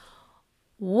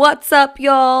What's up,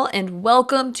 y'all, and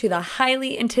welcome to the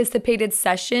highly anticipated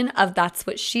session of That's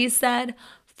What She Said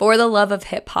for the love of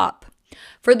hip hop.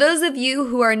 For those of you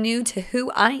who are new to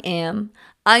who I am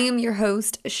your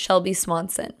host, Shelby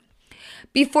Swanson.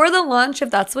 Before the launch of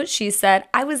That's What She Said,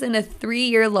 I was in a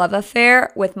 3-year love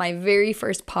affair with my very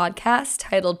first podcast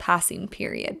titled Passing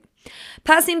Period.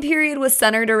 Passing Period was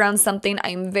centered around something I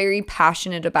am very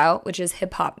passionate about, which is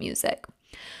hip hop music.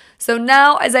 So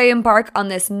now, as I embark on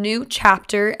this new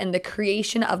chapter and the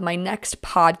creation of my next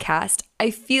podcast,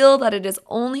 I feel that it is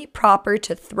only proper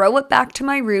to throw it back to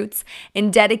my roots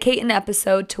and dedicate an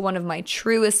episode to one of my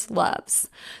truest loves.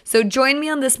 So join me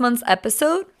on this month's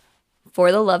episode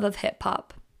for the love of hip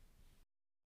hop.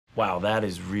 Wow, that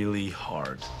is really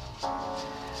hard.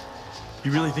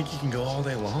 You really think you can go all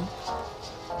day long?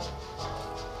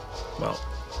 Well,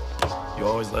 you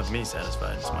always left me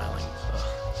satisfied and smiling.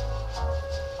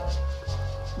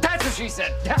 That's what she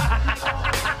said.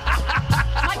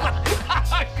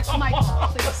 Michael,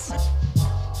 please.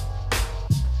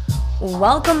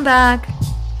 Welcome back.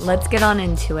 Let's get on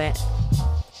into it.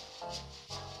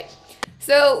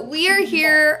 So we are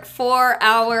here for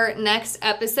our next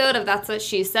episode of That's What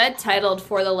She Said, titled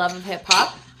For the Love of Hip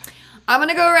Hop. I'm going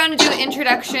to go around and do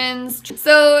introductions.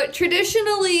 So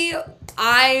traditionally,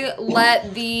 I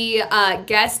let the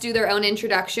guests do their own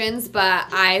introductions, but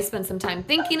I spent some time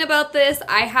thinking about this.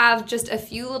 I have just a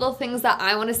few little things that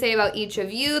I want to say about each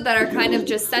of you that are kind of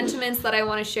just sentiments that I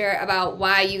want to share about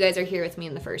why you guys are here with me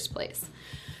in the first place.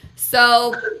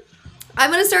 So I'm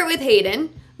going to start with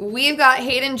Hayden. We've got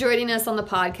Hayden joining us on the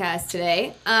podcast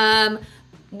today.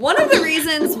 One of the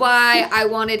reasons why I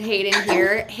wanted Hayden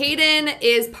here, Hayden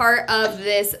is part of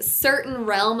this certain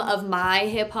realm of my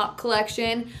hip-hop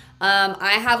collection.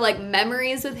 I have like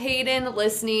memories with Hayden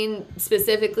listening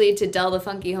specifically to Del the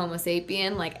Funky Homo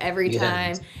Sapien, like every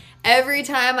time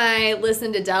I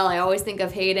listen to Del, I always think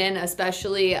of Hayden,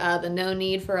 especially the No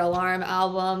Need for Alarm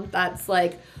album. That's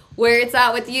like where it's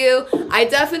at with you. I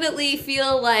definitely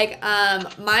feel like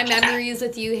my memories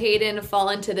with you, Hayden, fall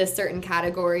into this certain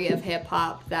category of hip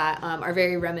hop that are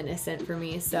very reminiscent for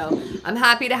me. So I'm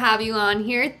happy to have you on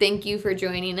here. Thank you for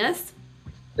joining us.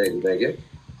 Thank you.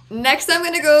 Next, I'm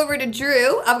going to go over to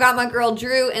Drew. I've got my girl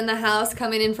Drew in the house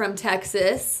coming in from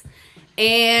Texas.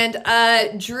 And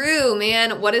Drew,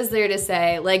 man, what is there to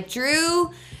say? Like,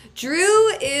 Drew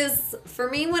is, for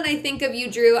me, when I think of you,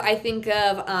 Drew, I think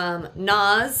of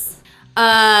Nas.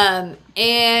 And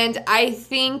I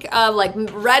think of, like,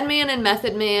 Redman and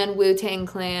Method Man, Wu-Tang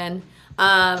Clan.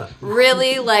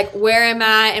 Really, like, where I'm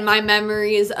at in my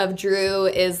memories of Drew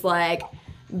is, like,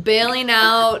 bailing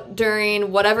out during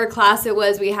whatever class it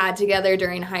was we had together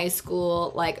during high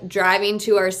school, like driving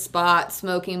to our spot,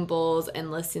 smoking bowls,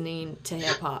 and listening to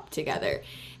hip-hop together.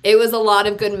 It was a lot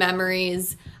of good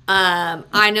memories.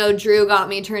 I know Drew got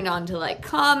me turned on to like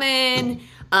Common,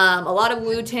 a lot of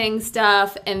Wu-Tang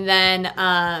stuff, and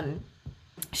then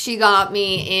she got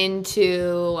me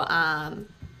into,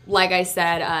 like I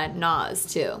said, Nas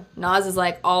too. Nas is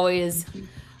like always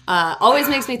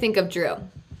makes me think of Drew.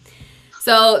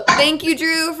 So thank you,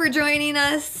 Drew, for joining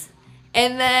us.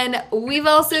 And then we've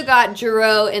also got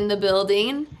Jero in the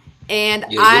building. And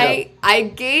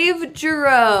I gave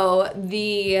Jero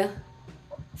the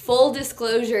full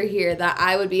disclosure here that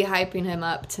I would be hyping him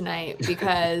up tonight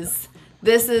because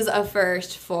this is a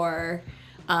first for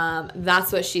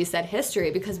That's What She Said history,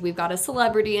 because we've got a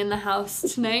celebrity in the house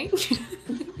tonight.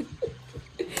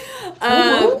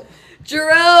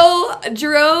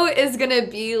 Jero is gonna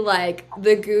be like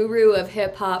the guru of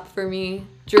hip hop for me.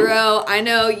 Jero, I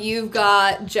know you've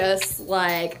got just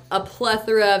like a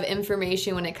plethora of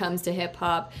information when it comes to hip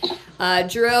hop.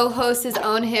 Jero hosts his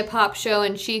own hip hop show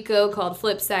in Chico called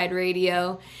Flipside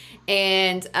Radio.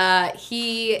 And I'm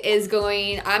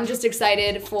just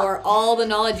excited for all the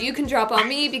knowledge you can drop on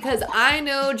me, because I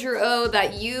know, Jero,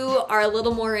 that you are a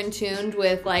little more in tune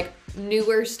with like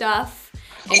newer stuff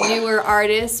and newer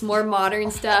artists, more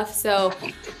modern stuff. So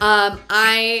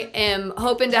I am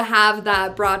hoping to have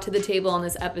that brought to the table on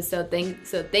this episode.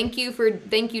 Thank you,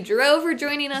 Jero, for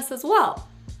joining us as well.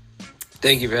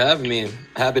 Thank you for having me. I'm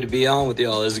happy to be on with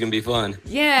y'all. This is gonna be fun.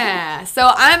 Yeah. So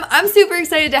I'm super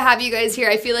excited to have you guys here.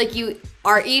 I feel like you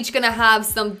are each gonna have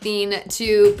something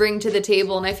to bring to the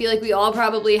table, and I feel like we all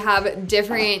probably have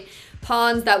different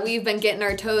ponds that we've been getting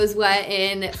our toes wet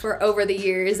in for over the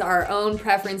years, our own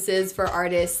preferences for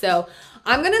artists. So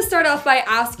I'm going to start off by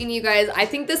asking you guys, I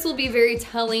think this will be very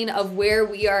telling of where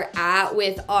we are at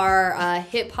with our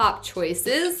hip-hop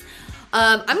choices.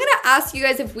 I'm going to ask you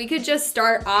guys if we could just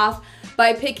start off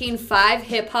by picking 5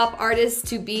 hip-hop artists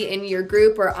to be in your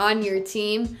group or on your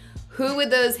team. who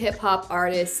would those hip hop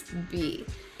artists be?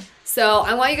 So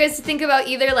I want you guys to think about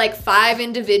either like 5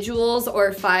 individuals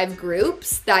or 5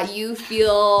 groups that you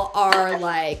feel are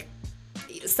like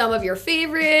some of your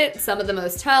favorite, some of the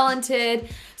most talented.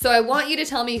 So I want you to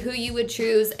tell me who you would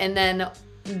choose and then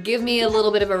give me a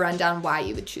little bit of a rundown why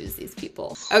you would choose these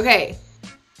people. Okay,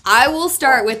 I will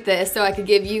start with this so I could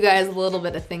give you guys a little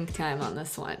bit of think time on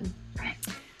this one.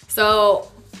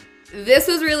 So this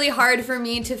was really hard for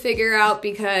me to figure out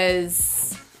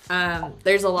because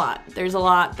there's a lot. There's a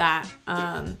lot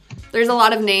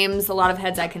of names, a lot of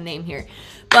heads I can name here.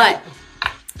 But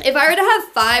if I were to have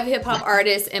 5 hip hop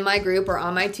artists in my group or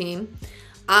on my team,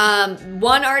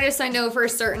 one artist I know for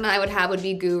certain I would have would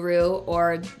be Guru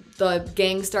or the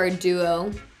Gang Starr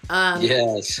duo.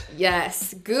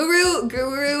 Yes. Guru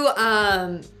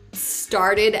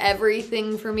started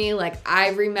everything for me. Like, I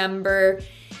remember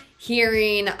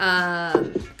hearing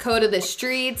Code of the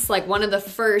Streets, like one of the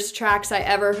first tracks I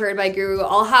ever heard by Guru.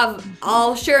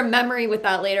 I'll share a memory with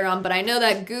that later on, but I know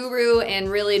that Guru and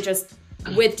really just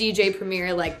with DJ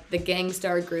Premier, like the Gang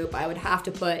Starr group, I would have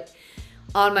to put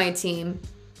on my team.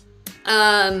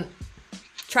 Tribe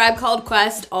Called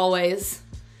Quest, always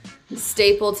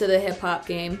staple to the hip hop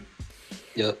game.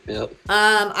 Yep.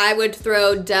 I would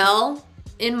throw Del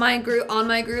in my group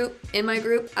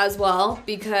as well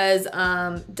because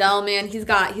Del, man, he's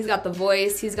got the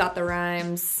voice, he's got the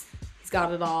rhymes, he's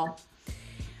got it all.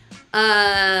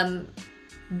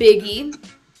 Biggie,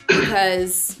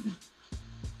 because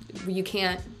you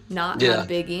can't not have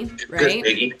Biggie, right?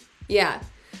 Biggie. Yeah.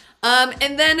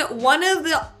 And then one of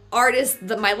the artists,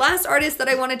 my last artist that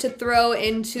I wanted to throw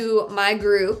into my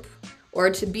group or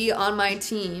to be on my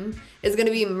team is going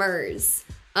to be Murs.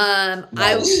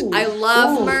 Nice. I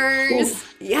love Murs.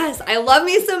 Yes, I love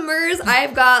me some Murs.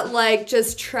 I've got like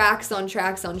just tracks on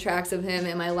tracks on tracks of him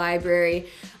in my library.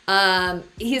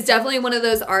 He's definitely one of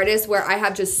those artists where I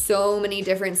have just so many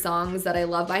different songs that I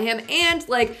love by him. And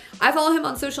like, I follow him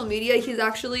on social media. He's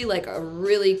actually like a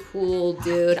really cool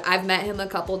dude. I've met him a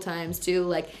couple times too.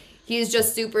 Like, he's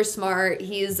just super smart.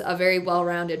 He's a very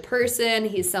well-rounded person.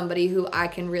 He's somebody who I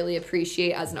can really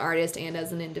appreciate as an artist and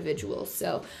as an individual.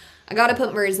 So I got to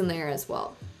put Murs in there as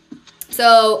well.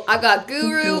 So I've got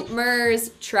Guru,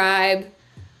 Murs, Tribe,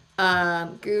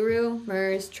 Biggie,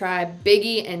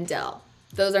 and Del.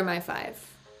 Those are my 5.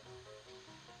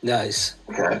 Nice.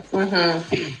 Okay.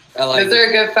 I like Those are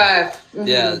a good 5.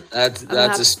 Yeah,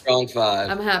 that's a strong 5.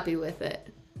 I'm happy with it.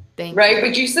 Thank Right, you.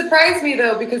 but you surprised me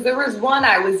though because there was one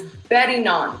I was betting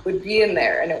on would be in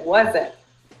there and it wasn't.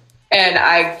 And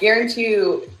I guarantee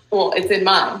you, well, it's in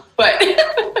mine, but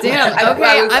Damn, I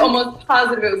okay, was almost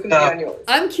positive it was going to be on yours.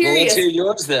 I'm Well, curious. let's hear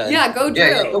yours then. Yeah, go Drew.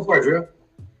 Yeah, go for it, Drew.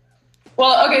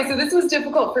 Well, okay, so this was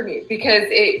difficult for me because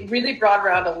it really brought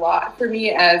around a lot for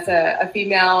me as a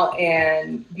female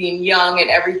and being young and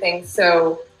everything.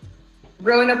 So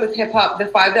growing up with hip hop, the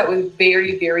 5 that was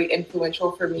very, very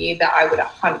influential for me that I would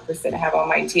 100% have on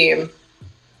my team.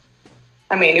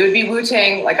 I mean, it would be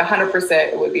Wu-Tang, like 100%.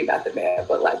 It would be Method Man,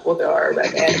 but like we'll throw our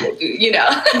Red Man, we'll do,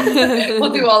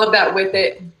 we'll do all of that with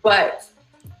it. But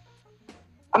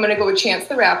I'm gonna go with Chance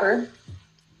the Rapper.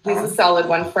 He's a solid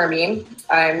one for me.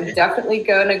 I'm definitely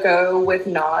gonna go with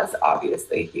Nas.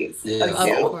 Obviously, he's a Of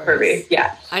goat for me. course.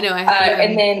 Yeah. I know.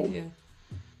 And then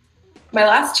my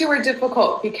last 2 are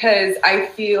difficult because I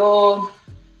feel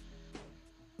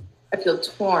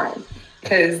torn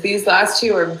because these last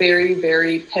 2 are very,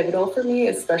 very pivotal for me,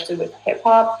 especially with hip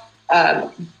hop.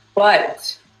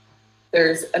 But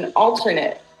there's an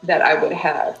alternate that I would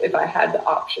have if I had the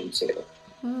option to.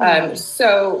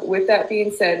 So with that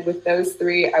being said, with those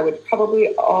 3, I would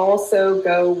probably also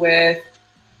go with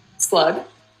Slug.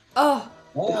 Oh,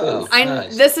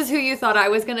 Nice. this is who you thought I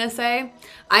was gonna say.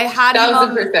 I had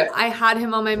 1000%.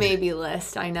 him on my maybe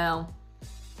list. I know.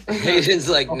 Hayden's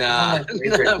like, nah. not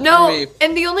for No, me.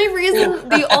 and the only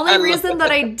reason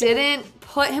that I didn't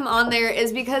put him on there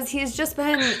is because he's just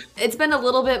it's been a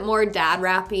little bit more dad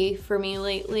rappy for me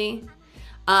lately.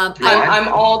 I'm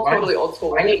all totally old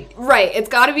school. Right, it's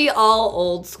got to be all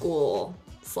old school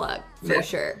Slug for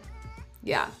sure.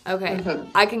 Yeah, okay,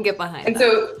 I can get behind And that.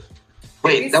 so,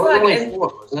 Wait, that was only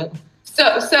 4, wasn't it?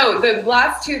 so the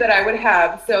last 2 that I would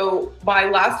have. So my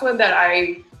last one that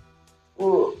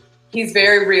he's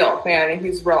very real, man, and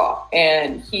he's raw,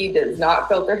 and he does not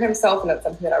filter himself, and that's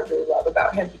something that I really love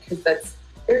about him because that's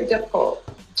very difficult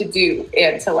to do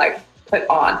and to like put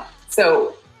on.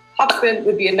 So Hopspin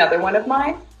would be another one of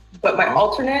mine, but my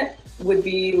alternate would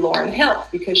be Lauryn Hill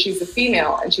because she's a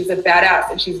female and she's a badass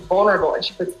and she's vulnerable and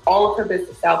she puts all of her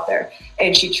business out there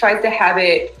and she tries to have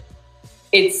it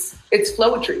it's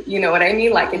flowetry. You know what I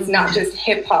mean? Like, it's not just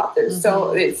hip hop. There's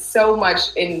it's so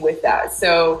much in with that.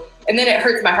 So, and then it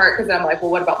hurts my heart because I'm like,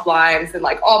 well, what about Blimes and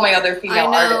like all my other female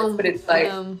artists? But it's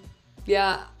like,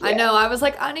 yeah, I know. I was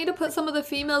like, I need to put some of the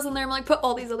females in there. I'm like, put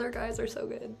all these other guys are so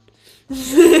good.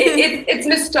 It's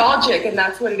nostalgic, and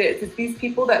that's what it is. It's these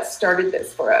people that started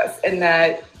this for us and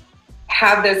that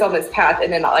have this on this path,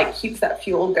 and then like keeps that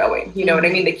fuel going. You know what I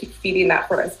mean? They keep feeding that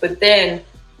for us. But then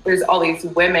there's all these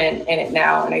women in it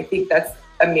now, and I think that's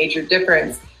a major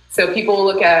difference. So people will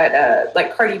look at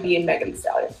like Cardi B and Megan Thee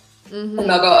Stallion, and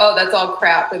they'll go, "Oh, that's all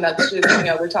crap," and that's just, you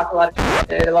know, we're talking a lot of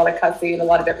shit, a lot of cussing, a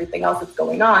lot of everything else that's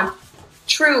going on.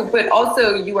 True, but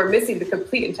also you are missing the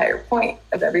complete entire point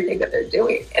of everything that they're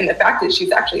doing. And the fact is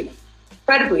she's actually an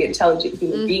incredibly intelligent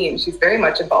human being. She's very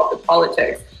much involved in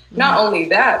politics. Not only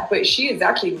that, but she is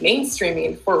actually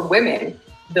mainstreaming for women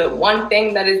the one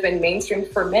thing that has been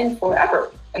mainstreamed for men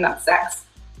forever, and that's sex.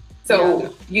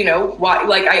 So, you know, why?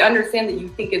 Like, I understand that you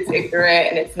think it's ignorant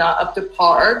and it's not up to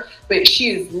par, but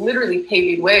she is literally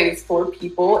paving ways for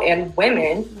people and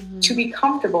women to be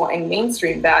comfortable and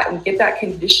mainstream that and get that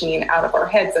conditioning out of our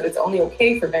heads that it's only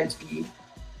okay for men to be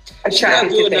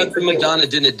attracted to things. Nothing Madonna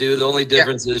didn't do. The only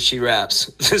difference is she raps.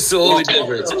 That's the only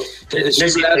difference.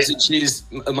 She raps and she's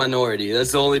a minority.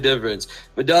 That's the only difference.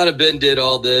 Madonna Ben did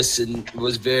all this and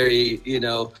was very, you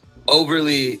know,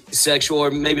 overly sexual,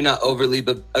 or maybe not overly,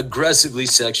 but aggressively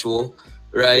sexual,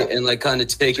 right? And like kind of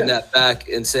taking that back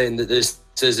and saying that this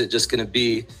isn't just going to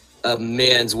be a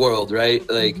man's world, right?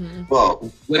 Like,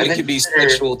 well, women can be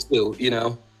sexual too, you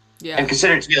know? Yeah. And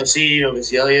consider TLC, you know,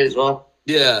 Missy Elliott as well.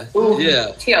 Yeah. Ooh,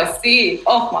 yeah. TLC.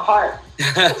 Oh, my heart.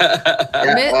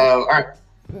 All right.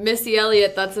 Missy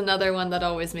Elliott, that's another one that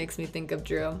always makes me think of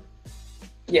Drew.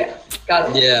 Yeah.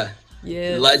 Got it. Yeah.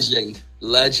 Yeah. Legend.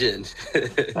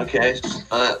 Okay.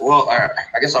 Well, all right.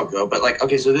 I guess I'll go. But like,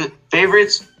 okay, so the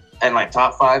favorites and like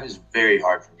top 5 is very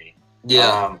hard for me.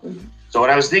 Yeah. So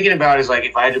what I was thinking about is like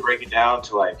if I had to break it down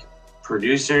to like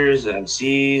producers,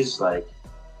 MCs, like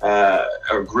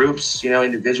or groups, you know,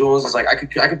 individuals, it's like I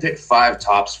could pick 5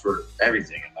 tops for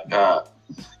everything. Like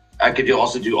I could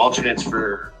also do alternates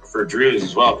for Drew's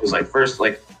as well, because like first,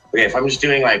 like, okay, if I'm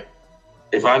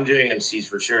doing MCs,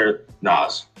 for sure,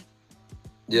 Nas.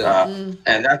 Yeah.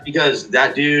 And that's because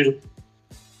that dude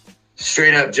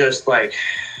straight up just like,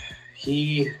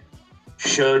 he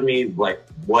showed me like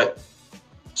what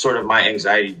sort of my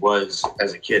anxiety was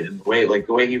as a kid, and the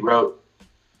way he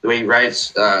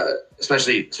writes,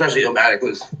 especially Illmatic,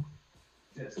 was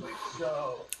just like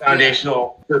so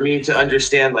foundational for me to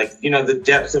understand, like, you know, the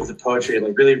depth of the poetry and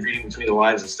like really reading between the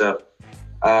lines and stuff.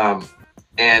 And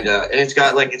it's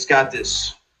got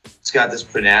this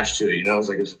panache to it, you know. It's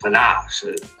like it's a panache.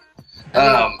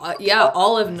 Yeah,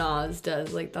 all of Nas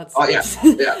does. Like that's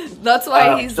yeah. That's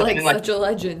why he's like such a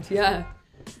legend. Yeah.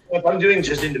 If I'm doing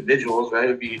just individuals, right,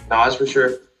 it'd be Nas for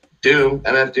sure, Doom,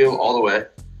 MF Doom, all the way.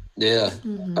 Yeah.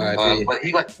 All right. But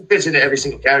he like fits into every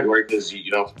single category because,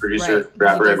 you know, producer,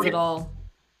 rapper, he does it all.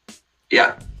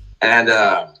 Yeah, and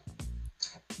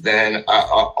then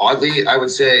oddly, I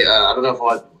would say I don't know if a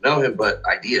lot of people know him, but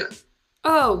Idea.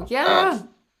 Oh yeah.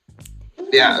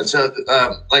 Yeah. So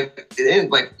like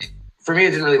for me,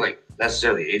 it didn't really like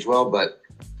necessarily age well, but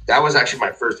that was actually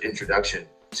my first introduction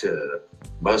to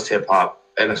most hip hop,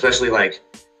 and especially like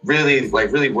really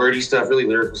wordy stuff, really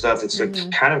lyrical stuff. It's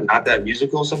like kind of not that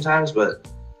musical sometimes, but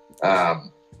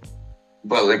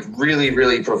like really,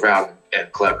 really profound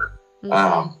and clever.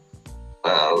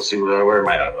 Let's see, where am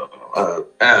I?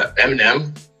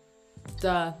 Eminem.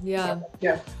 Duh. Yeah.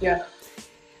 Yeah.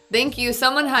 Thank you.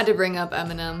 Someone had to bring up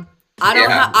Eminem. I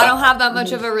don't have that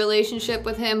much of a relationship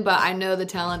with him, but I know the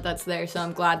talent that's there, so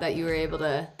I'm glad that you were able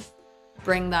to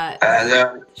bring that,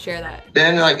 share that.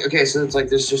 Then like, okay, so it's like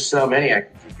there's just so many I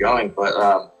can keep going,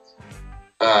 but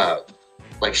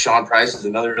like Sean Price is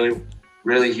another really,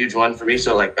 really huge one for me.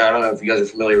 So like, I don't know if you guys are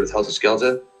familiar with Helter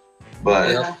Skelter,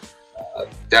 but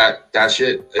that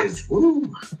shit is woo.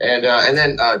 And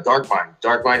then Darkmind.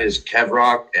 Darkmind is Kev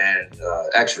Rock and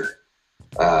X-Ray.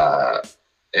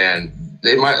 And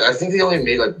I think they only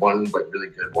made like one like really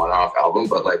good one-off album,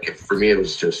 but like for me it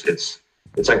was just it's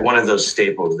like one of those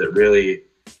staples that really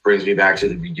brings me back to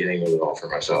the beginning of it all for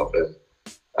myself. And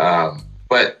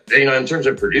but you know, in terms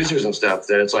of producers and stuff,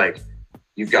 then it's like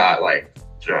you've got like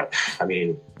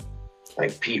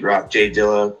like Pete Rock, Jay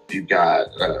Dilla, you've got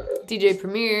DJ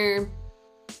Premier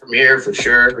for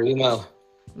sure. Primo.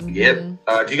 Yep.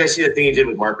 Do you guys see the thing he did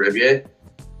with Mark Rebier?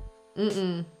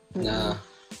 Nah.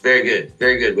 Very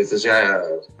good with this guy.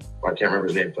 I can't remember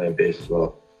his name, playing bass as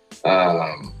well.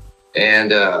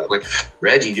 And like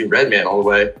Reggie, dude, Redman all the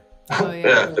way. Oh,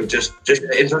 yeah. Just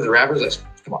in terms of rappers,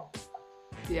 come on.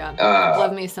 Yeah. Uh,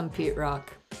 Love me some Pete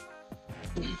Rock.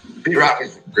 Pete Rock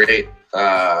is great.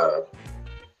 God,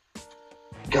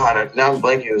 now I'm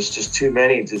blanking. There's just too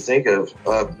many to think of.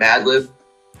 Madlib.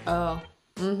 Oh.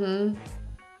 Mm-hmm.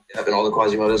 And all the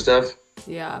Quasimodo stuff.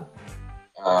 Yeah.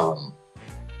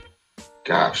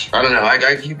 Gosh, I don't know.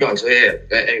 I keep going. So yeah.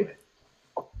 Anyway.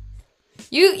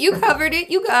 You covered it.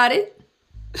 You got it.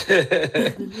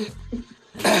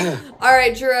 All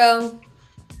right, Drew.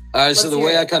 All right, Let's so the hear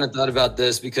way it. I kind of thought about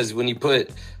this, because when you put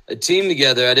a team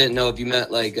together, I didn't know if you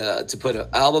meant like to put an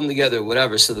album together or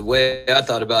whatever. So the way I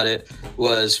thought about it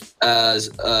was as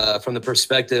from the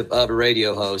perspective of a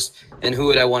radio host and who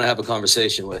would I want to have a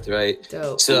conversation with, right?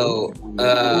 Dope. So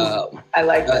I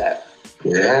like that.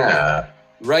 Yeah.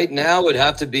 right now it would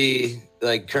have to be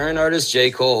like current artist J.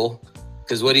 Cole,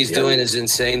 because what he's doing is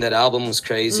insane. That album was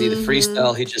crazy. The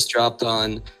freestyle he just dropped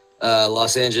on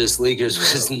Los Angeles Leakers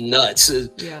was nuts.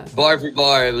 Yeah. Bar for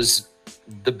bar, it was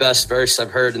the best verse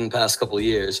I've heard in the past couple of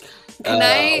years. Can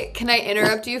I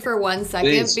interrupt you for 1 second?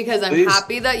 Please, Because I'm please.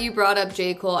 happy that you brought up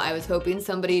J. Cole. I was hoping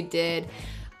somebody did.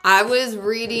 I was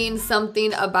reading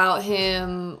something about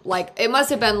him, like it must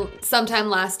have been sometime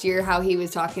last year, how he was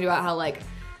talking about how like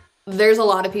there's a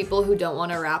lot of people who don't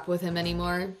want to rap with him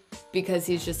anymore because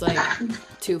he's just like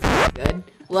too good.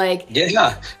 Like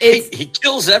Yeah, It's- he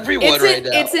kills everyone right now.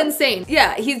 It's insane.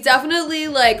 Yeah, he's definitely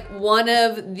like one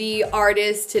of the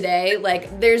artists today.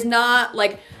 Like there's not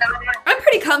like I'm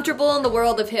pretty comfortable in the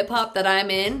world of hip hop that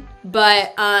I'm in,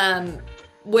 but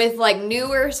with like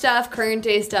newer stuff, current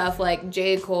day stuff, like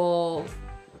J. Cole's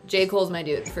my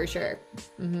dude for sure.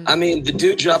 I mean, the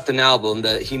dude dropped an album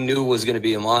that he knew was going to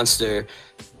be a monster.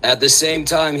 At the same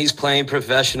time, he's playing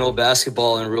professional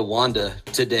basketball in Rwanda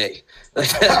today.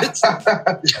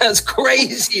 That's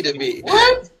crazy to me.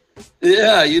 What?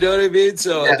 Yeah, you know what I mean?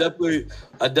 So Yeah.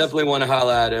 I definitely want to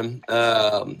holler at him.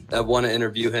 I want to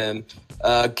interview him.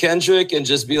 Kendrick, and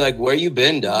just be like, where you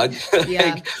been, dog?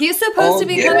 Yeah, Like, he's supposed to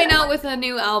be yeah. coming out with a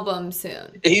new album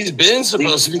soon. he's been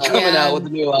supposed to be coming Yeah. out with a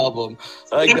new album.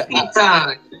 Like,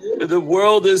 the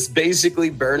world is basically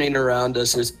burning around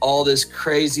us. There's all this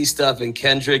crazy stuff, and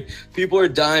Kendrick, people are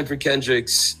dying for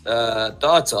Kendrick's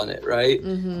thoughts on it, right?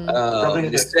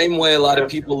 The same way a lot of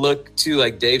people look to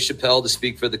like Dave Chappelle to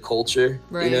speak for the culture.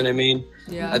 Right. You know what I mean?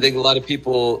 Yeah. I think a lot of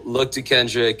people look to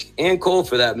Kendrick and Cole,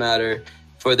 for that matter,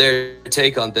 for their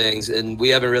take on things, and we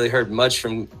haven't really heard much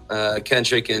from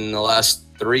Kendrick in the last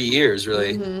 3 years,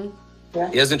 really. Yeah.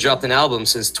 He hasn't dropped an album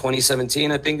since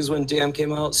 2017, I think, is when Damn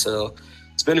came out. So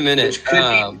it's been a minute.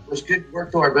 Which could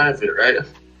work to our benefit, right?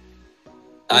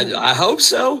 I hope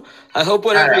so. I hope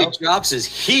whatever he drops is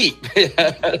heat.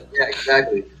 Yeah,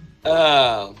 exactly.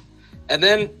 And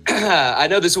then I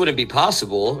know this wouldn't be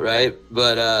possible, right?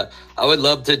 But I would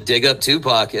love to dig up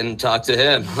Tupac and talk to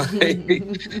him.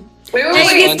 Wait, Hey,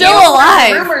 he's You still know,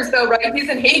 alive. Rumors though, right? He's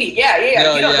in Haiti. Yeah.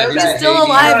 No, You don't know he's that. in still Haiti,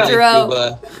 alive, he's in Drew.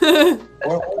 Cuba.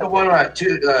 Or the one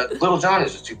Little John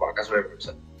is just Tupac. That's what everyone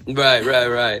said.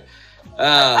 Right.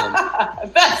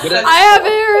 That's But I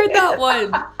haven't heard that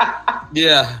one.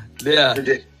 Yeah.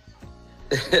 Ridiculous.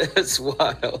 It's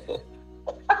wild.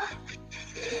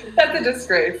 a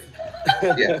disgrace.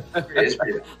 Yeah, it is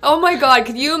pretty. Oh my god,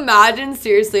 could you imagine,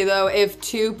 seriously though, if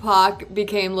Tupac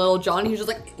became Lil Jon? He was just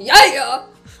like, yeah,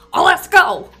 oh, let's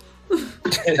go.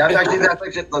 That's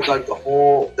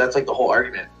like the whole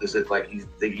argument. Is that like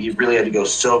he really had to go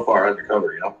so far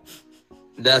undercover, you know?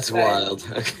 That's wild.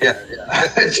 Yeah.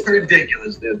 It's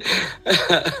ridiculous, dude.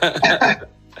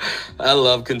 I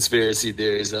love conspiracy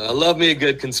theories, though. I love me a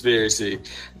good conspiracy.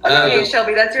 Hey,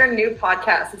 Shelby, that's your new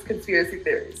podcast. It's conspiracy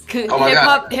theories. Oh my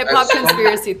God. Hip hop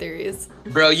conspiracy theories.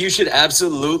 Bro, you should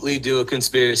absolutely do a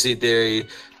conspiracy theory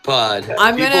pod.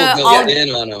 I'm People gonna- go I'll- in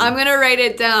on them. I'm gonna write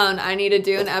it down. I need to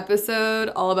do an episode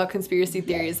all about conspiracy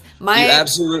theories. You My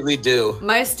absolutely do.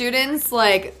 my students,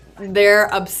 like, they're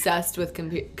obsessed with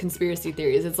conspiracy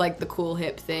theories. It's like the cool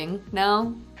hip thing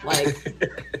now. Like,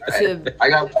 to- I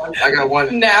got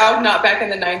one. Now, not back in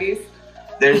the 90s.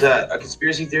 There's a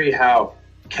conspiracy theory how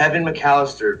Kevin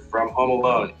McAllister from Home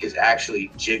Alone is actually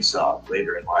Jigsaw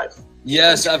later in life.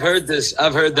 Yes, I've heard this.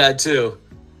 I've heard that too.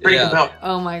 Pretty Yeah. compelling.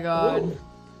 oh my god.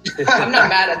 I'm not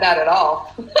mad at that at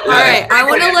all. All right, I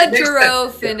want to It let makes Jero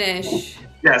sense. finish.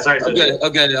 Yeah, sorry.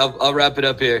 Okay. I'll wrap it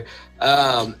up here.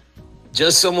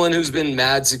 Just someone who's been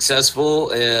mad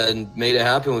successful and made it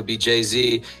happen would be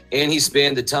Jay-Z, and he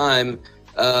spanned the time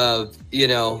of,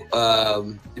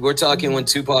 we're talking when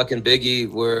Tupac and Biggie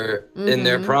were in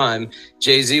their prime.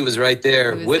 Jay-Z was right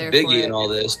there He was with there for Biggie it. and all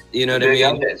this. You know what I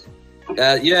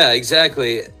mean? Yeah,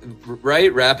 exactly.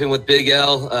 Right, rapping with Big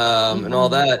L and all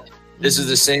that. This is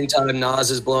the same time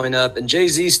Nas is blowing up, and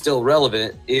Jay-Z's still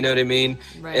relevant. You know what I mean?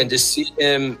 Right. And to see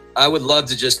him, I would love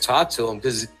to just talk to him,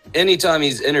 because anytime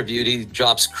he's interviewed, he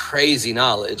drops crazy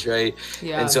knowledge, right?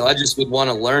 Yeah. And so I just would want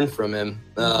to learn from him.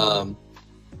 And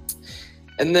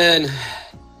then,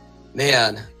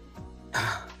 man,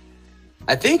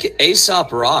 I think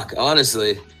Aesop Rock,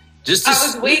 honestly, just a I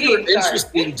was waiting, super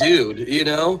interesting dude, you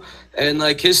know, and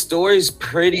like his story's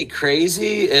pretty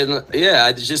crazy, and yeah,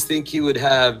 I just think he would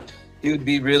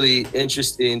be really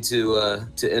interesting to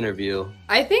interview.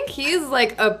 I think he's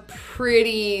like a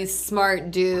pretty smart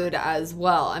dude as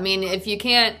well. I mean, if you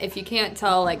can't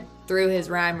tell like through his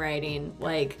rhyme writing,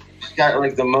 like He's got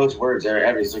like the most words there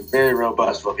ever. He's like very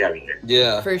robust vocabulary.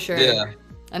 Yeah, for sure. Yeah,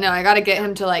 I know. I got to get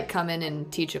him to like come in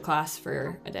and teach a class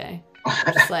for a day.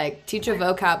 Just like teach a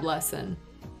vocab lesson.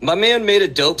 my man made a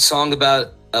dope song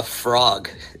about a frog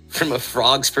from a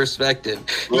frog's perspective.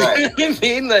 Right. You know what I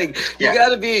mean? Like Yeah.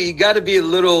 you gotta be a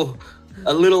little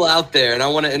out there, and I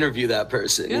want to interview that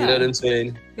person. You Yeah. know what I'm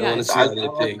saying? Yeah. I want to see I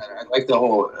what they think. like the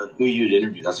whole who you'd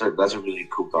interview. That's a really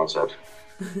cool concept.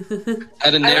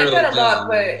 Had to I narrow like that it a lot, down.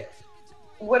 but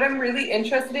what I'm really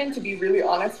interested in, to be really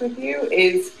honest with you,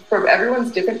 is from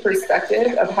everyone's different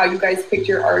perspective of how you guys picked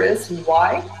your artists and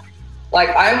why. Like,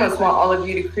 I almost want all of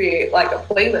you to create like a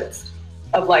playlist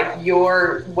of like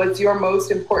what's your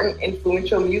most important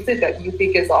influential music that you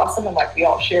think is awesome, and like we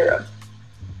all share them.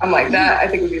 I'm like that. I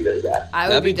think would be really bad. I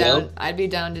would That'd be be down. dope. I'd be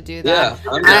down to do Yeah,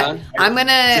 that. I'm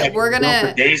down. We're Go gonna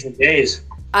for days and days.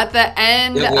 at the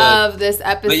end It would. of this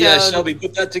episode. But yeah, Shelby,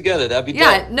 put that together. That'd be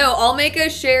Yeah, dope. no, I'll make a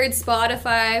shared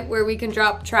Spotify where we can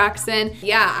drop tracks in.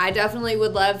 Yeah, I definitely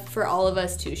would love for all of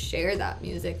us to share that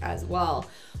music as well.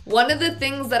 One of the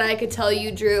things that I could tell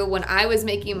you, Drew, when I was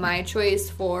making my choice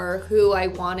for who I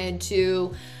wanted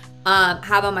to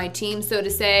have on my team, so to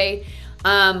say,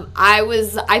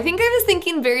 I think I was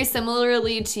thinking very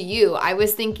similarly to you. I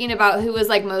was thinking about who was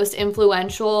like most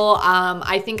influential.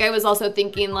 I think I was also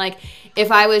thinking like, if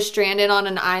I was stranded on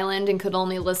an island and could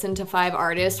only listen to 5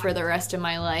 artists for the rest of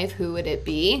my life, who would it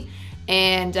be?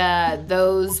 And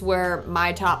those were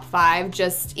my top 5,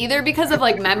 just either because of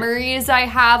like memories I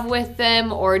have with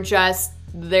them or just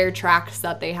their tracks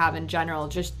that they have in general,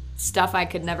 just stuff I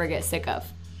could never get sick of.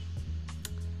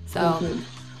 So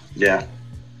Yeah.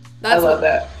 that's I love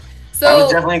that. So I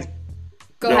was definitely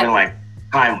go going ahead. like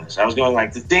timeless. I was going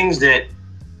like the things that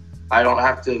I don't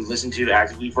have to listen to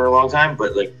actively for a long time,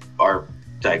 but like are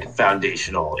like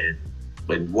foundational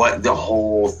in what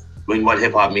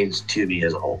hip hop means to me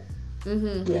as a whole.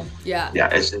 Mm-hmm. Yeah. Yeah,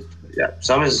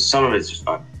 some of it's just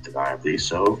undeniably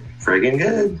so friggin'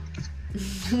 good.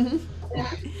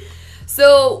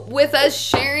 So with us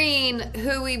sharing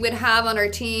who we would have on our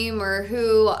team or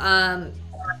who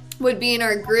would be in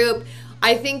our group,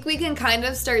 I think we can kind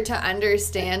of start to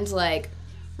understand like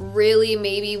really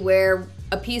maybe where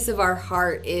a piece of our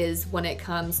heart is when it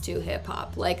comes to hip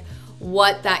hop. Like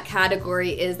what that category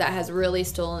is that has really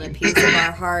stolen a piece of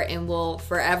our heart and will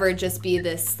forever just be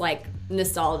this like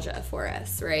nostalgia for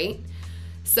us, right?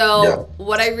 So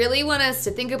what I really want us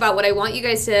to think about, what I want you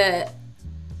guys to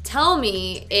tell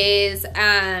me is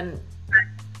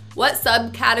what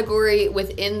subcategory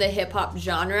within the hip hop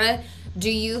genre do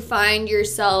you find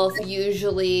yourself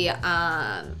usually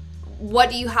what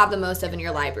do you have the most of in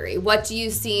your library? What do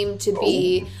you seem to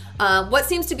be what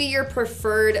seems to be your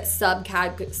preferred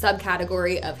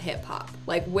subcategory of hip hop?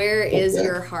 Like where is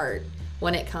your heart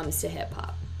when it comes to hip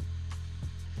hop?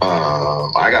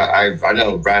 I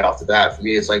know right off the bat. For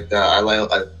me, it's like I like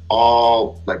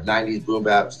all like '90s boom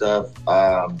bap stuff.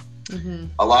 A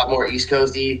lot more East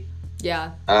Coasty.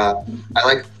 Yeah. I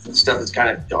like stuff that's kind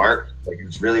of dark. Like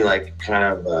it's really like kind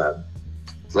of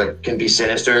like can be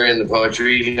sinister in the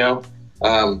poetry. You know,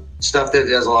 stuff that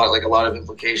has a lot of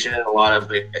implication and a lot of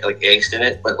like angst in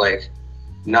it, but like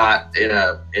not in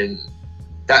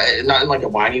like a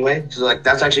whiny way. So like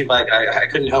that's actually like I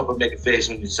couldn't help but make a face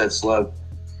when you said slug.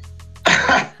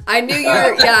 I knew you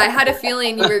were, yeah, I had a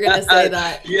feeling you were going to say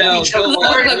that. Yeah,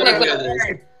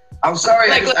 I'm sorry.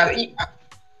 Like,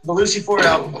 The Lucy Ford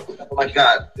album. Oh my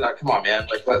God, come on, man!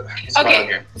 Like, what's going on Okay,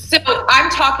 here? so I'm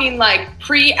talking like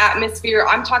pre-atmosphere.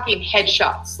 I'm talking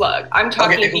headshot slug. I'm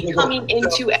talking becoming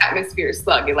into atmosphere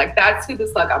slug. And like that's who the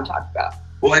slug I'm talking about.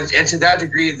 Well, and to that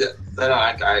degree, that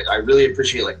I really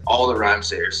appreciate like all the rhyme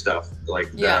sayer stuff.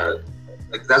 Like,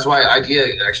 like that's why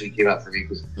Idea actually came out for me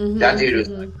because that dude was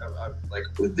like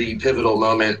the pivotal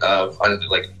moment of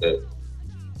like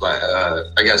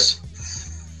I guess.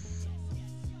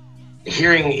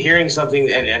 Hearing something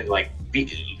and like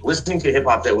listening to hip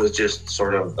hop that was just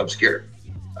sort of obscure,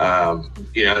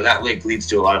 you know, and that like leads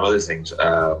to a lot of other things,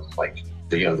 like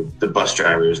the bus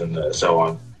drivers and so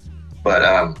on. But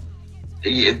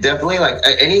yeah, definitely like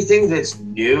anything that's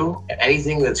new,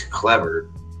 anything that's clever,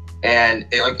 and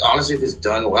like honestly, if it's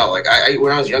done well. Like I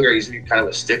when I was younger, I used to be kind of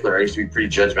a stickler. I used to be pretty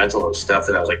judgmental of stuff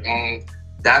that I was like,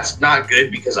 that's not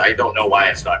good because I don't know why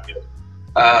it's not good.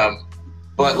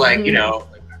 But like I'm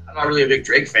not really a big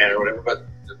Drake fan or whatever, but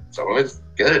some of it's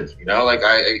good. Like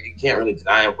you can't really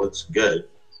deny what's good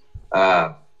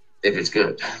if it's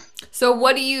good. So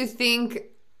what do you think?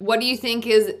 What do you think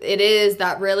is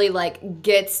that really like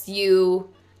gets you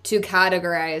to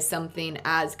categorize something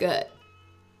as good?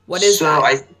 What is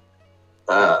that?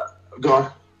 Go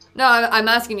on. No, I'm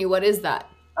asking you, what is that?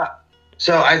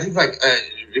 So I think like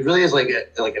it really is like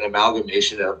an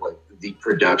amalgamation of like the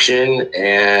production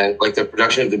and like the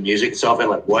production of the music itself and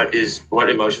like what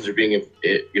emotions are being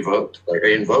evoked, like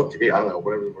invoked. I don't know,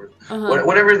 whatever the word,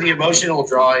 whatever the emotional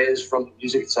draw is from the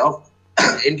music itself,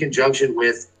 in conjunction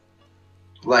with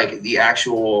like the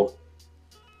actual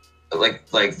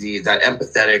that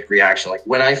empathetic reaction. Like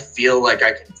when I feel like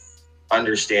I can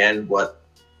understand what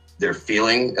they're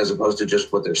feeling as opposed to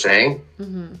just what they're saying,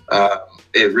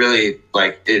 it really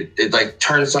like it like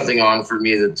turns something on for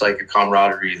me that's like a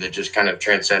camaraderie that just kind of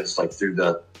transcends like through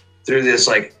this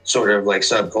like sort of like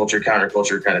subculture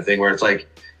counterculture kind of thing where it's like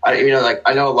I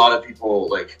know a lot of people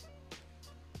like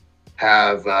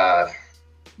have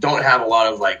don't have a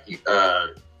lot of like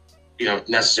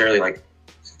necessarily like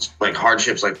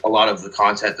hardships, like a lot of the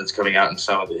content that's coming out in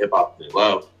some of the hip hop they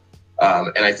love.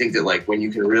 And I think that like when you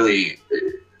can really,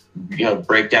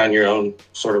 break down your own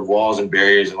sort of walls and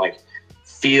barriers and like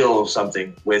feel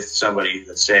something with somebody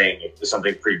that's saying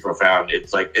something pretty profound,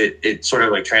 it's like it sort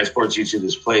of like transports you to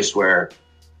this place where,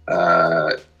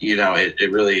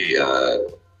 it really,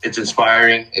 it's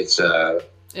inspiring.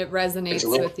 It resonates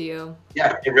with you.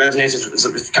 Yeah, it resonates.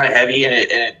 It's kind of heavy and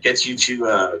it gets you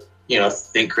to,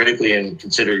 think critically and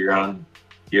consider your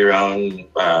own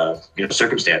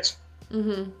circumstance.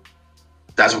 Mm-hmm.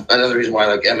 That's another reason why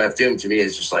like MF Doom to me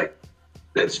is just like,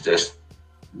 it's just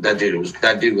that dude was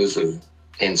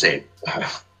insane.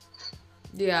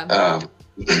 Yeah.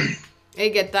 I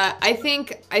get that. I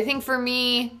think for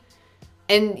me,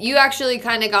 and you actually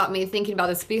kind of got me thinking about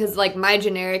this because like my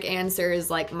generic answer is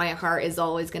like my heart is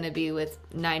always going to be with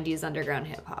 90s underground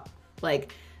hip hop.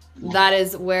 Like that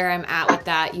is where I'm at with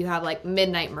that. You have like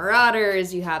Midnight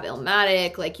Marauders, you have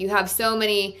Illmatic, like you have so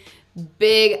many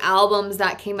big albums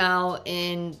that came out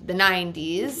in the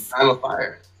 90s. I'm a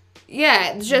fire.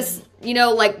 Yeah, it's just,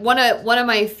 like one of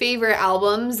my favorite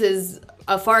albums is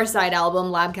a Far Side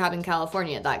album, Lab Cabin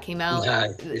California, that came out.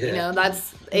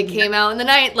 It came out in the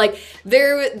night. Like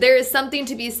there is something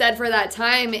to be said for that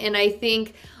time, and I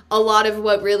think a lot of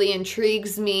what really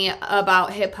intrigues me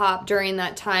about hip hop during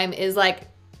that time is like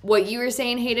what you were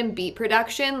saying, Hayden, beat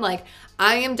production. Like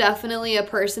I am definitely a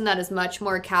person that is much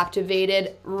more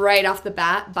captivated right off the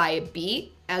bat by a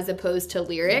beat as opposed to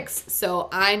lyrics. So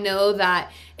I know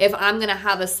that if I'm going to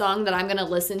have a song that I'm going to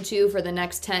listen to for the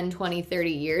next 10, 20,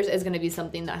 30 years is going to be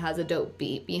something that has a dope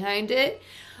beat behind it.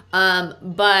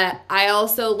 But I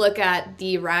also look at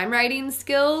the rhyme writing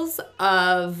skills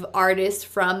of artists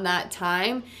from that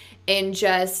time and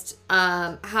just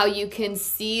how you can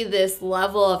see this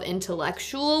level of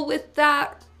intellectual with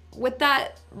that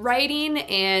writing,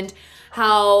 and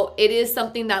how it is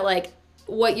something that like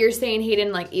what you're saying,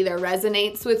 Hayden, like either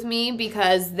resonates with me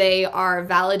because they are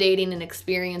validating an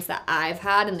experience that I've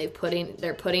had and they're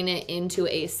putting it into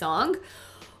a song,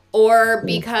 or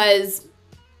because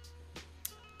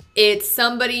it's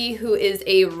somebody who is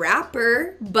a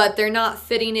rapper but they're not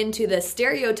fitting into the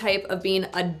stereotype of being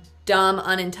a dumb,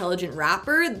 unintelligent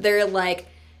rapper. They're like,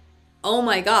 oh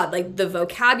my God, like the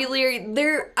vocabulary,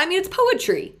 it's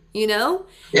poetry, Yeah,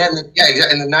 exactly.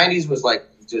 And the 90s was like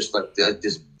just like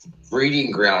this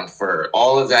breeding ground for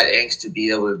all of that angst to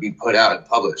be able to be put out and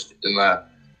published.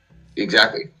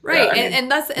 Exactly. Right. Yeah,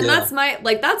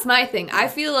 that's my thing. I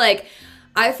feel like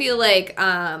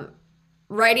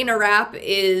writing a rap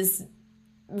is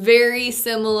very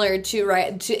similar to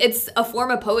it's a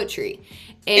form of poetry.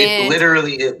 And it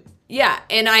literally is. Yeah,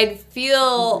 and I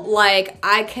feel like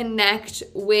I connect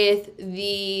with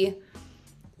the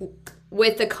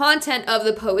content of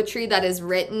the poetry that is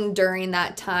written during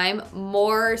that time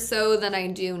more so than I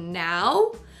do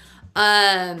now.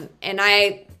 And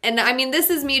I mean, this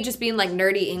is me just being like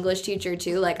nerdy English teacher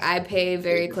too. Like I pay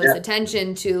very close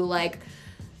attention to like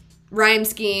rhyme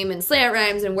scheme and slant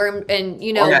rhymes and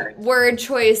word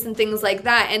choice and things like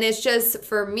that. And it's just,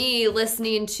 for me,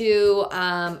 listening to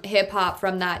hip hop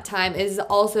from that time is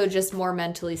also just more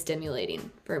mentally stimulating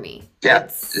for me. Yeah,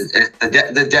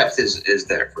 the depth is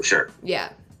there for sure.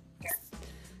 Yeah.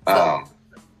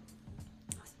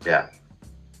 Yeah.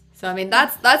 So I mean,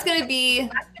 that's gonna be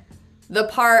the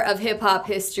part of hip hop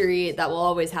history that will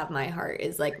always have my heart,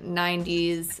 is like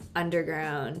 90s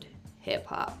underground hip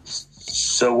hop.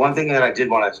 So one thing that I did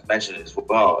want to mention as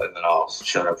well, and then I'll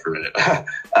shut up for a minute,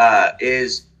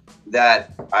 is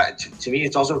that to me,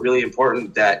 it's also really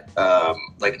important that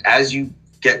like as you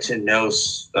get to know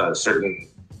certain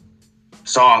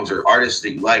songs or artists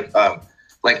that you like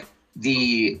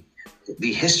the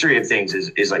history of things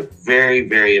is like very,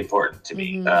 very important to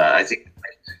me. I think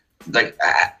like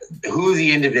who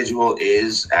the individual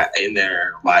is in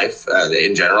their life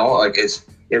in general, like it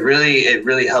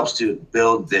really helps to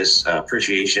build this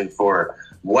appreciation for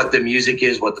what the music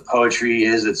is, what the poetry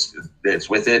is that's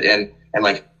with it, and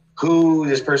like who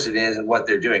this person is and what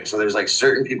they're doing. So there's like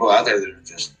certain people out there that are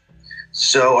just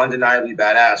so undeniably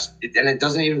badass, and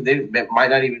it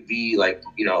might not even be like,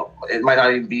 you know, it might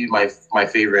not even be my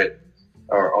favorite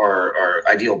or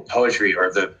ideal poetry,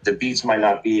 or the beats might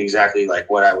not be exactly like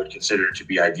what I would consider to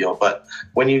be ideal. But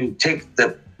when you take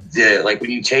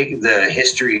when you take the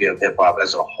history of hip hop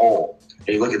as a whole and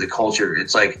you look at the culture,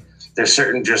 it's like there's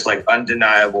certain just like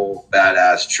undeniable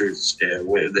badass truths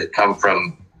that come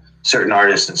from certain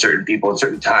artists and certain people at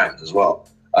certain times as well.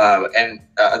 And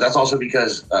that's also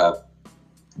because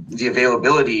the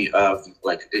availability of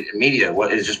like media,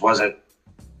 it just wasn't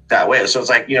that way. So it's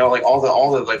like, you know, like all the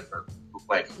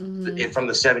from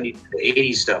the 70s to the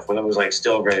 80s stuff, when it was like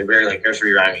still very, very like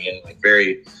nursery rhyming and like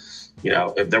very, you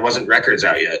know, if there wasn't records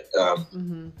out yet,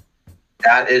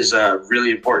 that is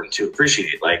really important to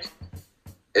appreciate. Like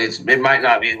it might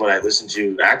not be what I listen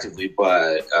to actively,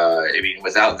 but I mean,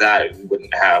 without that, we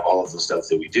wouldn't have all of the stuff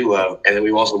that we do love, and then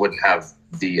we also wouldn't have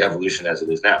the evolution as it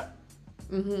is now.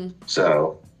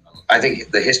 So I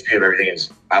think the history of everything is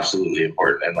absolutely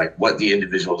important, and like what the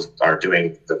individuals are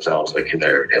doing themselves, like in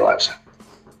their everyday lives.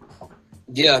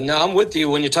 Yeah, no, I'm with you.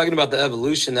 When you're talking about the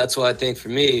evolution, that's why I think for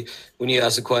me, when you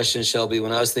asked the question, Shelby,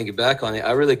 when I was thinking back on it,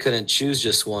 I really couldn't choose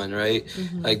just one, right?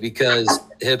 Like, because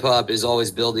hip hop is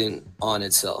always building on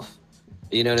itself.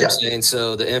 You know what I'm saying?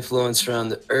 So the influence from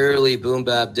the early boom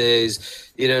bap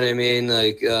days, you know what I mean?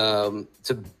 Like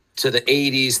to the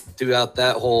 80s, throughout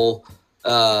that whole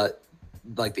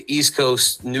like the East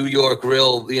Coast, New York,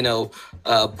 real, you know,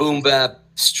 boom bap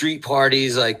street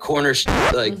parties, like corner,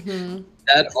 like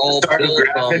that all built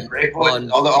on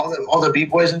all the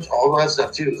B-boys and all that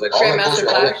stuff too. Like all that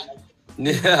culture,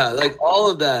 yeah, like all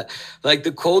of that. Like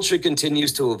the culture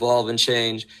continues to evolve and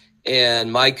change,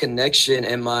 and my connection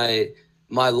and my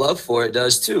love for it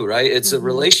does too, right? It's a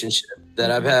relationship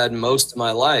that I've had most of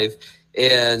my life.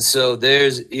 And so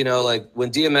there's, you know, like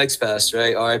when DMX passed,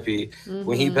 right? RIP,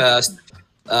 when he passed,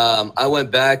 I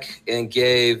went back and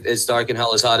gave It's Dark and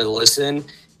Hell Is Hot a listen.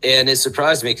 And it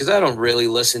surprised me because I don't really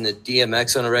listen to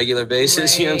DMX on a regular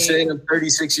basis. You know what I'm saying? I'm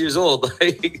 36 years old.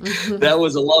 Like that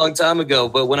was a long time ago.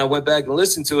 But when I went back and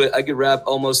listened to it, I could rap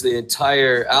almost the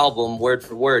entire album word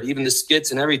for word, even the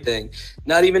skits and everything.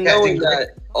 Not even knowing that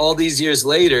all these years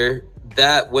later,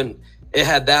 that when it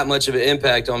had that much of an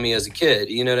impact on me as a kid.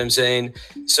 You know what I'm saying?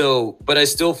 So, but I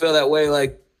still feel that way,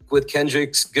 like with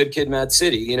Kendrick's Good Kid, Mad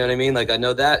City. You know what I mean? Like I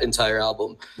know that entire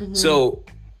album. So,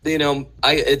 you know,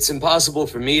 it's impossible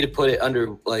for me to put it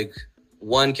under like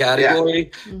one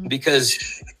category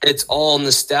because it's all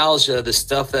nostalgia, the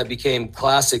stuff that became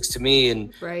classics to me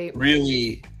and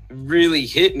really, really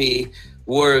hit me.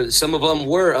 Were some of them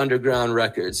were underground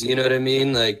records, you know what I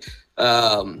mean? Like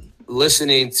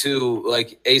listening to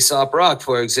like Aesop Rock,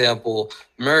 for example,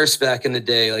 Merce back in the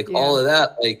day, like all of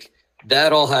that, like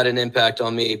that all had an impact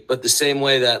on me. But the same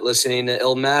way that listening to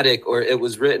Illmatic or It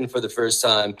Was Written for the first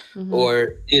time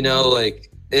or, you know, like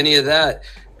any of that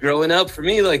growing up for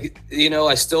me, like, you know,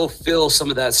 I still feel some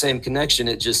of that same connection.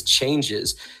 It just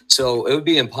changes. So it would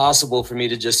be impossible for me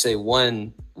to just say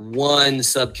one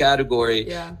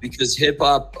subcategory because hip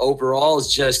hop overall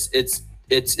is just, it's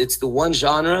the one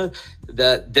genre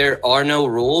that there are no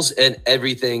rules and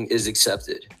everything is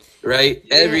accepted. Right?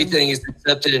 Yeah. Everything is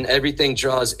accepted and everything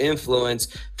draws influence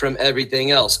from everything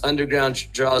else.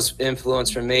 Underground draws influence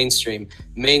from mainstream.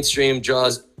 Mainstream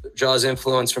draws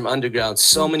influence from underground.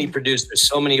 So many producers,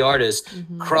 so many artists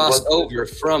cross over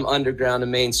from underground to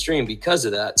mainstream because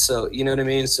of that. So, you know what I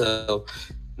mean? So,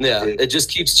 yeah, it just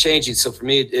keeps changing. So for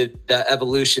me, that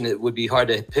evolution, it would be hard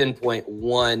to pinpoint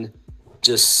one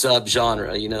just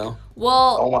subgenre, you know?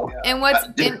 Well, and what's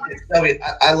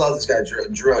I love this guy, Drew.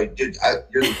 Dude,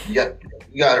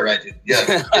 you got it right, dude.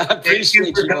 Yeah, I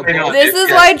appreciate you. This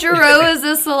is why Jero is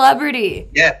a celebrity.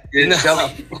 Yeah, dude,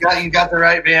 you got the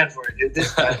right man for it, dude.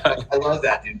 I love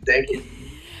that, dude. Thank you.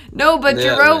 No, but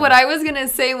Yeah, Jerome, man. what I was gonna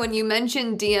say when you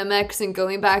mentioned DMX and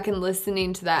going back and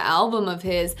listening to that album of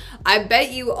his, I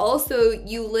bet you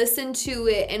listened to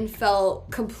it and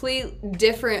felt complete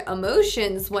different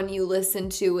emotions when you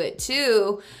listened to it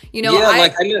too. You know, Yeah,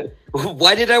 I mean,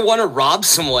 why did I want to rob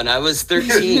someone? I was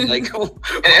 13. Like,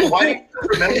 And why do you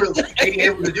remember being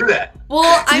able to do that?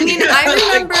 well, I mean,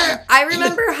 I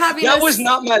remember having that was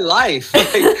not my life. Like,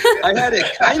 I had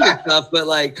it kind of tough, but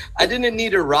like, I didn't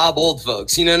need to rob old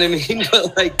folks. You know what I mean?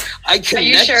 But like, I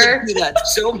connected sure? to that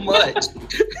so much.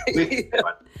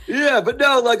 Yeah, but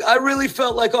no, like, I really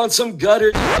felt like on some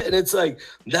gutter shit, and it's like,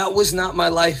 that was not my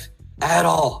life at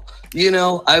all. You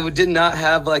know, I did not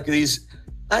have like these.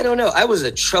 I don't know. I was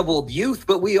a troubled youth,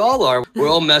 but we all are. We're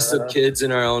all messed up kids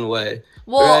in our own way.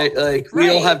 Well, right? Like, we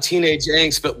all right. have teenage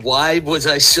angst, but why was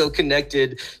I so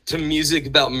connected to music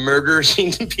about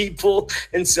murdering people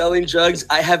and selling drugs?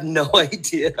 I have no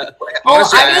idea. Well,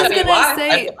 Honestly, I was mean, gonna why?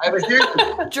 say, I was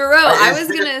here. Jerome, I was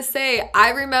gonna say, I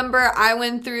remember I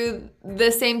went through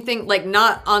the same thing, like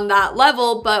not on that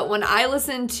level, but when I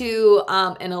listened to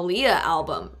an Aaliyah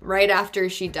album right after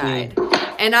she died,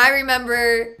 and I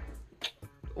remember,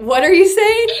 what are you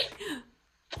saying?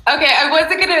 Okay, I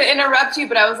wasn't going to interrupt you,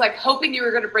 but I was like hoping you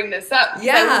were going to bring this up.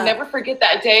 Yeah. I will never forget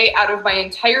that day out of my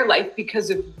entire life because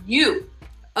of you.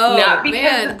 Oh Not because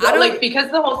man, of the, because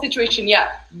of the whole situation.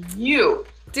 Yeah, you.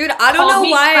 dude, I don't Call know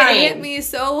me why it crying. hit me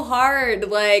so hard.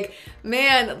 Like,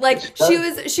 man, like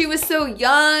she was so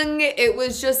young. It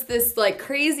was just this like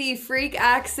crazy freak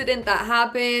accident that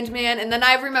happened, man. And then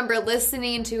I remember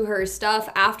listening to her stuff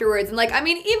afterwards, and like, I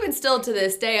mean, even still to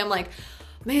this day, I'm like,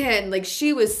 man, like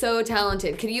she was so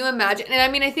talented. Could you imagine? And I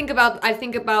mean, I think about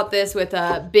this with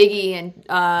Biggie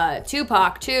and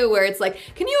Tupac too, where it's like,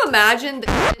 can you imagine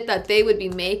the shit that they would be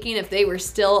making if they were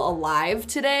still alive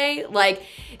today? Like,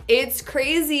 it's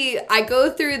crazy. I go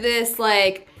through this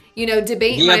like, you know,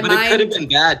 debate in Yeah, my but mind. it could have been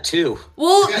bad too.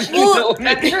 Well, That's true.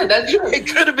 That's true. It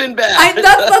could have been bad.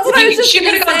 that's what I was just She could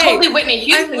gonna have gone say. totally Whitney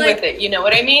Houston I'm like- with it. You know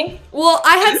what I mean? Well,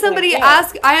 I had somebody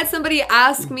Yeah.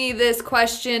 ask me this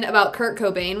question about Kurt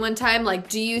Cobain one time. Like,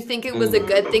 do you think it was a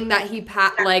good thing that he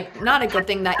not a good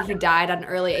thing that he died at an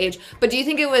early age, but do you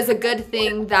think it was a good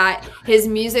thing that his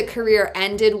music career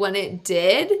ended when it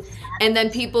did? And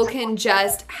then people can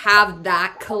just have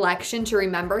that collection to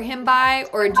remember him by?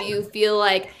 Or do you feel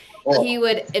like he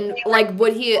would,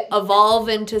 would he evolve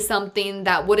into something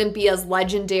that wouldn't be as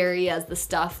legendary as the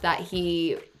stuff that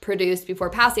he produced before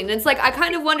passing? And it's like, I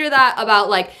kind of wonder that about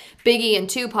like Biggie and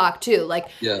Tupac too. Like,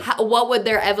 what would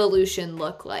their evolution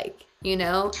look like? You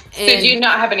know? So do you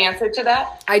not have an answer to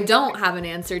that? I don't have an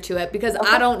answer to it because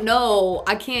I don't know.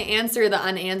 I can't answer the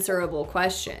unanswerable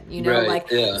question. You know, Right,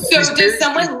 like, yeah. So does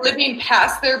someone living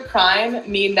past their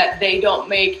prime mean that they don't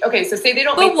make, okay, so say they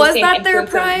don't But make the was same that their influence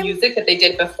of prime? music that they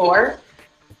did before?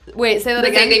 wait, say that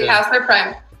Let's say again. they pass their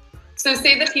prime. So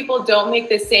say that people don't make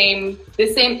the same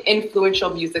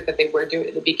influential music that they were doing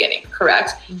at the beginning,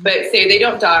 correct? Mm-hmm. But say they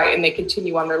don't die and they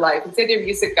continue on their life, and say their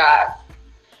music got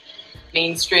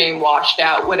mainstream, washed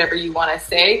out, whatever you want to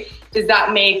say. Does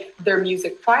that make their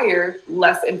music prior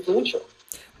less influential?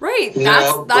 Right.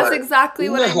 No, That's but- exactly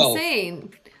what No. I'm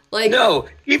saying. Like, No,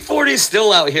 E40 is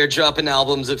still out here dropping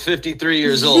albums at 53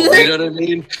 years old. You know what I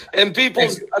mean? And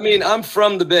I'm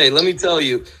from the Bay. Let me tell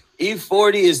you,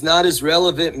 E40 is not as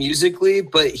relevant musically,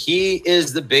 but he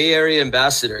is the Bay Area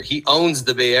ambassador. He owns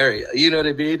the Bay Area. You know what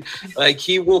I mean? Like,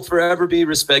 he will forever be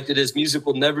respected. His music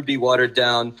will never be watered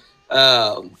down.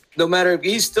 No matter,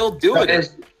 he's still doing it.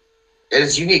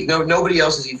 It's unique. Nobody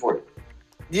else is E40.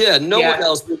 Yeah, no Yeah. one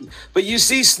else. But you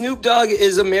see, Snoop Dogg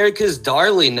is America's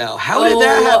darling now. How did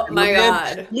that happen? my man?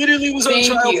 God. Literally was on Thank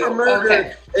trial you. for murder,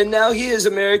 Okay. and now he is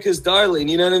America's darling.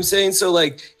 You know what I'm saying? So,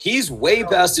 like, he's way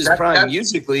past his prime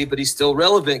musically, but he's still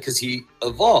relevant because he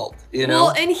evolved, you know?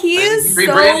 well, and he is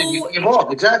Rebranded, so, you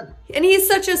evolved. Exactly. and he's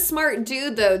such a smart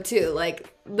dude though too.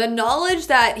 Like, the knowledge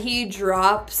that he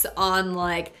drops on,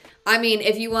 like, I mean,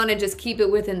 if you want to just keep it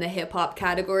within the hip hop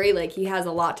category, like, he has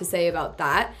a lot to say about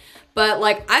that. But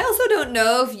like, I also don't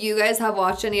know if you guys have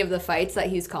watched any of the fights that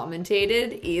he's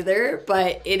commentated either,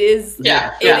 but it is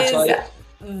Yeah, it yeah.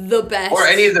 is the best. Or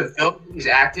any of the films he's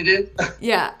acted in.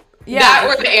 Yeah. That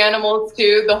or the animals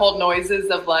too, the whole noises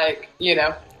of like, you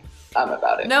know, I'm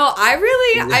about it. No,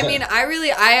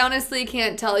 I honestly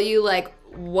can't tell you like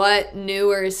what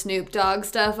newer Snoop Dogg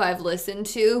stuff I've listened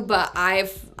to, but I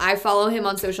follow him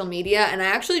on social media and I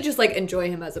actually just like enjoy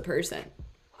him as a person.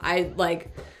 I like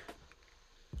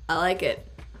it.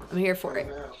 I'm here for it.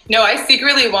 No, I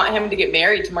secretly want him to get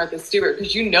married to Martha Stewart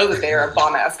because you know that they are a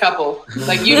bomb ass couple.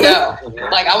 Like, you know,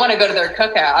 like I want to go to their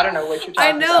cookout. I don't know what you're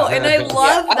talking I know, about. and I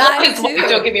love I that love his too. wife,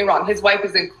 don't get me wrong. His wife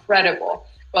is incredible.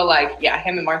 But like, yeah,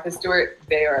 him and Martha Stewart,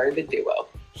 they are the duo.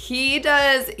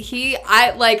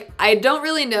 I don't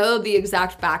really know the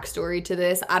exact backstory to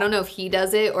this. I don't know if he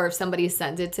does it or if somebody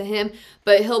sent it to him,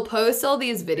 but he'll post all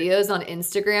these videos on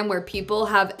Instagram where people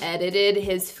have edited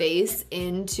his face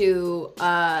into,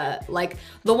 like,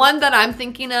 the one that I'm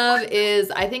thinking of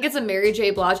is, I think it's a Mary J.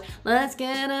 Blige, let's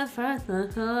get a first so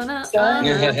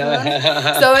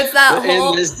it's that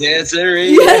whole... In this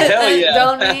dancery. Yes, Hell yeah.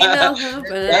 don't need no hoop.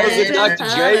 That was a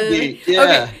Dr. Dre beat. Yeah.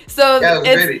 Okay, so Yeah,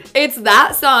 it was Baby. it's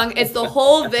that song. It's the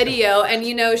whole video, and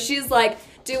you know she's like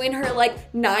doing her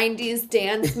like 90s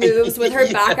dance moves with her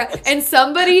back out, and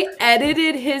somebody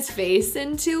edited his face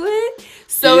into it.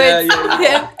 So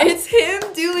it's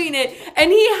him doing it,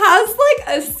 and he has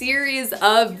like a series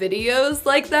of videos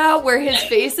like that where his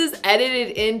face is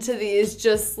edited into these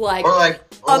just like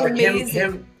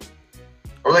amazing.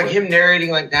 Or like him narrating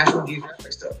like National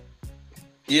Geographic stuff.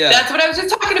 Yeah. That's what I was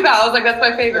just talking about. I was like, that's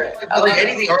my favorite. I Like love it.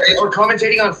 anything, or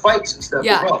commentating on fights and stuff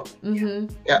Yeah. as well.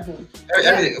 Mm-hmm. Yeah,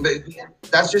 everything.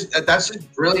 But that's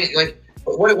just brilliant. Like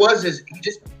what it was is he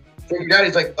just figured out.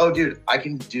 He's like, oh, dude, I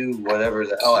can do whatever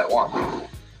the hell I want.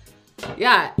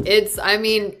 Yeah, I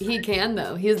mean, he can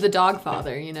though. He's the dog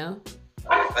father, you know?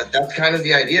 That's kind of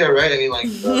the idea, right? I mean, like,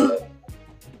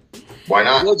 why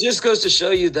not? Well, it just goes to show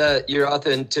you that your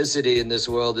authenticity in this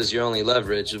world is your only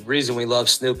leverage. The reason we love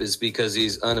Snoop is because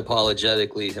he's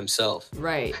unapologetically himself.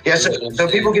 Right. Yeah, so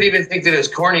people can even think that it's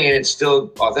corny and it's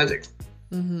still authentic.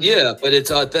 Mm-hmm. Yeah, but it's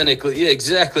authentically, yeah,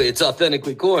 exactly. It's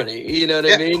authentically corny. You know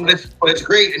what I mean? But it's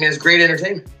great. I mean, it's great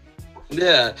entertainment.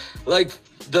 Yeah, like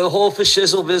the whole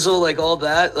fashizzle vizzle, like all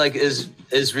that, like is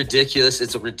ridiculous.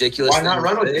 It's a ridiculous. Why not thing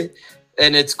run to with say, it?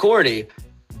 And it's corny,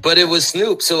 but it was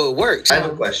Snoop, so it works. I have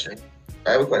a question.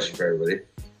 for everybody.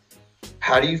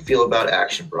 How do you feel about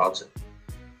Action Bronson?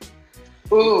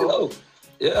 Ooh. Oh,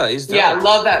 yeah, he's dope. Yeah,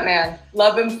 love that man.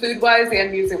 Love him food-wise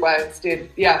and music-wise, dude.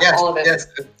 Yeah, all of it. Yes.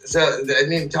 So I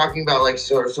mean, talking about like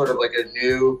sort of like a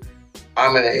new,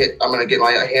 I'm gonna get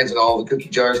my hands in all the cookie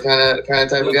jars kind of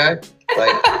type of guy.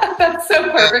 Like That's so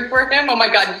perfect for him. Oh my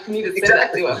God, you need to say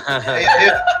that to him.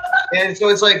 yeah. And so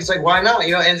it's like why not,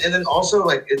 you know? And then also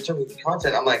like in terms of the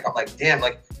content, I'm like damn,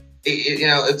 like you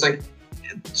know, it's like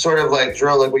sort of like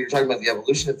Drew, like what you're talking about, the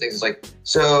evolution of things. It's like,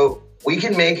 so we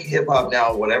can make hip hop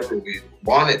now whatever we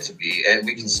want it to be, and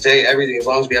we can say everything as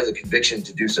long as we have the conviction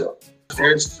to do so.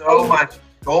 There's so much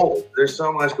gold. There's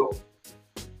so much gold.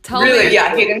 Tell Really, me. yeah,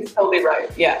 Hayden's totally right.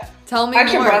 Yeah. Tell me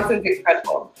Action more. Bronson's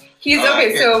incredible. He's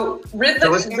okay, yeah. so So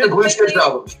listen to the Blue Strips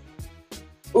album.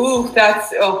 Ooh,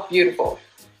 that's beautiful.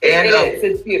 And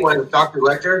It's beautiful. when Dr.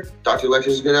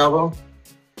 Lecter's a good album.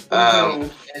 Mhm.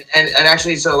 And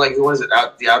actually, so like, what is it?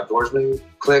 The Outdoorsman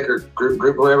clique or group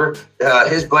or whatever.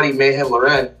 His buddy Mayhem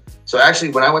Loren. So actually,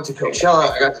 when I went to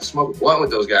Coachella, I got to smoke a blunt with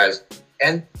those guys,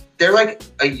 and they're like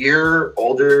a year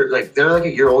older. Like they're like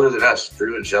a year older than us,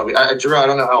 Drew and Shelby. Drew, I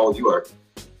don't know how old you are.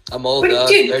 I'm old, But dog.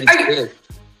 dude, 36.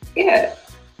 Yeah.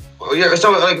 Well, yeah,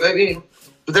 so like I mean,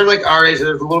 but they're like our age.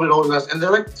 They're a little bit older than us, and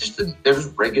they're like they're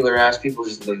just regular ass people,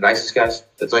 just the nicest guys.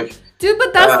 It's like, Dude,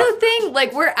 but that's the thing.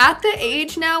 Like, we're at the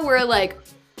age now where, like,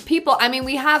 people, I mean,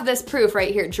 we have this proof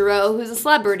right here. Jero, who's a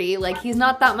celebrity, like, he's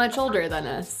not that much older than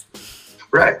us.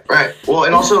 right. Well,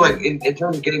 and also like in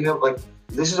terms of getting them, like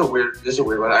this is a weird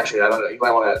one. Actually, I don't know. You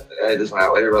might want to edit this one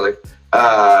out later, but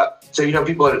like, so you know,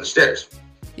 people under the stairs.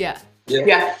 Yeah.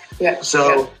 Yeah.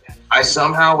 So I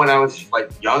somehow, when I was like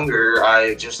younger,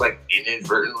 I just like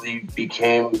inadvertently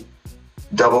became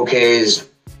Double K's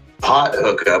pot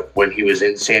hookup when he was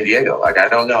in San Diego. Like I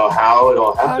don't know how it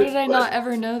all happened. How did I but- not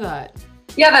ever know that?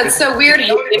 Yeah, that's so weird.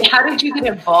 Hayden. How did you get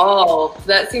involved?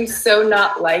 That seems so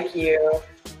not like you.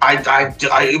 I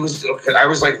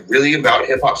was like really about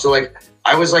hip hop. So like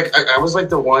I was like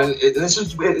the one. This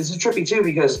is trippy too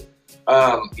because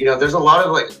you know, there's a lot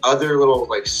of like other little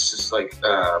like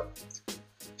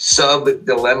sub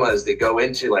dilemmas that go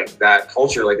into like that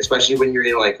culture, like especially when you're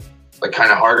in like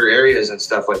kind of harder areas and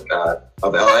stuff like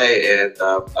of LA and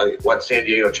what San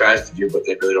Diego tries to do, but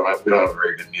they really don't have. We don't have a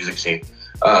very good music scene.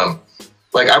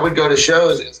 Like I would go to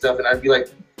shows and stuff, and I'd be like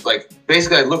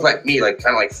basically I'd look like me, like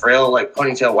kind of like frail, like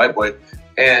ponytail white boy,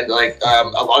 and like a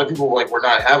lot of people were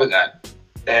not having that,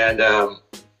 and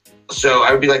so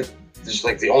I would be like just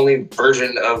like the only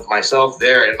version of myself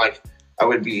there, and like I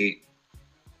would be,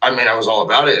 I mean I was all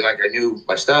about it, and like I knew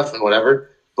my stuff and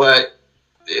whatever, but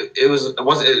it was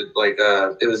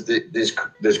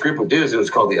this group of dudes. It was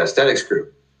called the Aesthetics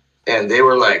Group, and they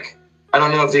were like I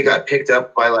don't know if they got picked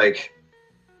up by like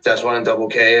That's One and Double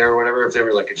K or whatever, if they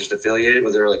were like just affiliated,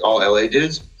 but they were like all LA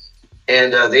dudes.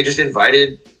 And they just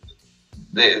invited,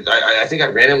 I think I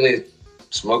randomly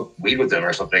smoked weed with them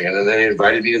or something. And then they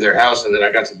invited me to their house, and then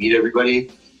I got to meet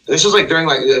everybody. This was like during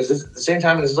like the same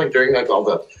time. This is like during like all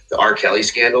the R. Kelly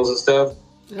scandals and stuff.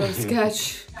 Oh,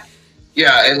 sketch.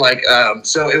 Yeah, and like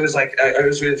so it was like it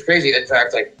was crazy. In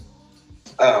fact, like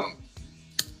I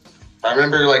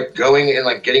remember like going and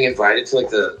like getting invited to like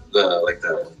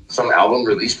the some album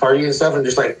release party and stuff, and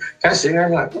just like kind of sitting there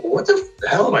and like, what the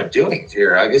hell am I doing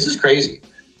here? Like, this is crazy.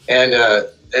 And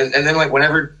then like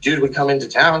whenever dude would come into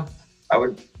town, I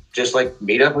would just like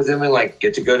meet up with him and like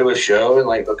get to go to a show and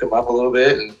like hook him up a little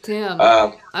bit. And damn,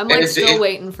 I'm like still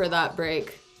waiting for that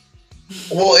break.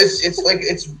 Well, it's like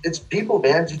it's people,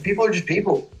 man. Just people are just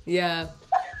people. Yeah.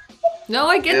 No,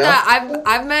 I get that.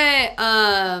 I've met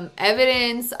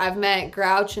Evidence, I've met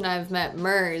Grouch, and I've met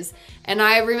Murs, and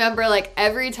I remember like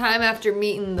every time after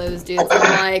meeting those dudes,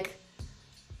 I'm like,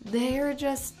 they're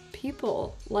just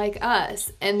people like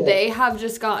us, and they have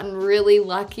just gotten really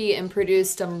lucky and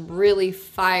produced some really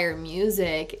fire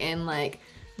music and like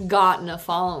gotten a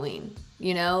following.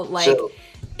 You know, like. So,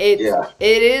 it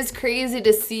is crazy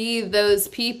to see those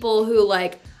people who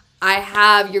like, I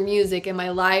have your music in my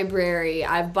library,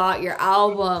 I've bought your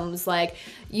albums, like,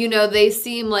 you know, they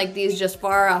seem like these just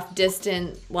far off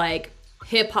distant like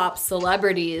hip hop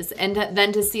celebrities, and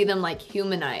then to see them like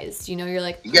humanized, you know, you're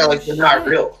like, yeah, like they're not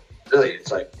real, really.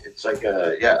 It's like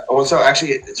yeah. Well, so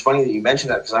actually it's funny that you mentioned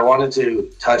that, because I wanted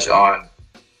to touch on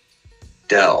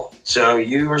Del. So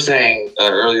you were saying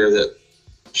earlier that,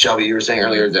 Shelby, you were saying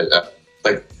earlier that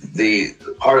like the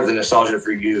part of the nostalgia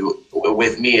for you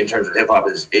with me in terms of hip hop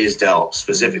is Del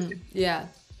specifically. Mm-hmm. Yeah.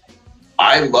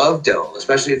 I love Del,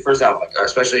 especially the first album,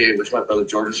 especially which my brother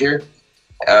George was here.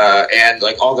 And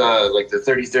like all the like the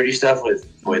 30-30 stuff with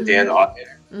Dan Ottman.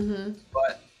 Mm-hmm.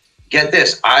 But get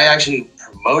this, I actually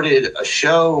promoted a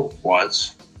show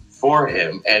once for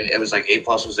him, and it was like A+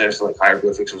 was there, so like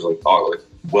Hieroglyphics was like all like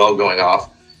well going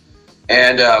off.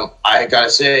 And I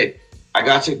gotta say, I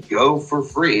got to go for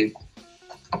free.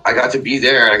 I got to be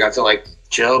there, and I got to like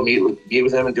chill, meet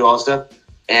with him, and do all this stuff.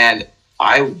 And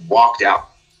I walked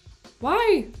out.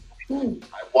 Why? I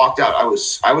walked out. I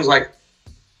was like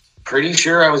pretty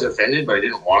sure I was offended, but I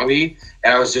didn't want to be.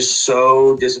 And I was just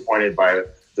so disappointed by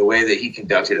the way that he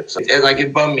conducted himself. And like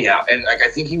it bummed me out. And like I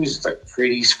think he was like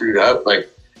pretty screwed up. Like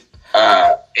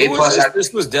A+.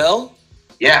 This was Del?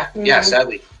 Yeah, yeah.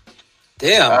 Sadly.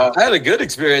 Damn, I had a good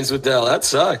experience with Del. That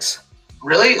sucks.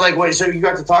 Really? Like, wait, so you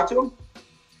got to talk to him?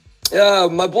 Yeah,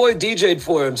 my boy DJ'd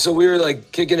for him, so we were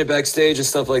like kicking it backstage and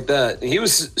stuff like that. He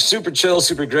was super chill,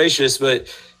 super gracious,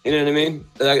 but you know what I mean?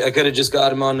 I could have just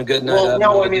got him on a good night. Well,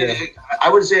 no, I mean, I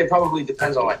would say it probably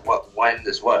depends on like when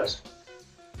this was.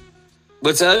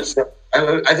 What's that? So,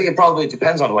 I think it probably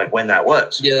depends on like when that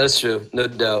was. Yeah, that's true, no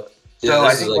doubt. Yeah, so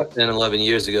this is like 10, 11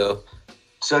 years ago.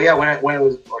 So yeah, when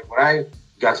I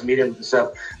got to meet him and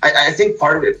stuff, I think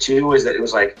part of it too was that it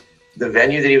was like the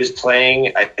venue that he was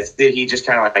playing. I think he just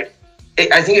kind of like.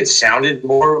 I think it sounded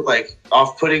more like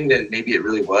off-putting than maybe it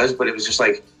really was, but it was just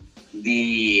like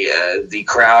the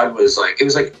crowd was like, it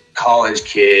was like college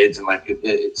kids and like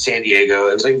San Diego.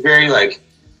 It was like very like,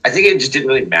 I think it just didn't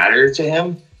really matter to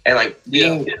him. And like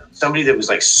being somebody that was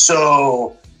like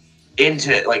so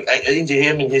into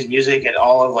him and his music and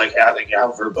all of like how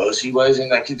verbose he was,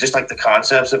 and like just like the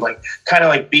concepts of like kind of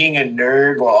like being a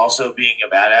nerd while also being a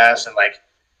badass, and like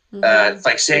it's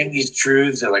like saying these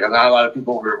truths that like not a lot of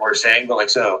people were saying, but like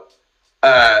so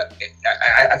I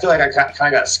feel like I kind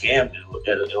of got scammed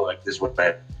in like this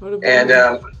way.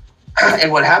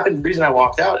 And what happened, the reason I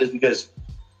walked out is because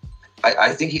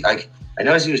I think he like I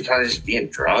noticed he was kind of just being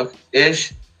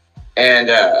drunk-ish, and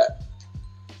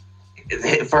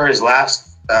for his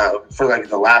last for like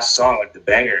the last song, like the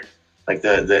banger, like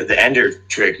the ender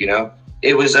trick, you know,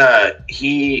 it was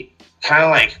he kind of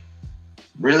like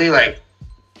really like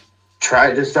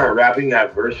tried to start rapping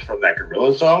that verse from that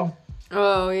Gorilla song.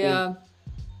 Oh yeah.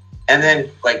 And then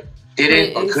like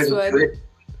didn't or couldn't do it.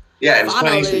 Yeah, it was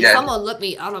funny. Someone let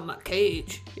me out of my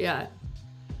cage. Yeah.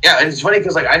 Yeah, and it's funny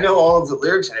because like I know all of the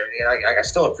lyrics and everything, and I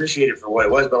still appreciate it for what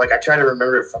it was, but like I try to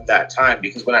remember it from that time,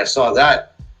 because when I saw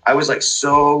that, I was like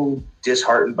so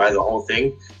disheartened by the whole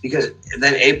thing, because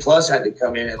then A+ had to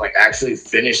come in and like actually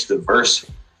finish the verse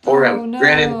for him. No.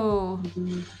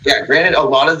 Granted, a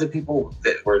lot of the people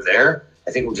that were there,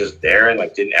 I think were just there and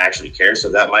like didn't actually care. So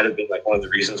that might have been like one of the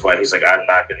reasons why he's like, I'm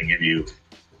not going to give you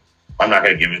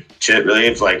shit really.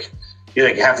 It's like, you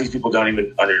like half these people don't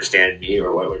even understand me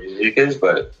or what music is.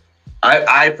 But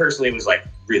I personally was like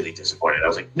really disappointed. I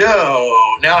was like,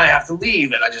 no, now I have to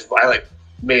leave. And I like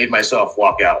made myself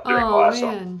walk out during class. So,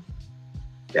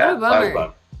 yeah, what a I was bummer.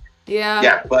 bummed. Yeah.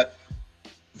 Yeah, but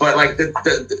like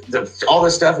the all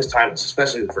this stuff is timeless,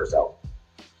 especially the first album.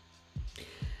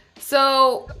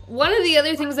 So one of the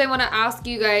other things I want to ask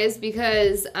you guys,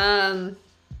 because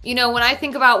you know, when I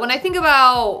think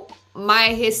about my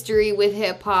history with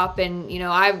hip hop, and you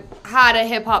know, I've had a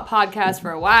hip hop podcast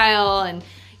for a while, and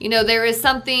you know, there is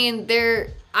something there.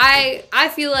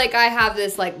 I feel like I have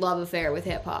this like love affair with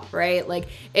hip hop, right? Like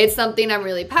it's something I'm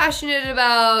really passionate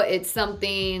about. It's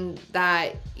something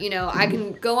that, you know, I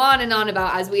can go on and on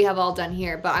about, as we have all done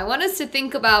here. But I want us to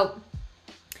think about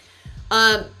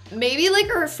maybe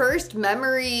like our first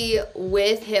memory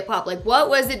with hip hop. Like what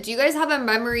was it? Do you guys have a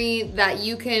memory that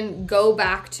you can go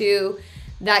back to,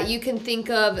 that you can think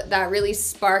of, that really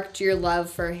sparked your love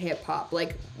for hip hop?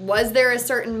 Like, was there a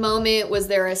certain moment? Was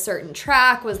there a certain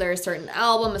track? Was there a certain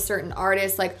album, a certain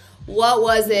artist? Like, what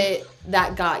was it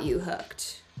that got you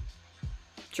hooked?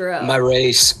 Drew. My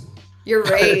race. Your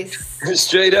race.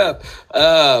 Straight up.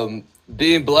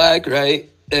 Being black, right?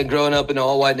 And growing up in an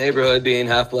all-white neighborhood, being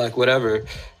half black, whatever.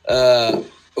 Well,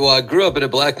 I grew up in a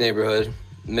black neighborhood,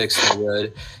 mixed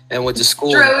neighborhood, and went to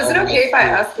school. Drew, is it okay if I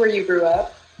ask where you grew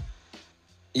up?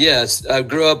 Yes, I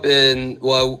grew up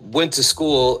I went to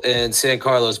school in San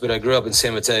Carlos, but I grew up in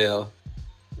San Mateo.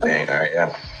 Dang, all right,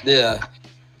 yeah. Yeah.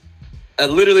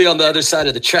 Literally on the other side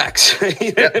of the tracks.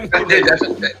 You know what I mean?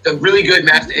 That's a really good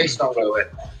Master A song, by the way.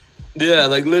 Yeah,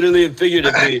 like literally and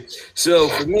figuratively. So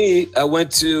for me, I went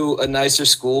to a nicer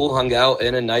school, hung out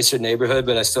in a nicer neighborhood,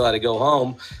 but I still had to go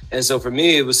home. And so for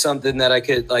me, it was something that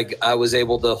I was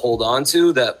able to hold on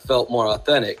to that felt more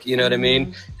authentic. You know what I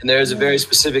mean? And there's a very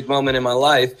specific moment in my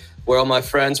life where all my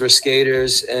friends were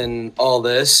skaters and all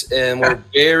this, and were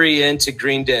very into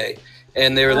Green Day.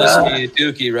 And they were listening to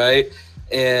Dookie, right?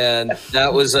 And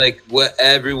that was like what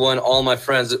all my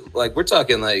friends, like we're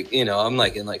talking like, you know, I'm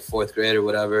like in like fourth grade or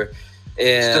whatever.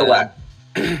 And Still whack.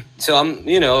 So I'm,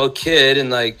 you know, a kid and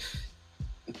like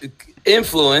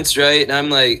influenced, right? And I'm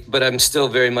like, but I'm still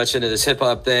very much into this hip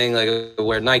hop thing. Like I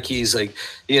wear Nikes, like,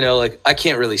 you know, like I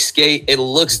can't really skate. It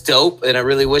looks dope. And I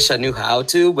really wish I knew how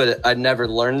to, but I never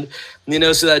learned, you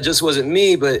know, so that just wasn't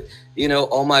me. But you know,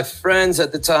 all my friends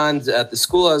at the time at the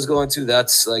school I was going to,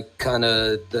 that's like kind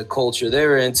of the culture they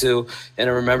were into. And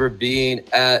I remember being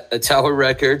at a Tower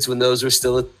Records when those were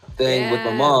still a thing with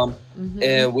my mom.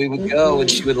 And we would go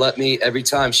and she would let me, every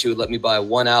time she would let me buy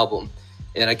one album.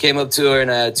 And I came up to her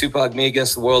and I had Tupac, Me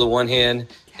Against the World in one hand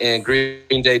and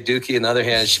Green Day Dookie in the other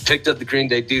hand. She picked up the Green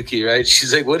Day Dookie, right?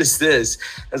 She's like, what is this?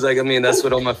 I was like, I mean, that's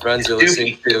what all my friends are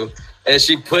listening to. And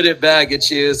she put it back and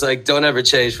she was like, don't ever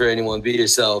change for anyone, be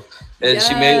yourself. And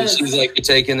she was like, you're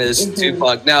taking this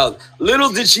Tupac. Now,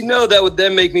 little did she know that would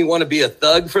then make me want to be a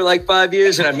thug for like 5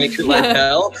 years and I'd make it like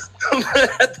hell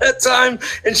at that time.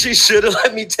 And she should have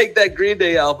let me take that Green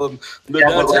Day album. But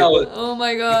that's how it. Oh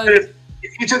my God.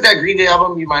 If you took that Green Day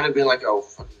album, you might have been like a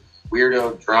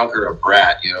weirdo, drunk, or a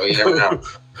brat. You know, you never know.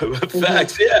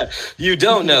 Facts, yeah. You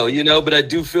don't know, you know, but I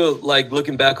do feel like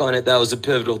looking back on it, that was a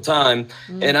pivotal time.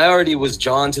 And I already was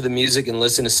drawn to the music and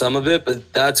listened to some of it,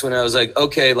 but that's when I was like,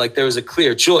 okay, like there was a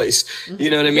clear choice. You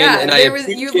know what I mean? Yeah,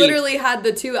 And you literally had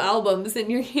the two albums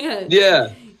in your hand.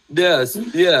 Yeah. Yes.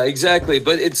 Yeah, exactly.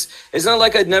 But it's not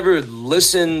like I'd never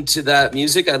listened to that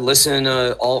music. I listen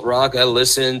to alt rock. I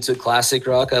listen to classic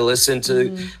rock. I listen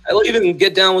to, I even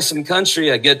get down with some country.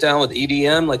 I get down with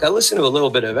EDM. Like I listen to a little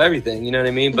bit of everything, you know what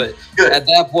I mean? But at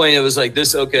that point it was like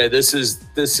this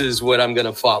is what I'm going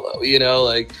to follow, you know,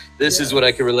 like this is what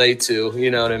I can relate to,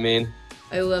 you know what I mean?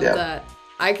 I love that.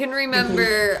 I can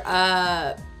remember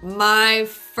I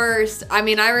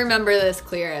remember this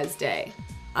clear as day.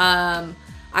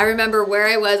 I remember where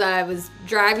I was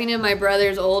driving in my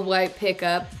brother's old white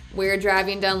pickup. We were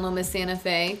driving down Loma Santa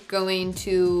Fe, going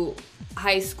to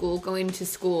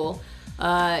school.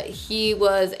 He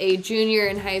was a junior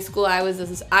in high school. I was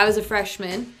a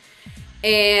freshman.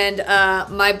 And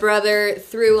my brother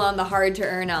threw on the Hard to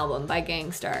Earn album by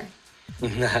Gangstar.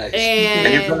 Nice.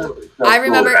 And I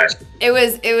remember it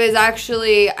was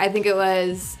actually, I think it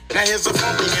was.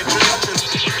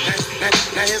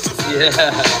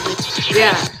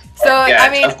 Yeah. So I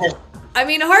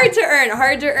mean, Hard to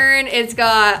Earn. It's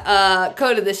got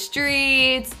Code of the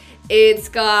Streets. It's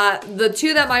got the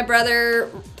two that my brother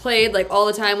played like all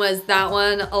the time was that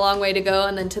one, A Long Way to Go,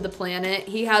 and then To the Planet.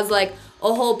 He has like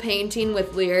a whole painting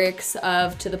with lyrics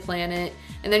of To the Planet.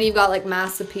 And then you've got like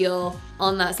Mass Appeal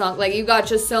on that song. Like you've got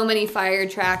just so many fire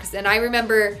tracks. And I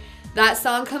remember that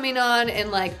song coming on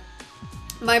and like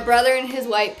my brother in his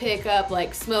white pickup,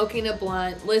 like smoking a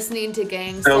blunt, listening to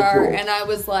Gang So Starr, cool. and I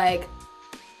was like,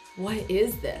 what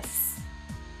is this?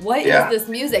 What is Yeah. this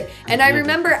music? And I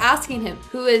remember asking him,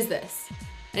 who is this?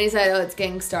 And he said, oh, it's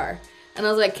Gang Starr. And I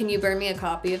was like, can you burn me a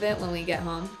copy of it when we get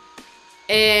home?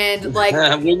 And like,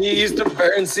 when you used to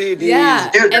burn CDs. yeah.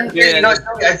 Dude, And you know,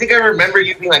 I think I remember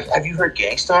you being like, "Have you heard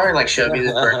Gang Starr?" And like, showed me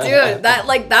this. dude,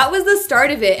 that was the start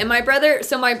of it. And my brother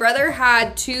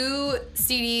had 2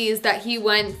 CDs that he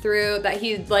went through that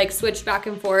he like switched back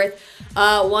and forth.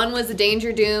 One was a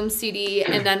Danger Doom CD,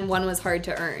 and then one was Hard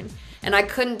to Earn. And I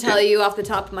couldn't tell you off the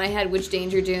top of my head which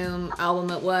Danger Doom album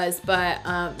it was, but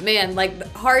man,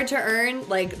 like Hard to Earn,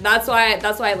 like that's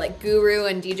why like Guru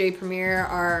and DJ Premier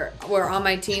were on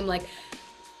my team. Like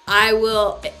I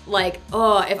will like,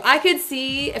 oh, if I could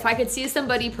see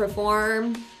somebody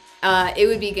perform, it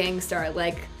would be Gang Starr.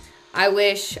 Like I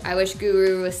wish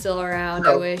Guru was still around.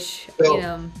 I wish, you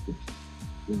know.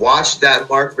 Watch that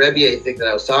Mark Rebier thing that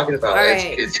I was talking about. All It's-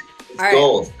 right. It's All right.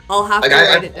 gold. I'll have Like, to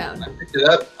I write it down. I picked it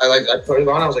up. I put it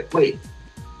on. I was like, wait,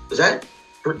 is that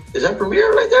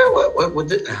Premiere right there? What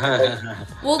did?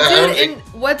 Well, dude, and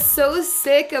what's so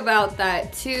sick about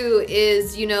that too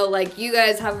is, you know, like you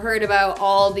guys have heard about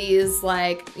all these,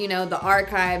 like, you know, the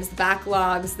archives,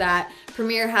 backlogs that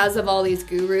Premiere has of all these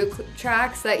Guru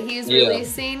tracks that he's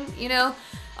releasing, you know.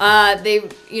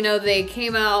 They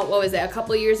came out, what was it, a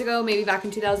couple of years ago, maybe back in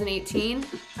 2018,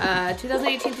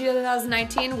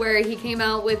 2019, where he came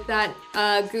out with that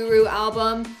Guru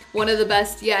album, one of the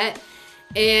best yet.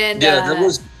 And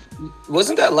that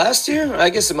wasn't that last year? I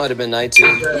guess it might have been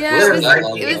 19. yeah, it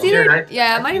was either,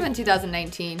 yeah, it might have been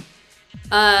 2019.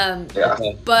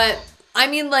 But I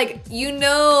mean, like, you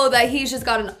know that he's just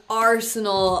got an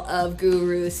arsenal of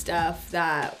Guru stuff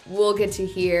that we'll get to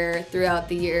hear throughout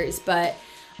the years. But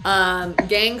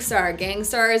Gang Starr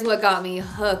is what got me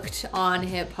hooked on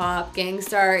hip hop. Gang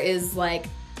Starr is like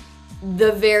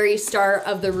the very start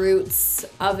of the roots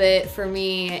of it for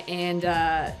me, and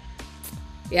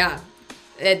yeah.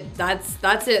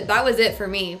 That's it. That was it for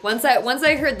me. Once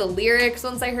I heard the lyrics,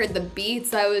 once I heard the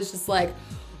beats, I was just like,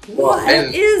 what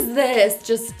is this?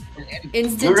 Just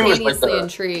instantaneously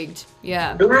intrigued.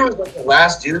 Yeah. Guru was like the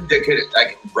last dude that could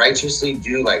like righteously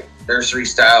do like nursery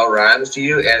style rhymes to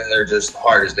you, and they're just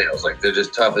hard as nails. Like they're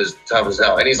just tough as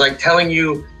hell. And he's like telling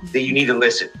you that you need to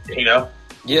listen. You know?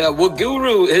 Yeah. Well,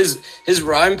 Guru, his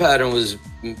rhyme pattern was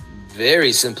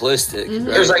very simplistic. Mm-hmm.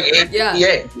 Right? There's like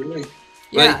 8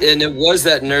 But, and it was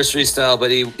that nursery style,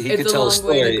 but he could tell a story. It's a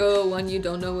long way to go when you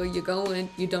don't know where you're going.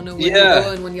 You don't know where you're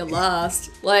going when you're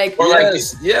lost. Like, or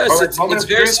yes, it's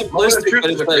very simplistic, but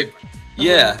it's like,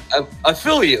 yeah, I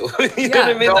feel you. You know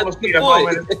what I mean? That's the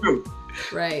point.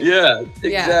 Right. Yeah,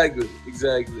 exactly.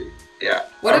 Yeah.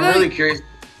 What I'm about really curious.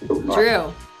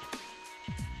 Drew?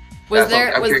 Was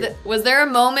there a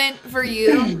moment for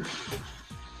you?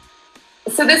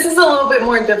 So this is a little bit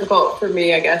more difficult for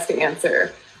me, I guess, to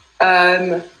answer.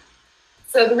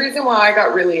 So the reason why I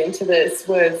got really into this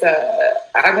was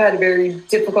I've had a very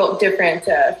different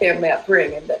family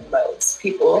upbringing than most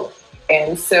people.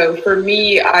 And so for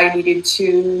me, I needed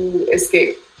to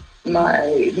escape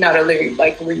my, not only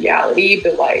like reality,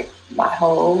 but like my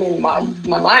home and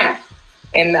my mind.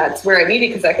 And that's where I needed,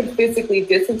 because I could physically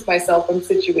distance myself from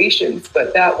situations,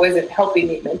 but that wasn't helping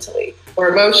me mentally or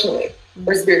emotionally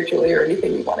or spiritually or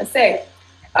anything you want to say.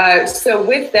 So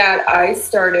with that, I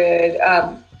started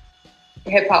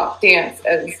hip hop dance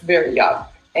as very young.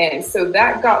 And so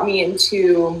that got me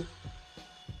into,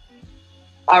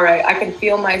 all right, I can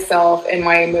feel myself and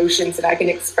my emotions, and I can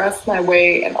express my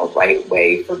way in a right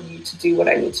way for me to do what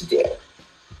I need to do,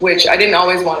 which I didn't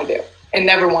always want to do and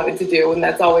never wanted to do. And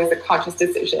that's always a conscious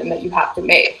decision that you have to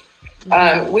make.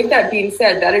 With that being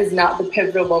said, that is not the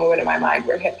pivotal moment in my mind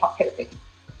where hip hop hit me.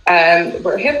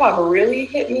 Where hip hop really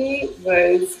hit me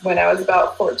was when I was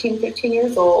about 14, 15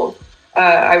 years old.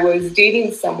 I was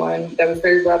dating someone that was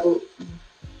very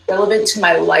relevant to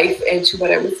my life and to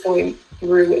what I was going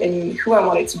through and who I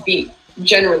wanted to be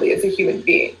generally as a human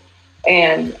being.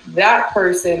 And that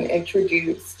person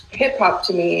introduced hip hop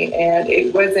to me, and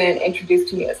it wasn't introduced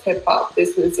to me as hip hop.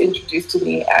 This was introduced to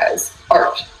me as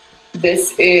art.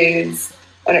 This is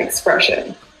an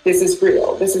expression. This is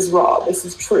real. This is raw. This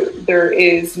is true. There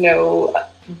is no,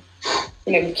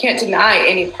 you can't deny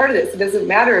any part of this. It doesn't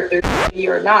matter if they're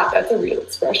you or not. That's a real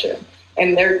expression.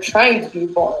 And they're trying to be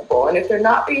vulnerable. And if they're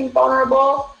not being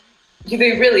vulnerable, they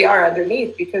really are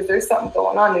underneath, because there's something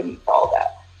going on underneath all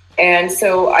that. And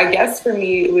so I guess for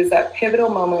me, it was that pivotal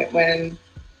moment when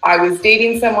I was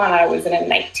dating someone. I was in a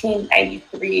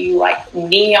 1993 like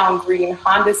neon green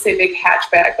Honda Civic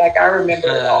hatchback. Like I remember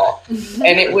it all.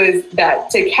 And it was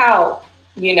that Tikal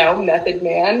you know, Method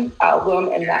Man album,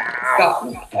 and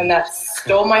that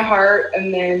stole my heart.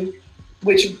 And then,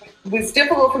 which was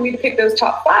difficult for me to pick those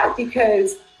top 5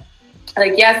 because,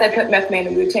 like, yes, I put Method Man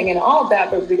and Wu-Tang and all of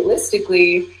that, but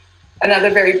realistically, another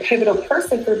very pivotal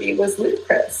person for me was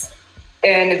Ludacris.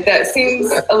 And that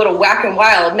seems a little whack and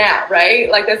wild now, right?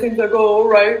 Like, that seems like, oh,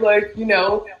 right, like, you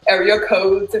know, area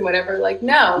codes and whatever. Like,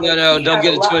 no. No, don't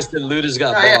get it twisted. Luda's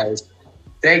got bars.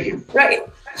 Thank you. Right.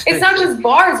 It's not just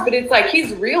bars, but it's like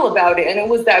he's real about it. And it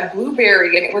was that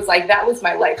blueberry, and it was like, that was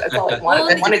my life. That's all I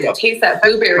wanted. I wanted to taste that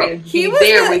blueberry and be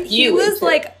there with you. He was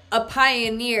like a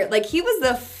pioneer. Like, he was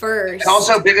the first. And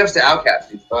also, big ups to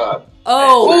Outkast. Man.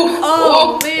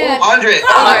 Andre.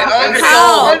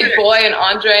 Big Boy and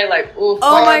Andre, like, oof.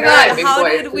 Oh my God, Big how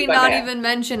Boy did we not even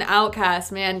mention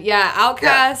Outkast, man? Yeah,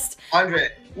 Outkast. Yeah, Andre.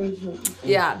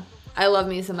 Yeah, I love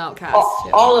me some Outkast.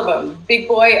 All of them. Big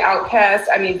Boy, Outkast,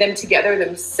 I mean, them together,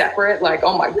 them separate, like,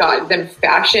 oh my God, them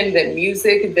fashion, them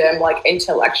music, them, like,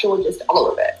 intellectual, just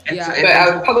all of it. Yeah. But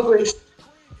I would probably...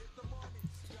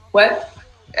 What?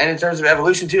 And in terms of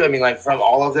evolution too, I mean, like, from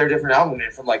all of their different albums,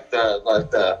 from like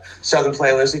the Southern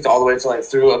Playlist all the way to like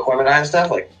through Aquemini and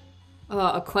stuff, like.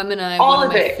 Aquemini, all one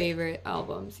of my it. favorite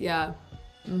albums. Yeah.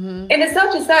 And it's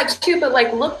not just that too, but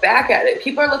like, look back at it.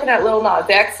 People are looking at Lil Nas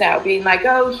X now, being like,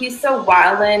 "Oh, he's so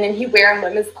wildin' and he wearing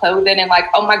women's clothing and like,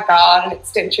 oh my God, an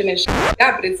extension and shit."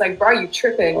 Yeah, but it's like, bro, you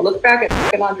tripping? Look back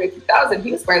at Andre 2000.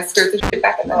 He was wearing skirts and shit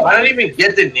back in the day. I don't even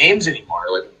get the names anymore.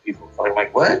 Like, people, I'm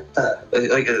like, what?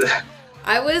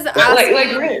 I was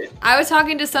asking, I was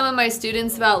talking to some of my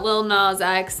students about Lil Nas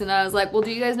X, and I was like, "Well,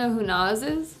 do you guys know who Nas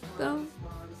is, though?"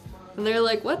 And they're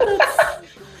like, "What?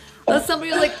 That's somebody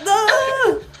who's like,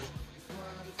 no."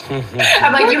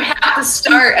 I'm like, you have to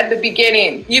start at the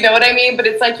beginning. You know what I mean? But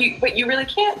it's like you really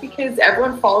can't because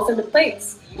everyone falls into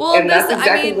place. Well, and that's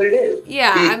exactly what it is.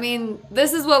 Yeah, I mean,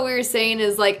 this is what we were saying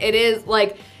is like it is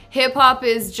like. Hip-hop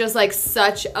is just like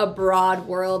such a broad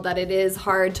world that it is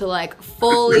hard to like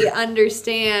fully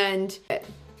understand.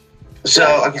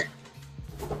 So, okay.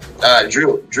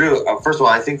 Drew, first of all,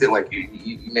 I think that like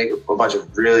you make a bunch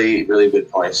of really, really good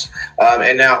points.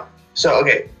 And now,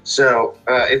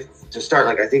 if to start,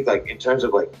 like, I think like in terms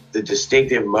of like the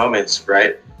distinctive moments,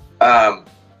 right? I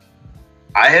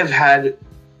have had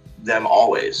them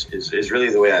always is really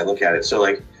the way I look at it. So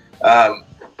like,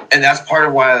 and that's part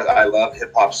of why I love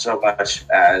hip hop so much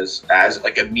as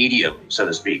like a medium, so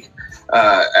to speak,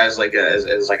 as like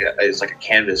a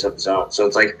canvas of its own. So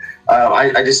it's like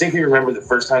I distinctly remember the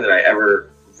first time that I ever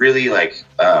really like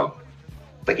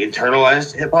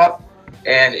internalized hip hop,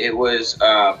 and it was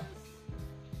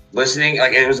listening.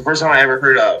 Like, it was the first time I ever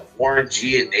heard Warren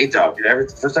G and Nate Dogg.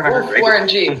 First time I heard Warren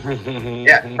G.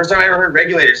 Yeah, first time I ever heard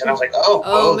Regulators, and I was like,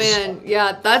 oh man,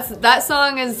 yeah, that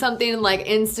song is something like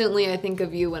instantly I think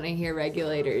of you when I hear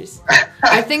Regulators.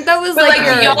 I think that was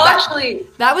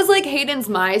that was like Hayden's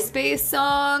MySpace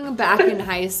song back in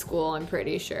high school. I'm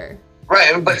pretty sure.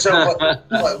 Right, but so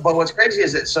but what's crazy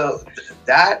is that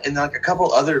that and like a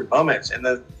couple other moments, and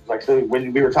then so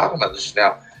when we were talking about this just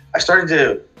now, I started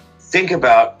to think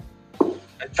about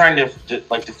trying to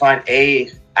like define a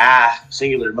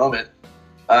singular moment,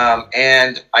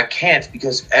 and I can't,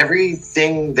 because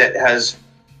everything that has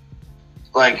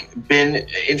like been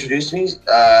introduced to me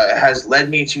has led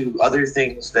me to other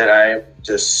things that I'm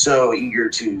just so eager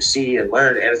to see and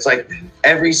learn. And it's like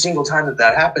every single time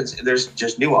that happens, there's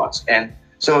just nuance. And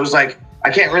so it was like I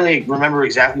can't really remember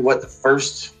exactly what the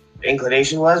first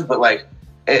inclination was, but like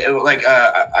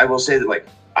I will say that like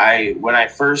when I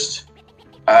first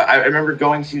I remember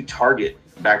going to Target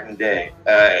back in the day,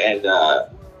 I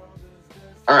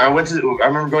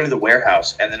remember going to the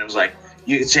warehouse, and then it was like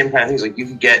same kind of things, like you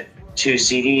could get 2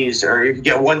 CDs, or you could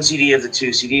get 1 CD of the 2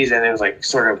 CDs, and it was like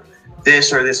sort of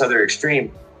this or this other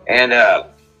extreme, and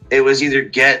it was either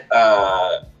get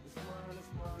that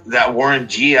Warren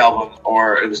G album,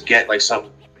 or it was get like some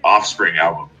Offspring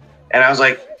album, and I was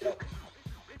like,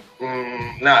 no.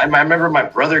 I remember my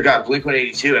brother got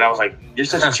Blink-182, and I was like, "You're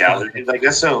such a child." He's like,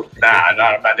 "That's so I'm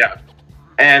not down."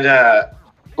 And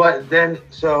but then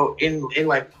so in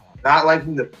like not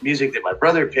liking the music that my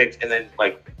brother picked, and then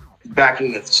like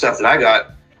backing the stuff that I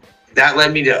got, that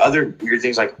led me to other weird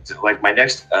things, like my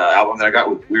next album that I got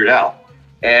with Weird Al,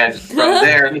 and from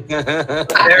there, I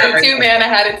had it too, man. I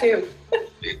had it too.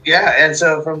 Yeah, and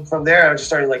so from there, I just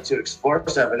started like to explore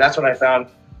stuff, and that's when I found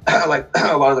like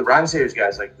a lot of the Rhyme Sayers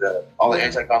guys, like all the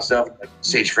anti-con stuff, like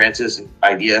Sage Francis and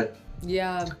Idea.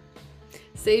 Yeah,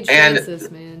 Sage Francis,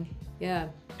 man. Yeah.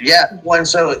 Yeah, well, and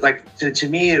so like to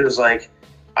me, it was like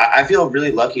I feel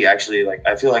really lucky, actually. Like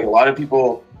I feel like a lot of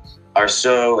people are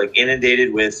so like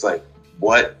inundated with like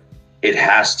what it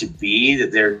has to be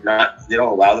that they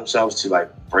don't allow themselves to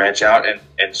like branch out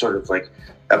and sort of like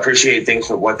appreciate things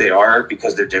for what they are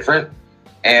because they're different.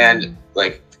 And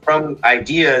like from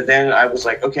idea, then I was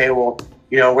like, okay, well,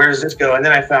 you know, where does this go? And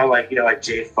then I found like, you know, like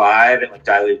J5 and like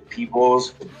Dilated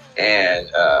Peoples and,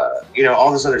 you know,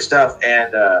 all this other stuff.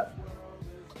 And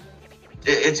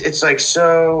it's like,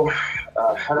 so,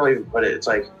 how do I even put it? It's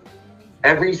like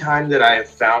every time that I have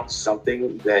found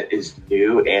something that is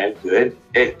new and good,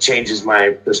 it changes my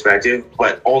perspective,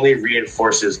 but only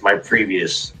reinforces my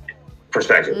previous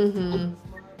perspective. Mm-hmm.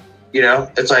 You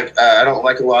know, it's like, I don't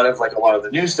like a lot of the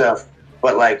new stuff.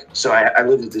 But like, so I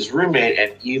lived with this roommate,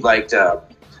 and he liked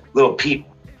Lil Peep,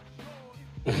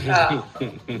 Yeah.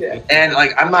 and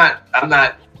like I'm not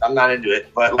into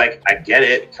it, but like I get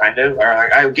it, kind of, or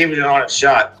like, I gave it an honest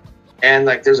shot, and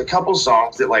like there's a couple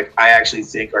songs that like I actually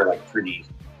think are like pretty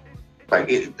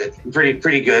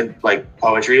good, like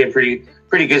poetry and pretty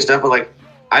good stuff, but like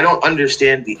I don't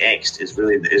understand the angst is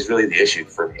really the issue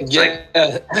for me. It's Yeah,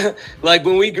 like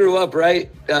when we grew up, right?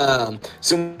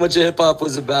 So much of hip hop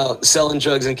was about selling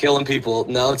drugs and killing people.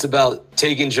 Now it's about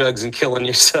taking drugs and killing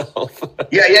yourself.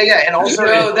 Yeah, and also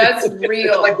No, that's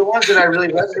real. like the ones that I really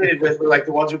resonated with were like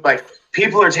the ones with like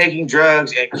people are taking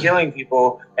drugs and killing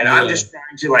people, and I'm just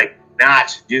trying to like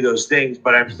not do those things,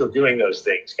 but I'm still doing those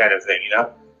things, kind of thing, you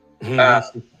know.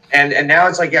 And now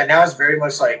it's like, now it's very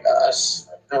much like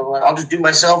I'll just do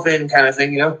myself in kind of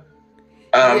thing, you know.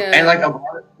 And like a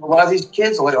lot of these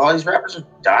kids, like all these rappers are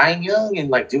dying young and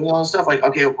like doing all this stuff. Like,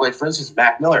 okay, like for instance,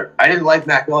 Mac Miller. I didn't like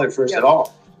Mac Miller at first at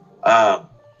all. But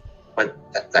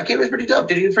that kid was pretty dope.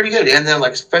 He was pretty good. And then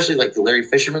like, especially like the Larry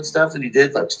Fisherman stuff that he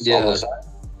did, like all those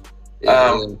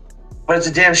but it's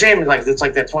a damn shame. Like it's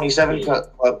like that 27 Club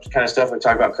kind of stuff. We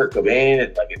talk about Kurt Cobain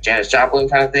and like a Janis Joplin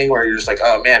kind of thing, where you're just like,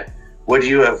 oh man, would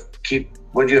you have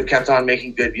kept on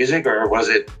making good music, or was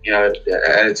it, you know,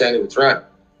 at its end of its run?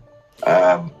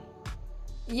 And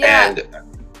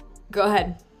Go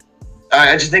ahead.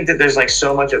 I just think that there's like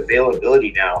so much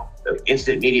availability now of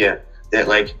instant media that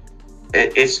like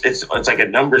it's like a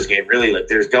numbers game, really. Like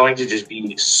there's going to just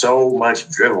be so much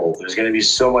drivel. There's going to be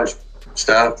so much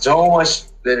stuff, so much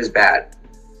that is bad,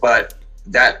 but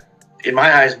that in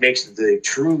my eyes makes the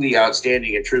truly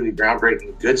outstanding and truly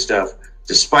groundbreaking good stuff,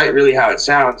 despite really how it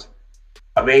sounds,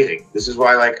 amazing. This is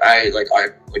why I like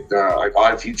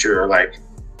Odd Future, or like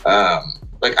I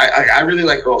really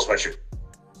like Earl Sweatshirt.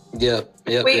 Yeah.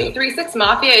 Wait, 3 6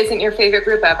 Mafia isn't your favorite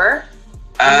group ever?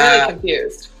 I'm really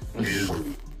confused.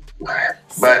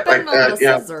 But like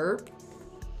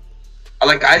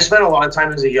like I spent a lot of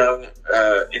time as a young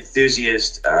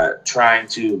enthusiast trying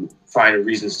to find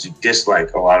reasons to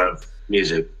dislike a lot of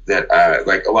music that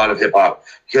like a lot of hip hop,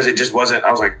 because it just wasn't.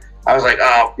 I was like,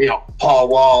 oh, you know, Paul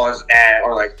Wall is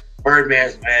or like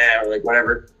Birdman's or like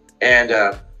whatever. And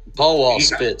Paul Wall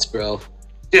spits, bro.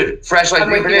 Dude, fresh like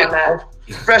green bananas.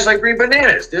 Fresh like green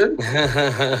bananas, dude. But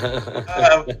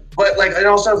like, it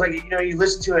also sounds like, you know, you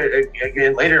listen to it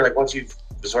again later, like once you've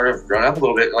sort of grown up a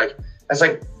little bit, like that's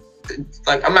like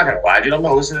I'm not gonna lie, dude. I'm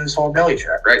gonna listen to this whole Nelly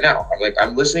track right now.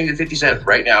 I'm listening to 50 Cent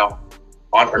right now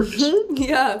on purpose.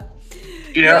 Yeah.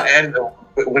 You know, and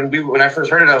when I first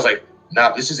heard it, I was like,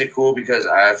 nah, this isn't cool, because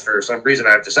for some reason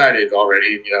I've decided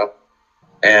already, you know.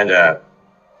 And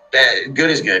good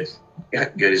is good.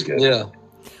 Good is good. Yeah.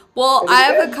 Well, I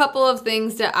have a couple of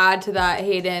things to add to that,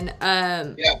 Hayden.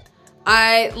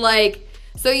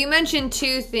 So you mentioned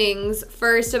two things.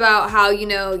 First, about how, you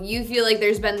know, you feel like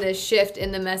there's been this shift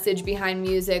in the message behind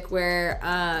music where,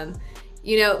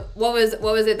 you know, what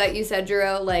was it that you said,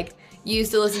 Drew? Like, you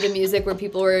used to listen to music where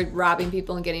people were robbing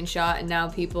people and getting shot, and now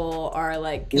people are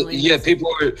like killing. Yeah,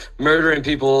 people are murdering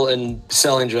people and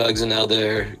selling drugs, and now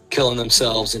they're killing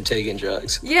themselves and taking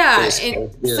drugs. Yeah,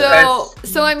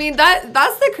 so I mean that's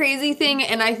the crazy thing,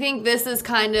 and I think this is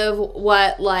kind of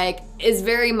what like is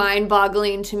very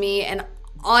mind-boggling to me, and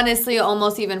honestly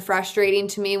almost even frustrating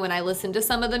to me when I listen to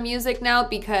some of the music now,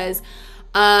 because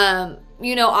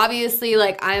you know, obviously,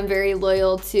 like, I am very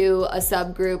loyal to a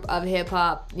subgroup of hip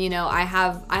hop. You know, I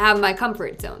have my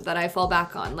comfort zone that I fall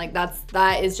back on. Like,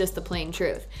 that is just the plain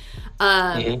truth.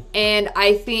 And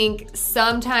I think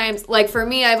sometimes, like, for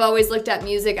me, I've always looked at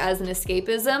music as an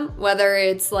escapism, whether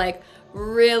it's like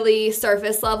really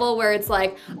surface level, where it's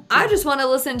like, I just want to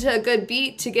listen to a good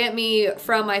beat to get me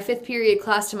from my 5th period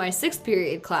class to my 6th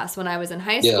period class when I was in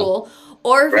high school,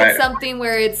 or if it's something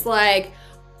where it's like,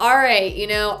 all right, you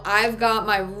know, I've got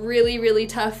my really, really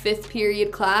tough 5th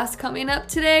period class coming up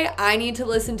today. I need to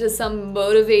listen to some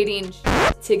motivating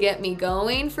to get me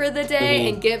going for the day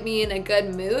and get me in a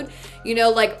good mood. You know,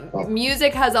 like,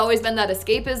 music has always been that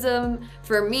escapism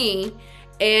for me.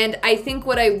 And I think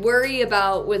what I worry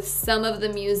about with some of the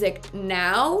music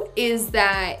now is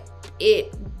that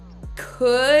it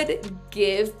could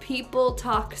give people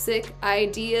toxic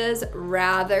ideas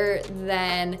rather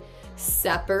than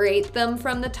separate them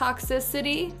from the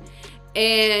toxicity.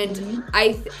 And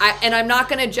I'm not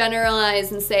going to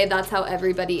generalize and say that's how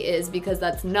everybody is, because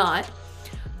that's not.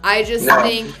 I just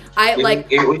think when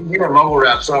you hear a mumble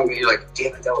rap song, you're like,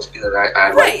 damn it, that was good.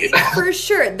 I like it. For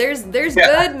sure. There's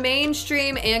good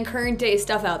mainstream and current day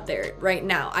stuff out there right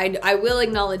now. I will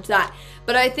acknowledge that.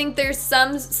 But I think there's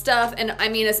some stuff, and I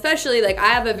mean, especially like I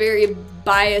have a very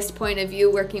biased point of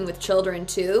view working with children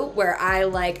too, where I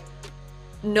like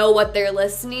know what they're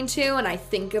listening to, and I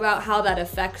think about how that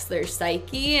affects their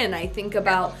psyche, and I think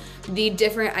about the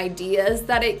different ideas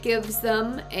that it gives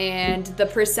them and the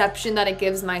perception that it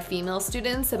gives my female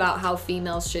students about how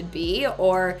females should be,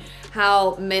 or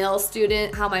how my male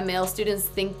students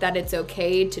think that it's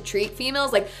okay to treat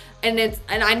females like, and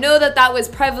I know that was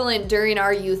prevalent during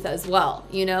our youth as well,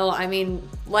 you know. I mean,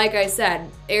 like I said,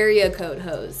 area code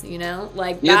hoes, you know,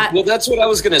 like that. Well, that's what I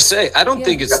was gonna say. I don't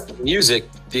think it's music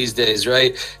these days,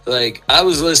 right? Like I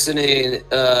was listening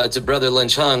to Brother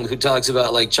Lynch Hung, who talks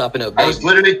about like chopping up. I was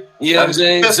literally, you know what I'm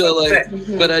saying? So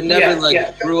like, but I never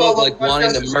grew up like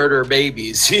wanting to murder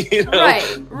babies, you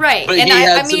know? Right. But and he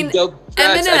had I some mean, dope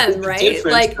tracks. Eminem, right?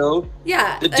 Like,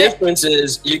 the difference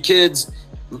is your kids,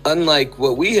 unlike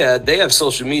what we had, they have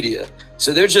social media.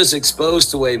 So they're just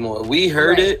exposed to way more. We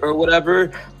heard it or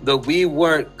whatever, but we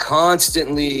weren't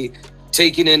constantly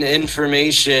taking in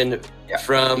information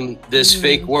from this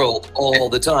fake world all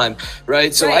the time,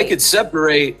 right? So I could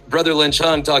separate Brother Lynch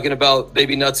Hung talking about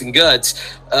baby nuts and guts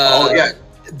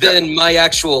than my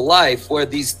actual life, where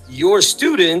your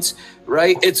students,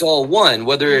 right? It's all one,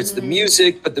 whether it's the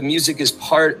music, but the music is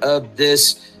part of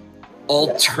this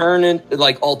alternative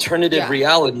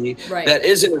reality that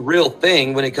isn't a real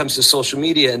thing when it comes to social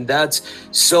media. And that's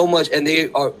so much, and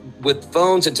they are, with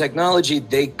phones and technology,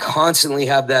 they constantly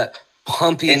have that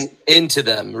pumping into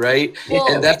them, right?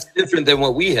 And that's different than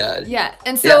what we had.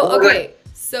 And so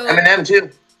so Eminem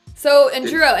too. So, and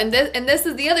Drew, and this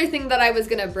is the other thing that I was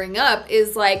gonna bring up,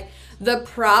 is like the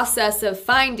process of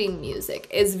finding music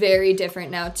is very different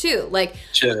now too. Like,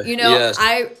 you know,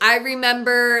 I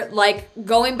remember like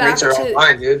going back to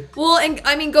online, dude. Well, and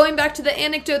I mean, going back to the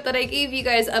anecdote that I gave you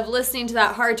guys of listening to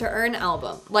that Hard to Earn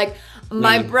album, like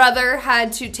my brother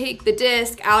had to take the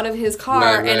disc out of his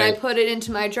car and I put it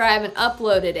into my drive and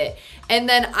uploaded it. And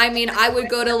then, I mean, I would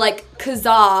go to like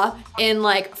Kazaa and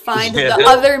like find the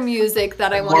other music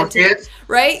that I wanted to,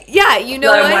 right? Yeah, you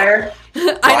know what?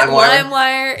 I know,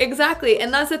 LimeWire, exactly.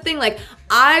 And that's the thing, like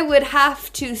I would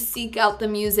have to seek out the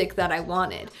music that I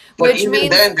wanted, but which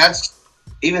means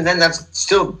even then that's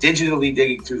still digitally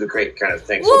digging through the crate kind of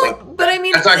thing. Well, so like, but I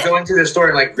mean, that's not going to the store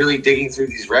and like really digging through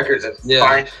these records and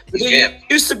find the jam. It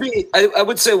used to be, I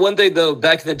would say one thing though,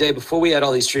 back in the day before we had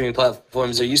all these streaming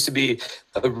platforms, there used to be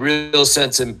a real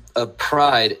sense of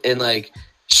pride in like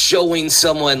showing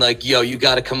someone like, yo, you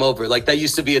got to come over. Like that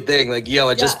used to be a thing. Like, yo,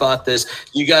 I just bought this.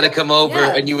 You got to come over,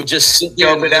 and you would just sit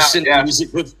there and listen to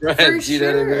music with friends. You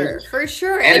know what I mean? For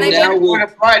sure. And now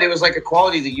with pride, it was like a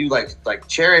quality that you like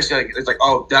cherish. Like it's like,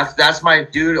 oh, that's my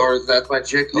dude, or that's my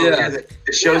chick.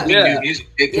 It shows me new music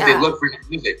because they look for new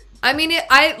music. I mean,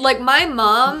 I like my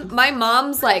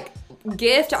mom's like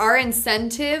gift, our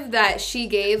incentive that she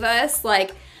gave us,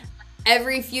 like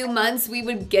every few months we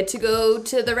would get to go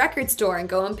to the record store and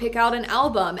go and pick out an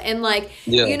album, and like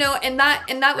you know, and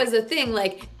that was the thing,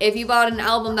 like if you bought an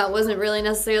album that wasn't really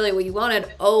necessarily what you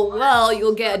wanted, oh well,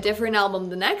 you'll get a different album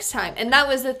the next time. And that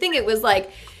was the thing, it was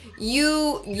like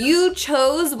you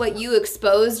chose what you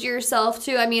exposed yourself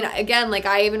to. I mean, again, like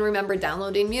I even remember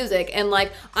downloading music and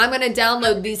like, I'm going to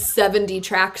download these 70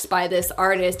 tracks by this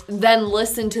artist, then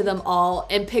listen to them all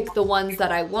and pick the ones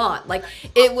that I want. Like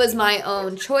it was my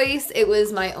own choice. It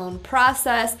was my own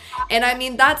process. And I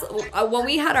mean, that's when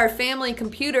we had our family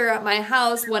computer at my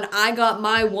house, when I got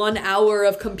my 1 hour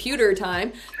of computer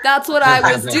time, that's what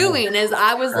I was doing, is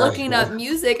I was looking up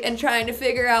music and trying to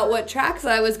figure out what tracks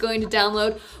I was going to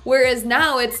download. Whereas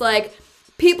now it's like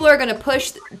people are going to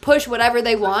push whatever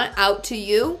they want out to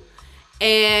you,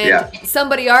 and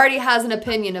somebody already has an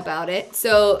opinion about it.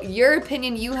 So your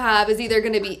opinion you have is either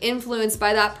going to be influenced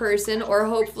by that person, or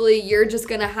hopefully you're just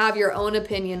going to have your own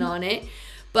opinion on it.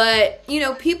 But, you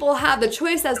know, people have the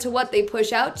choice as to what they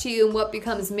push out to you and what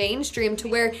becomes mainstream, to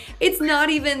where it's not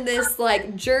even this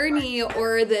like journey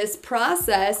or this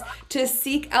process to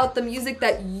seek out the music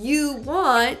that you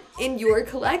want in your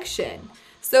collection.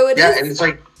 So it is, and it's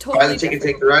like totally buy the ticket,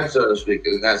 take the ride, so to speak.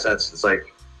 In that sense, it's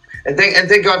like, and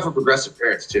thank God for progressive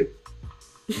parents too.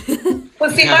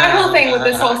 Well, see, my whole thing with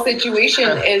this whole situation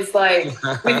is like,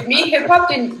 with me, hip hop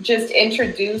didn't just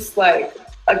introduce like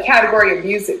a category of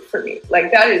music for me.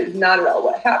 Like that is not at all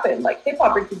what happened. Like hip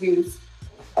hop introduced,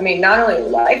 I mean, not only a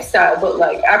lifestyle, but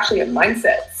like actually a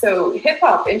mindset. So hip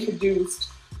hop introduced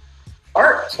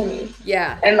art to me.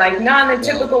 Yeah. And like not in the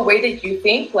typical way that you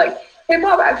think. Like hip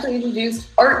hop actually introduced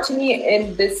art to me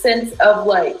in the sense of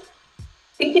like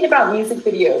thinking about music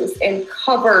videos and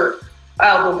cover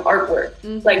album artwork.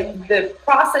 Like the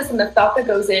process and the thought that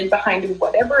goes in behind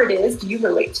whatever it is. Do you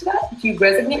relate to that? Do you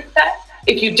resonate with that?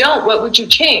 If you don't, what would you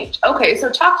change? Okay, so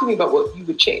talk to me about what you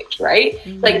would change, right?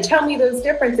 Like tell me those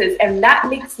differences. And that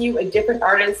makes you a different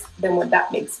artist than what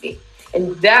that makes me.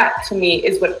 And that to me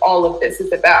is what all of this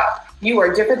is about. You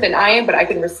are different than I am, but I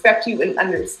can respect you and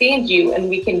understand you, and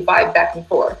we can vibe back and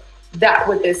forth. That's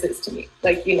what this is to me.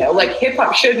 Like, you know, like hip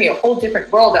hop showed me a whole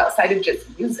different world outside of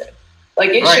just music.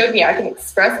 Like it showed me I can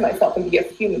express myself and be a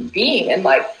human being. And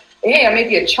like, hey, I may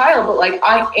be a child, but like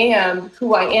I am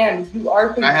who I am. You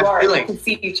are who you are. We can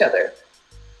see each other.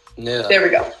 Yeah. There we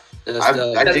go.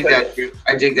 I dig that, Drew.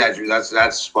 I dig that, Drew.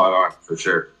 That's spot on for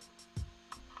sure.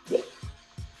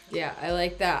 Yeah, I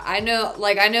like that. I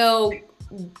know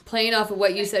playing off of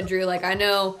what you said, Drew, like I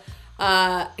know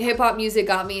hip hop music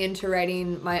got me into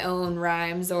writing my own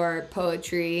rhymes or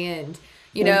poetry, and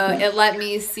you know, it let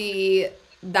me see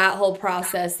that whole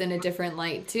process in a different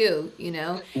light too, you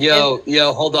know. Yo,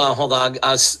 hold on.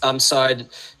 I'm sorry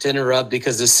to interrupt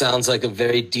because this sounds like a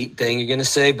very deep thing you're gonna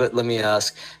say, but let me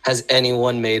ask: has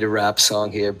anyone made a rap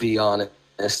song here? Be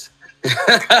honest.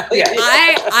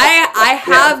 I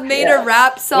have made a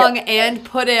rap song and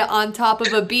put it on top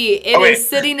of a beat. It is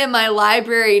sitting in my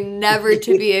library, never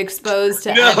to be exposed to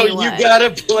anyone. No, you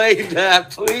gotta play that,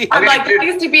 please. I'm like, it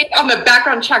needs to be on the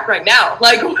background check right now.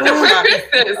 Like, where is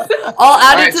this? I'll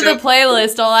add it to the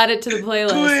playlist.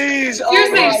 Please.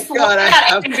 Seriously, oh my God,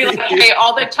 and be like, hey,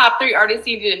 all the top 3 artists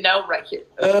you need to know right here.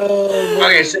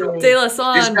 Okay, so De La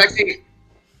Swan.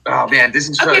 Oh man, this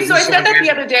is okay. So I said that the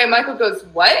other day, and Michael goes,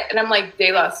 "What?" And I'm like,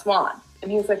 "De La Swan,"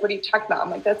 and he was like, "What are you talking about?" I'm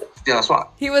like, "That's De La Swan."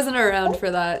 He wasn't around for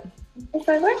that.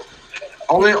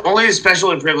 Only a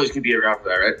special and privileged could be around for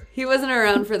that, right? He wasn't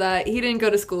around for that. He didn't go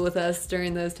to school with us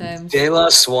during those times. De La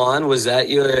Swan, was that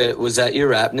your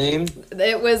rap name?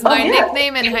 It was my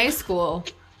nickname in high school.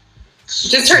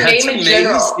 Just her name in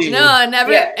general. No, I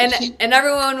never. Yeah. And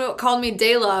everyone called me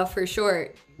De La for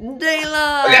short. De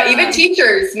La. Yeah, even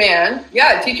teachers, man.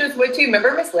 Yeah, teachers would too.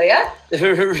 Remember Miss Leia?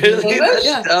 Really?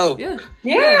 Yeah. Oh.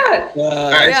 Yeah.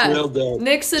 That's real dope.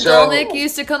 Nick Sadolnik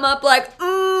used to come up like,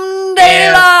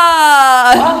 De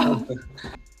La.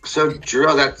 So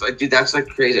Drew, that's like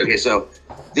crazy. Okay, so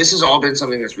this has all been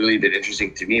something that's really been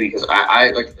interesting to me because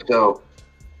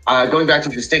going back to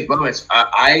distinct moments,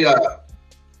 I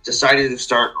decided to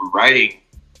start writing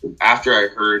after I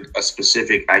heard a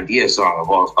specific idea song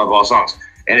of all songs.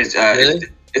 And it's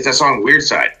that song Weird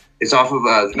Side. It's off of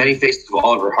The Many Faces of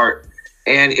Oliver Hart.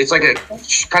 And it's like a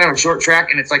kind of a short track,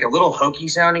 and it's like a little hokey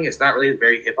sounding. It's not really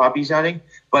very hip hoppy sounding,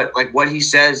 but like what he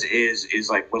says is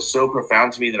like was so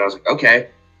profound to me that I was like, okay.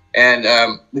 And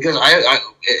because I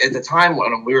at the time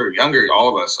when we were younger,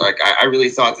 all of us, like I really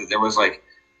thought that there was like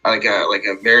a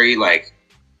very like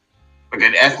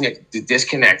an ethnic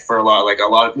disconnect for a lot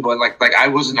of people, and like I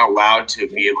wasn't allowed to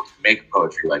be able to make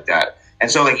poetry like that. And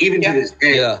so like even to this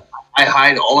day, I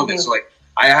hide all of it. So like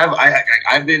I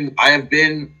have been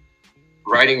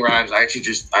writing rhymes. I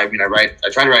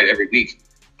try to write every week,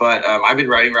 but I've been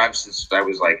writing rhymes since I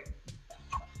was like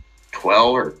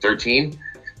 12 or 13.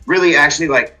 Really, actually,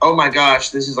 like, oh my gosh,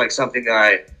 this is like something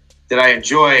that I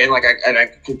enjoy, and like I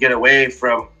could get away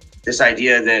from this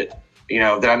idea that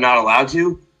that I'm not allowed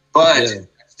to, but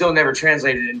still never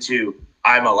translated into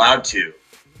I'm allowed to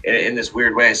in this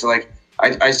weird way. So like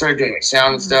I started doing like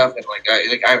sound and stuff, and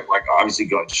I obviously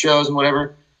going to shows and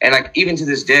whatever. And like even to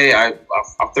this day, I'm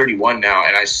 31 now,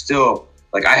 and I still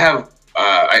like I have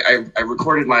I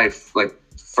recorded my like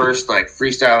first like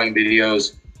freestyling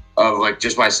videos of like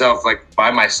just myself, like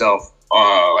by myself,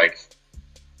 like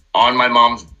on my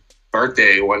mom's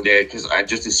birthday one day, because I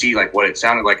just to see like what it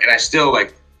sounded like, and I still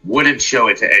like wouldn't show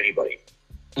it to anybody.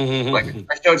 Like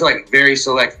I show it to like very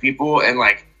select people, and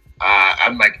like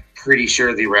I'm like pretty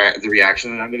sure the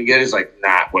reaction that I'm gonna get is like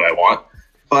not what I want.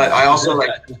 But I also like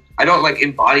I don't like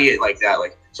embody it like that.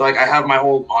 Like so like I have my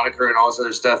whole moniker and all this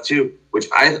other stuff too, which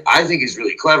I think is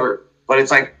really clever. But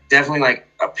it's like definitely like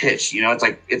a pitch,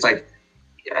 it's like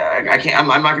I can't. I'm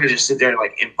not gonna just sit there and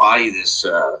like embody this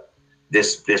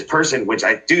this person, which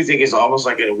I do think is almost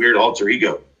like a weird alter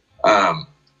ego.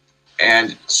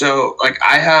 And so like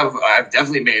I have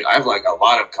like a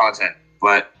lot of content,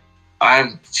 but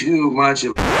I'm too much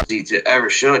of a to ever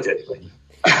show it to anybody.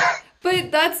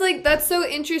 But that's so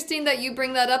interesting that you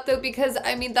bring that up though, because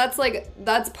I mean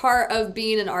that's part of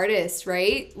being an artist,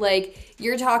 right? Like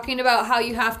you're talking about how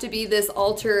you have to be there's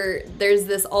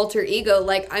this alter ego.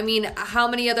 Like, I mean, how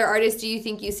many other artists do you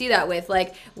think you see that with?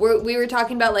 Like we were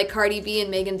talking about like Cardi B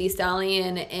and Megan Thee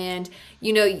Stallion, and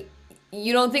you know,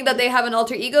 you don't think that they have an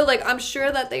alter ego? Like, I'm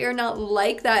sure that they are not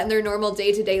like that in their normal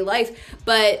day-to-day life,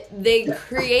 but they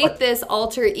create this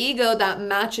alter ego that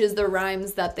matches the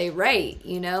rhymes that they write,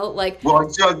 you know? Like, well,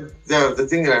 so the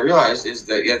thing that I realized is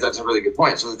that, yeah, that's a really good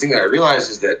point. So the thing that I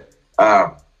realized is that,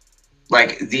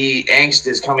 like, the angst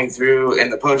is coming through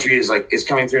and the poetry is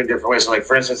coming through in different ways. So, like,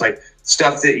 for instance, like,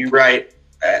 stuff that you write,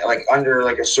 like, under,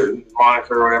 like, a certain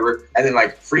moniker or whatever, and then,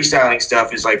 like, freestyling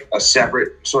stuff is, like, a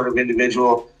separate sort of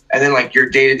individual. And then like your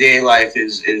day-to-day life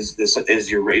is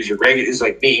your regular, is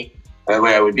like me, the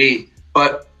way I would be.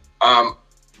 But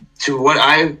to what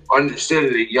I understood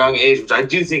at a young age, which I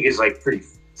do think is like pretty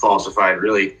falsified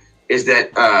really, is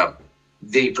that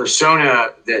the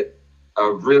persona that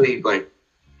a really like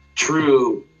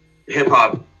true hip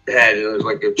hop head,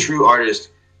 like a true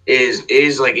artist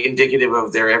is like indicative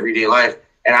of their everyday life.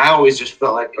 And I always just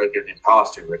felt like an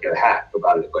imposter, like a hack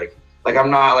about it. Like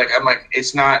I'm like,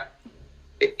 it's not,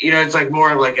 you know, it's like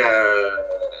more of like a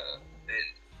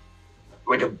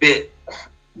bit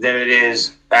than it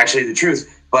is actually the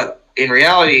truth. But in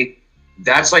reality,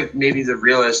 that's like maybe the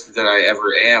realest that I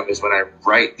ever am, is when I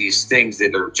write these things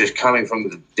that are just coming from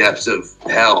the depths of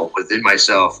hell within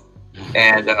myself.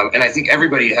 And I think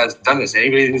everybody has done this.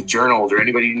 Anybody who's journaled or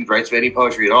anybody who writes any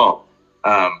poetry at all,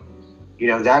 you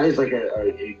know, that is like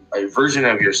a version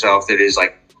of yourself that is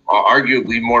like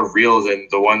arguably more real than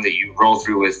the one that you roll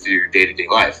through with your day-to-day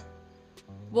life.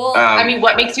 well, I mean,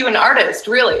 what makes you an artist,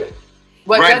 really?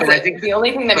 What Right, does but I it? think- The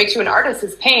only thing that makes you an artist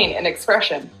is pain and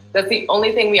expression. That's the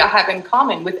only thing we all have in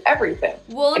common with everything.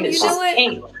 well, And you it's know just what?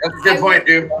 pain. That's a good point,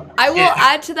 dude. I will Yeah.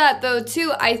 add to that though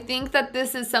too. I think that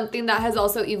this is something that has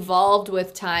also evolved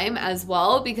with time as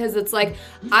well, because it's like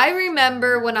I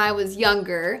remember when I was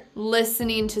younger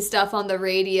listening to stuff on the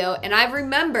radio, and I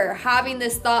remember having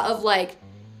this thought of like,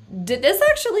 did this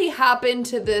actually happen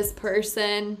to this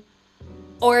person?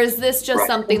 Or is this just Right.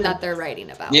 something that they're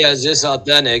writing about? Yeah, is this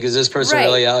authentic? Is this person Right.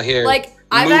 really out here Like,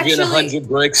 I've moving actually- 100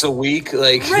 bricks a week?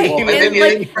 Like, Right. And And, then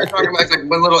like- you start talking about like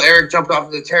when little Eric jumped off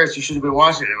of the terrace, you should have been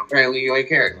watching him. Apparently you ain't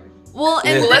caring. Well,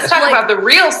 and Yeah. Let's talk like, about the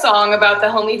real song about the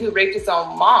homie who raped his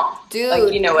own mom. Dude,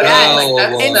 Like, you know what yes. I mean? Like,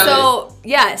 that's And so- so,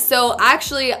 yeah, so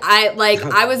actually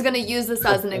I was going to use this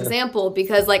as an example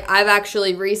because like I've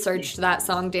actually researched that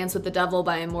song Dance with the Devil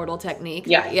by Immortal Technique.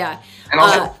 Yeah. Yeah. And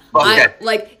also, fuck that.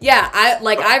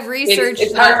 I've researched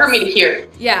it's hard that- for me to hear.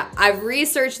 Yeah, I've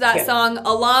researched that Yeah. song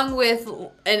along with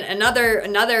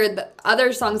the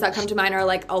other songs that come to mind are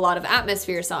like a lot of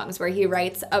atmosphere songs where he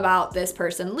writes about this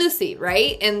person Lucy,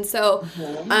 right? And so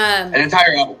An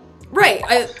entire album. right,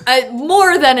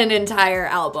 more than an entire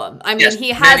album. I mean, Yes, he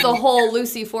has many- a whole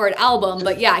Lucy Ford album,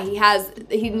 but yeah,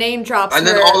 he name drops And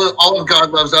then her. all of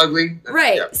God Loves Ugly.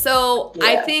 Right. Yeah. So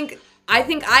Yeah. I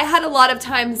think I had a lot of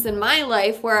times in my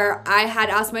life where I had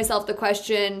asked myself the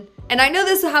question, and I know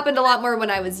this happened a lot more when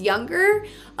I was younger,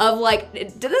 of like,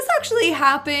 did this actually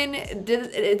happen?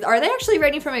 Are they actually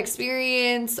writing from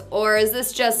experience, or is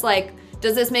this just like,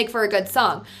 does this make for a good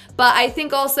song? But I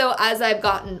think also as I've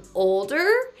gotten older,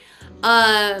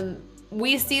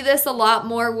 we see this a lot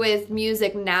more with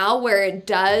music now, where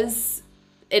it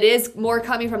is more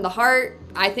coming from the heart.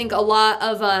 I think a lot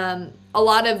of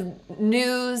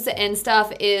news and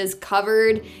stuff is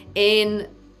covered in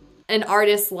an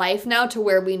artist's life now, to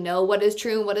where we know what is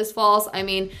true and what is false. I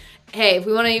mean, hey, if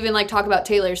we want to even like talk about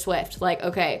Taylor Swift, like,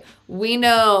 okay, we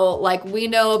know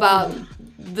about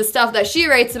the stuff that she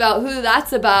writes about, who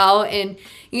that's about, and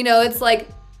you know, it's like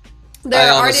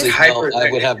there I are honestly artists. don't. I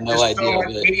would have no There's so idea. much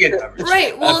But media coverage.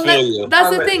 Right. Well, I feel you. that's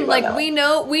I'm the with thing. you Like on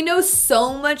that. we know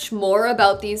so much more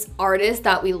about these artists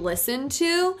that we listen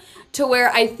to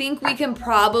where I think we can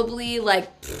probably like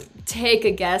take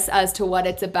a guess as to what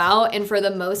it's about, and for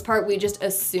the most part we just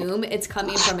assume it's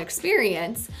coming from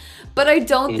experience. But I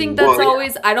don't think that's Well,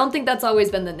 yeah. I don't think that's always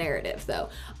been the narrative though.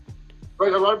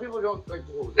 Like a lot of people don't like.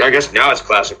 I guess now it's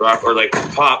classic rock or like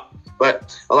pop,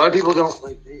 but a lot of people don't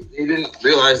like. They didn't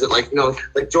realize that, like, you know,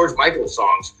 like George Michael's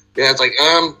songs. Yeah, it's like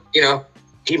you know,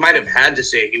 he might have had to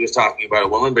say he was talking about a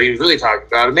woman, but he was really talking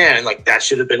about a man, and like that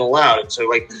should have been allowed. And so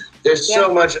like, there's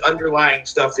so much underlying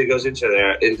stuff that goes into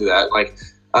that. Like,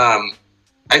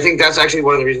 I think that's actually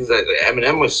one of the reasons that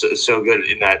Eminem was so good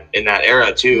in that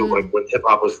era too. Mm. Like when hip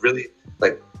hop was really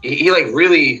like he like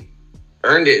really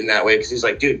earned it in that way, because he's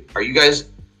like, dude, are you guys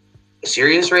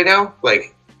serious right now?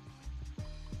 Like,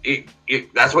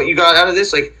 that's what you got out of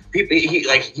this? Like, people,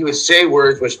 he would say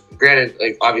words, which granted,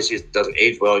 like, obviously it doesn't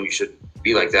age well. You shouldn't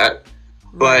be like that.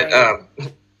 But,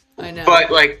 Right. I know.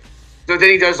 but like, so then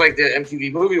he does like the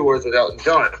MTV Movie Awards with Elton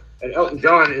John, and Elton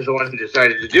John is the one who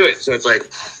decided to do it. So it's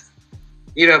like,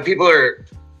 you know, people are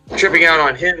tripping out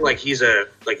on him like he's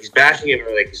bashing him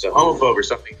or like he's a homophobe or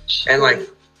something. And like,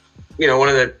 you know, one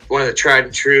of the tried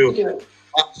and true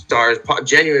pop stars,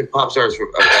 genuine pop stars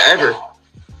ever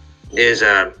is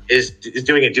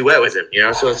doing a duet with him. You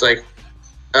know, so it's like,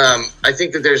 I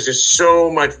think that there's just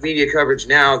so much media coverage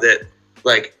now that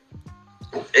like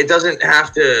it doesn't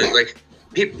have to like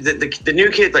people the new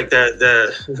kid like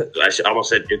the I almost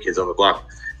said new kids on the block.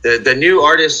 The new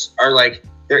artists are like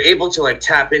they're able to like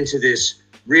tap into this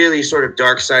really sort of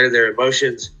dark side of their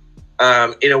emotions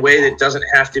in a way that doesn't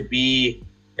have to be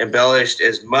embellished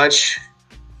as much,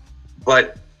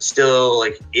 but still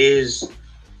like is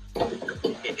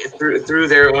through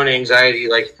their own anxiety.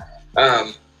 Like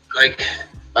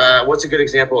what's a good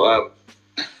example of?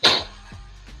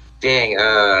 Dang,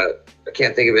 I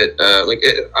can't think of it. I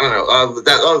don't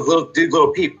know.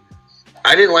 Little Peep.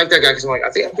 I didn't like that guy because I'm like, I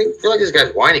feel like this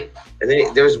guy's whining. And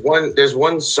then there's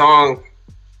one song.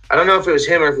 I don't know if it was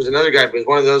him or if it was another guy, but it's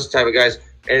one of those type of guys.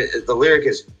 And the lyric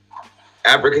is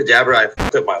 "Abracadabra, I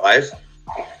fucked up my life,"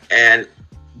 and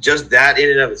just that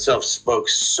in and of itself spoke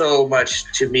so much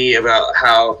to me about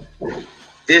how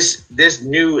this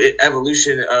new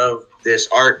evolution of this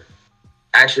art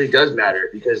actually does matter,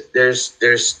 because there's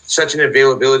such an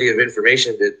availability of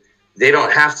information that they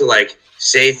don't have to like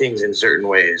say things in certain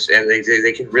ways, and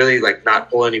they can really like not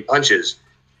pull any punches,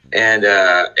 and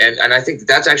I think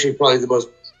that's actually probably the most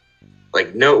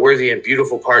like noteworthy and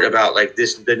beautiful part about like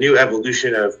the new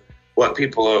evolution of what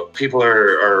people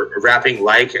are rapping,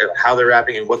 like how they're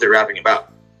rapping and what they're rapping about.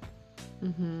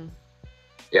 Mm-hmm.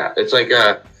 Yeah, it's like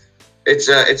it's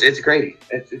crazy.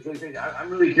 It's really crazy. I'm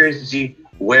really curious to see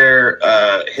where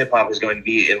hip hop is going to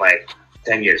be in like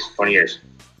 10 years, 20 years.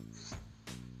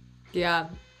 Yeah,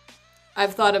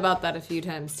 I've thought about that a few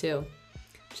times too.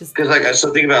 Just because like I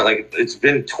still think about like it's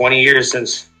been 20 years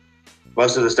since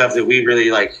most of the stuff that we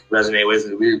really like resonate with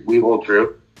and we hold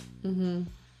true. Mm-hmm.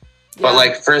 Yeah. But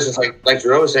like for instance, like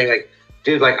Drew was saying, like,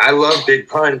 dude, like I love Big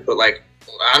Pun, but like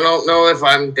I don't know if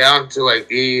I'm down to like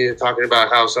be talking about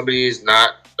how somebody's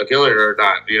not a killer or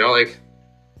not, you know, like.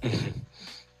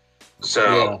 So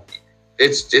yeah.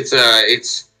 It's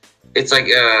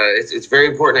very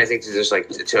important, I think, to just like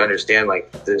to understand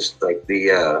like this, like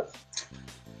the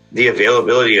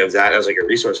availability of that as like a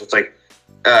resource. It's like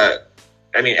I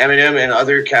mean, Eminem and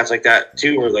other cats like that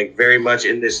too were like very much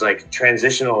in this like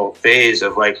transitional phase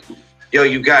of like, yo,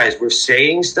 you guys, we're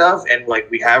saying stuff and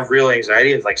like we have real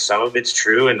anxiety and like some of it's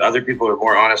true and other people are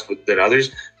more honest than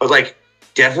others, but like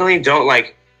definitely don't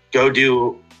like go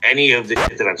do any of the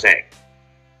shit that I'm saying.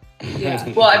 Yeah.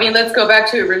 Well, I mean, let's go back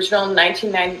to original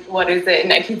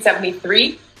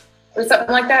 1973 or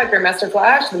something like that. Grandmaster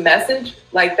Flash, The Message,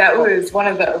 like that was one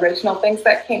of the original things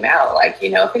that came out. Like, you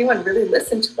know, if anyone really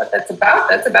listened to what that's about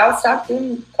stop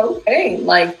doing cocaine.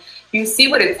 Like, you see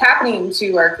what is happening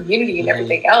to our community and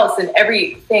everything else and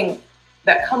everything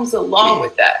that comes along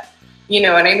with that. You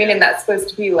know what I mean? And that's supposed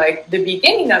to be like the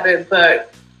beginning of it,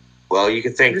 but well, you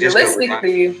can think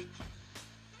realistically.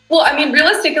 Well, I mean,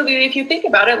 realistically, if you think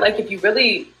about it, like if you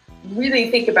really,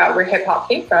 really think about where hip hop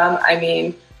came from, I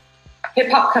mean, hip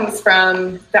hop comes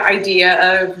from the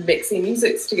idea of mixing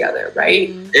musics together,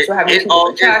 right? So having it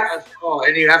all tracks,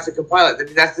 and you have to compile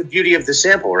it. That's the beauty of the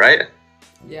sample, right?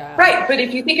 Yeah. Right, but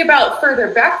if you think about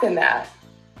further back than that,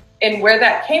 and where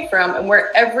that came from, and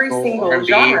where every single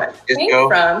genre came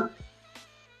from,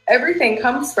 everything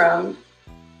comes from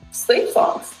slave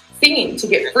songs, singing to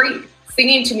get free.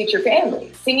 Singing to meet your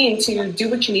family, singing to do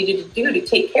what you needed to do to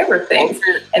take care of things.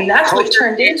 And that's what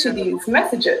turned into these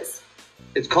messages.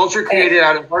 It's culture created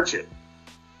out of hardship.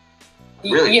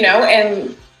 Really. You know,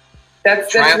 and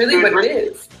that's really what it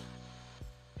is.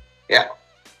 Yeah.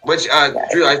 Which,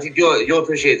 Drew, I think you'll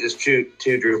appreciate this too,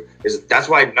 Drew, is that's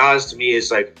why Nas to me is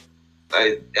like,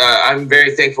 I'm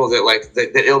very thankful that like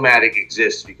that Illmatic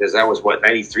exists, because that was what,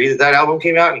 93 that album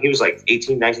came out, and he was like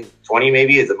 18, 19, 20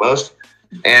 maybe at the most.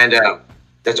 And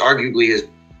that's arguably his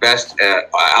best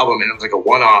album, and it was like a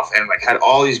one-off, and like had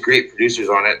all these great producers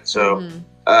on it. So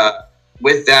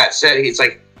with that said, it's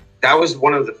like that was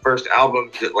one of the first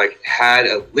albums that like had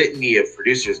a litany of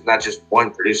producers, not just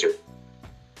one producer.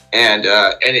 And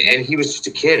he was just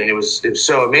a kid, and it was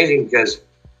so amazing because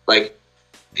like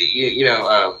you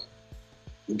know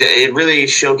it really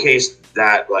showcased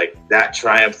that like that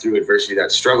triumph through adversity,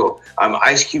 that struggle.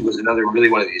 Ice Cube was another really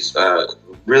one of these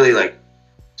really like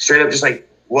straight up just like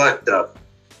what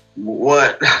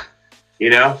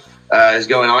is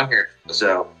going on here.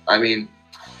 So I mean,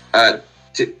 I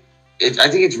think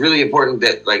it's really important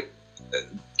that like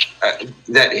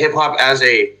that hip hop as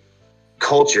a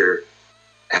culture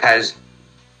has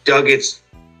dug its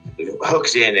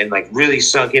hooks in and like really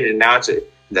sunk in, and now it's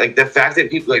like the fact that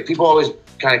people always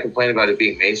kind of complain about it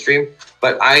being mainstream,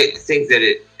 but I think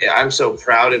that I'm so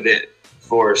proud of it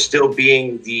for still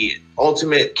being the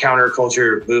ultimate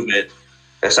counterculture movement,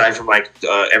 aside from like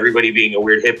everybody being a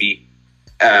weird hippie.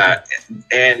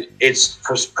 And it's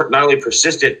not only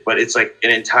persistent, but it's like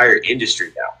an entire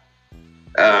industry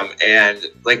now. And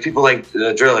like people like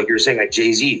Drill, like you were saying, like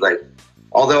Jay-Z, like,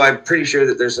 although I'm pretty sure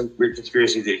that there's some weird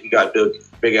conspiracy that he got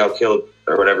Big Al killed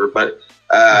or whatever, but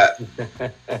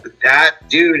that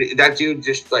dude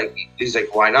just like, he's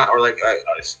like, why not? Or like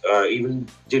even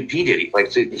dude P Diddy,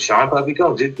 like Sean Puffy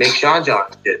Combs, dude, make Sean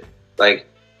John did, like,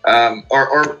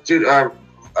 or dude,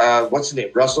 what's his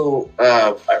name, Russell,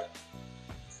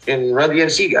 and Run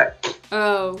DMC guy.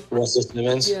 Oh, Russell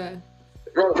Simmons. yeah.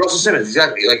 Russell Simmons,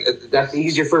 exactly. Like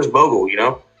he's your first mogul, you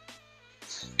know.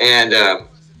 And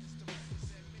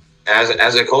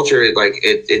as a culture,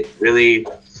 it really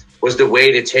was the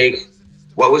way to take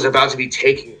what was about to be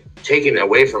taken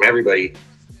away from everybody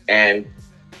and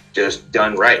just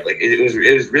done right. Like it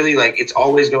was really like, it's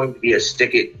always going to be a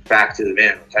stick it back to the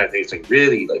man kind of thing. It's like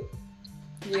really like,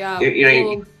 Yeah.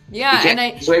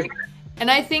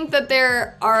 and I think that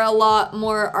there are a lot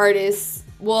more artists.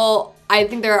 Well, I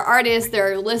think there are artists,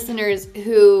 there are listeners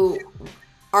who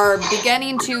are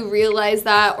beginning to realize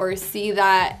that or see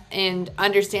that and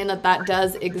understand that that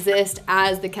does exist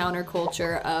as the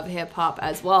counterculture of hip hop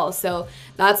as well. So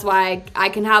that's why I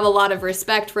can have a lot of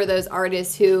respect for those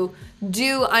artists who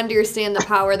do understand the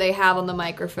power they have on the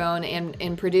microphone and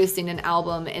in producing an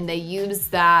album, and they use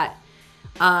that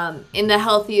in the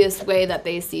healthiest way that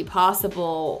they see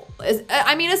possible.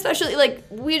 I mean, especially like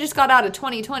we just got out of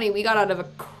 2020, we got out of a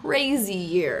crazy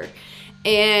year.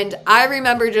 And I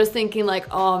remember just thinking like,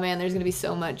 oh man, there's gonna be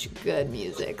so much good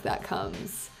music that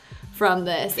comes from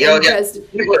this.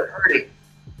 people are hurting.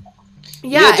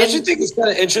 Yeah, don't you think it's kind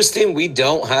of interesting? We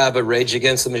don't have a Rage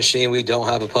Against the Machine. We don't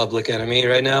have a Public Enemy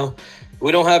right now.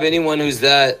 We don't have anyone who's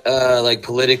that like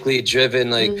politically driven.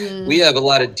 Like we have a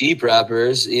lot of deep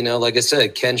rappers, you know, like I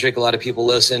said, Kendrick, a lot of people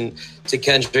listen to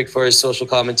Kendrick for his social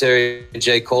commentary,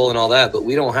 J. Cole and all that, but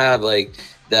we don't have like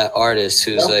that artist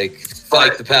who's like,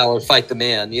 fight the power, fight the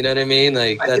man. You know what I mean?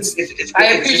 Like that's. I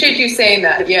appreciate you saying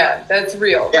that. Yeah, that's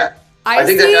real. Yeah, I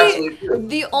think see that's absolutely true.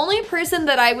 the only person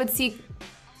that I would see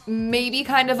maybe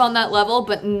kind of on that level,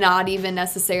 but not even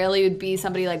necessarily, would be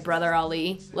somebody like Brother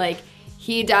Ali. Like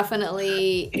he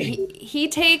definitely he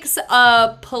takes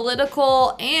a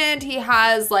political, and he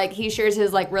has like, he shares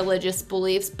his like religious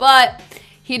beliefs, but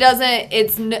he doesn't.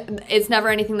 It's never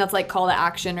anything that's like call to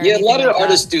action or anything. A lot of like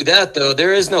artists do that though.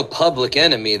 There is no Public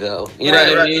Enemy though. You know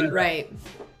what I mean? Right.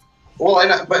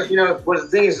 Well, but you know what the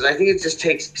thing is, I think it just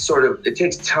takes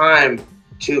time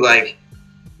to like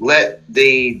let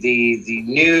the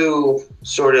new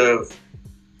sort of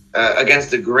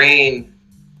against the grain,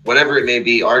 whatever it may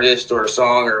be, artist or a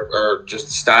song or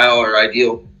just style or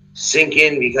ideal, sink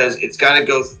in, because it's got to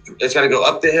go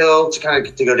up the hill to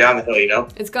go down the hill, you know.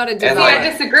 It's got to do. See, I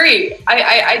disagree.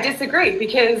 I disagree,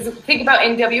 because think about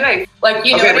NWA. Like,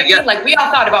 you know what I mean? Yeah. Like, we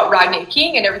all thought about Rodney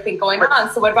King and everything going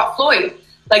on. So what about Floyd?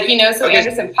 Like, you know, so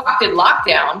Anderson .Paak did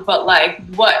Lockdown, but like,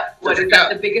 what is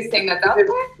that the biggest thing that's out there?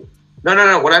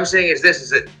 No. What I'm saying is this: is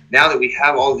that now that we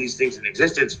have all of these things in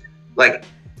existence, like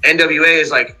NWA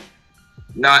is like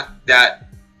not that.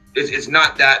 It's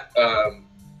not that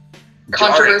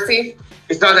controversy.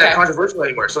 It's not that controversial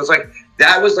anymore. So it's like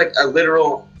that was like a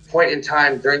literal point in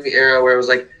time during the era where it was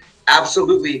like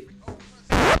absolutely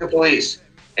the police,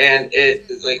 and it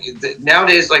like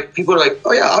nowadays like people are like,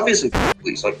 oh yeah, obviously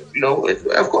police, like, you know,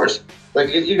 of course.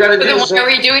 Like you got to. But then why are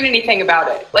we doing anything about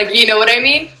it? Like, you know what I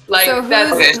mean? Like, so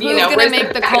who's gonna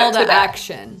make the call to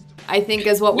action? I think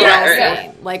is what we're all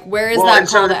saying. Like, where is that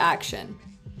call to action?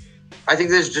 I think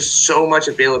there's just so much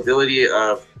availability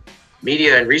of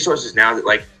media and resources now that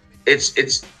like it's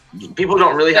people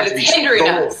don't really have to be hindering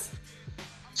us.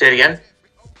 Say it again.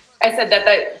 I said that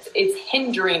it's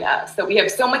hindering us, that we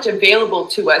have so much available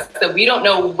to us that we don't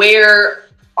know where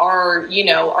our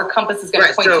compass is going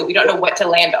to point to. We don't know what to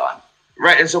land on.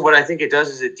 Right, and so what I think it does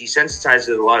is it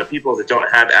desensitizes a lot of people that don't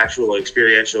have actual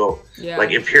experiential,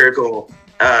 like empirical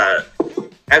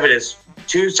evidence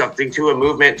to something, to a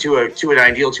movement, to an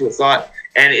ideal, to a thought,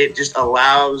 and it just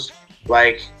allows,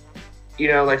 like, you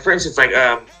know, like for instance,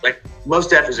 like Mos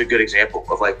Def is a good example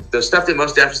of like the stuff that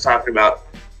Mos Def is talking about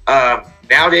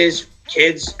nowadays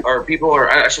kids or people,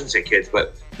 or I shouldn't say kids,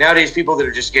 but nowadays people that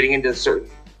are just getting into certain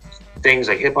things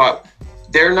like hip hop,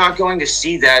 they're not going to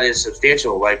see that as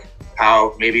substantial, like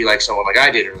how maybe like someone like I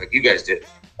did or like you guys did.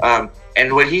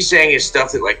 And what he's saying is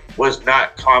stuff that like was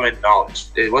not common knowledge.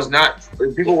 It was not,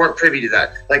 people weren't privy to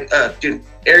that. Like, dude,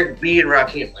 Eric B and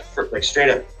Rakim, like straight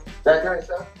up, that kind of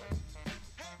stuff.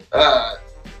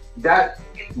 That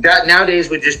nowadays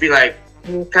would just be like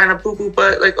kind of poo-poo,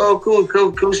 but like, oh, cool,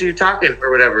 so you're talking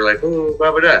or whatever, like, oh,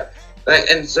 blah, blah, blah. Like,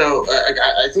 and so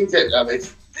I think that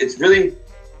it's really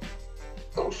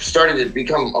started to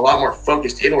become a lot more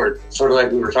focused inward, sort of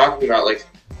like we were talking about, like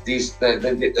these, what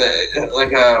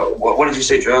did you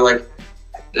say, Joe? Like,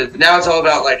 now it's all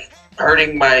about like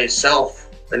hurting myself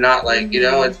and not like, you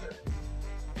know, and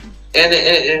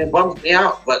it bums me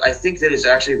out. But I think that it's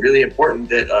actually really important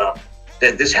that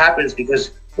that this happens,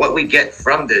 because what we get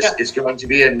from this is going to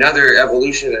be another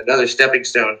evolution, another stepping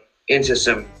stone into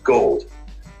some gold.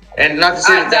 And not to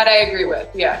say that I agree with.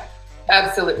 Yeah,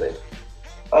 absolutely.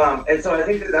 And so I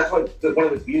think that that's what one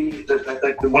of the beauty,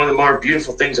 like one of the more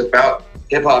beautiful things about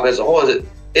hip hop as a whole is that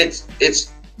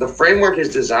it's the framework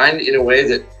is designed in a way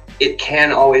that it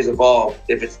can always evolve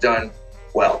if it's done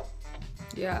well.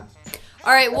 Yeah.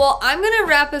 All right. Well, I'm gonna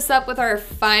wrap us up with our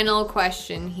final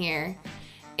question here,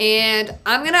 and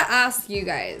I'm gonna ask you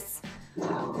guys,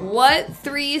 what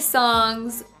 3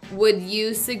 songs would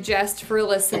you suggest for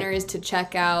listeners to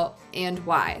check out and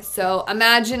why? So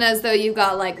imagine as though you've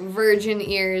got like virgin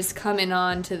ears coming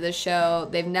on to the show.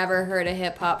 They've never heard a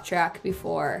hip hop track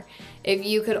before. If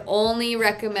you could only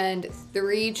recommend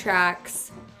 3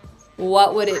 tracks,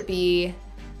 what would it be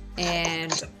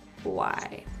and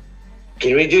why?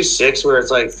 Can we do 6 where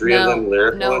it's like 3 of them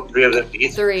lyrical and 3 of them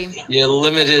beats? 3. You're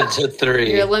limited to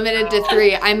 3. You're limited to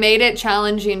 3. I made it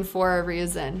challenging for a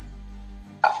reason.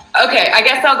 Okay, I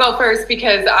guess I'll go first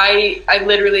because I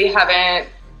literally haven't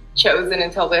chosen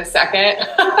until this second.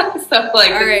 So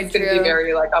like this is gonna be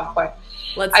very like on point.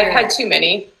 I've had too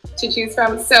many to choose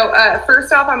from. So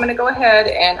first off, I'm gonna go ahead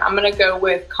and I'm gonna go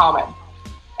with Common.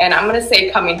 And I'm gonna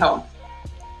say Coming Home.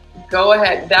 Go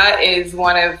ahead. That is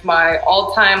one of my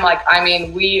all-time, like, I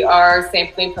mean, we are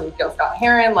sampling from Gil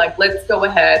Scott-Heron. Like, let's go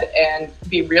ahead and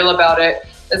be real about it.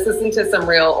 Let's listen to some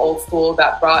real old school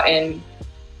that brought in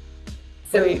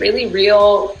some really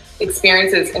real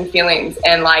experiences and feelings.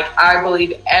 And like, I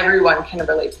believe everyone can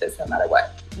relate to this no matter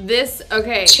what. This,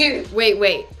 okay,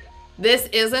 wait. This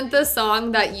isn't the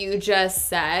song that you just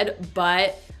said,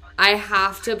 but I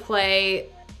have to play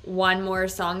one more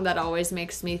song that always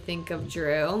makes me think of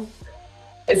Drew.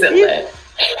 Is it lit?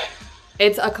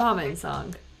 It's a Common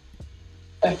song.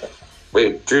 Okay.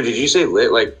 Wait, Drew, did you say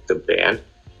lit like the band?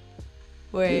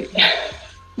 Wait.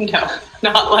 No,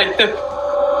 not like the...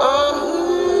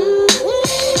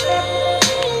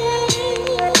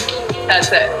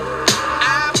 That's it.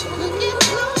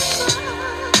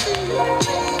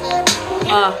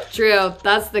 Oh, Drew,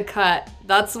 that's the cut.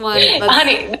 That's one.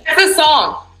 Honey, that's a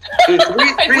song. Dude,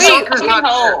 3 songs is not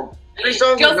home. 3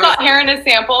 songs Gil Scott-Heron is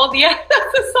sampled. Yeah,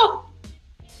 that's a song.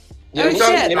 Yeah, what's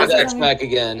the name of that track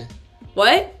again?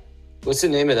 What? What's the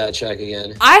name of that track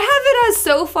again? I have it as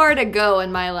So Far to Go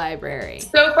in my library.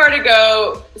 So Far to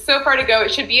Go. So Far to Go.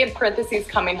 It should be in parentheses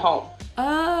Coming Home.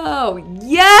 Oh,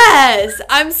 yes.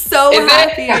 I'm so Is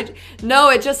happy. it? No,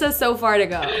 it just says So Far to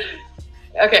Go.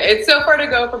 Okay, it's So Far to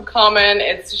Go from Common.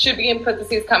 It should be in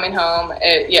parentheses Coming Home.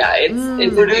 It's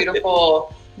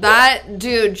beautiful. That,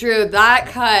 dude, Drew, that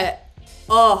cut,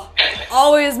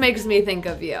 always makes me think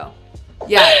of you.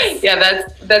 Yes. Yeah,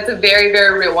 that's a very,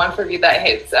 very real one for me that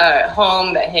hits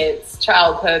home, that hits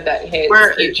childhood, that hits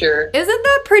future. Isn't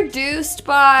that produced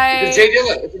by... It's Jay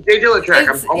Dilla. It's a Jay Dilla track.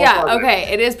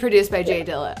 Okay. It is produced by Jay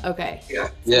Dilla. Okay. Yeah.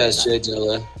 Yes, Jay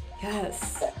Dilla.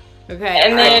 Yes. Okay.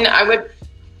 And then I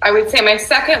would say my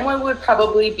second one would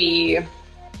probably be...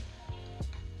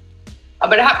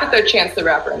 But I have to throw Chance the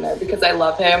Rapper in there because I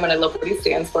love him and I love what he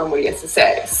stands for and what he has to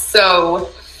say.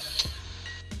 So,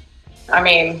 I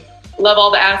mean, love all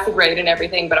the acid rain and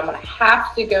everything, but I'm going to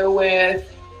have to go with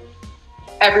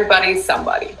Everybody's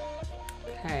Somebody.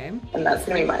 Okay. And that's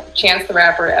going to be my Chance the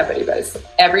Rapper, Everybody is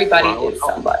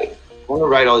Somebody. I want to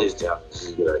write all these down. This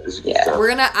is good. This is good stuff. We're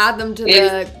going to add them to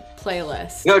the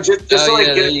playlist. No, just so like,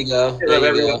 there you go.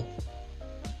 There you go.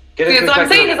 See, that's what I'm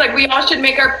saying is like we all should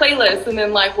make our playlists and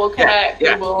then like we'll connect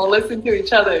and we'll listen to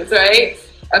each other's, right?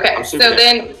 Okay, so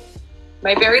then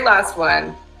my very last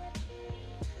one.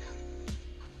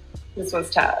 This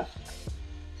one's tough.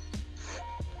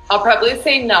 I'll probably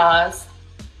say Nas,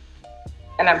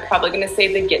 and I'm probably gonna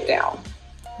say The Get Down.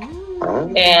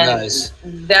 And nice.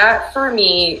 That for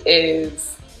me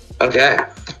is okay.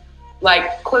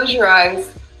 Like, close your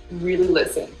eyes, really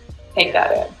listen, take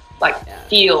that in, like,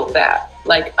 feel that,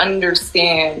 like,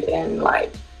 understand and,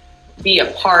 like, be a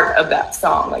part of that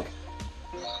song. Like,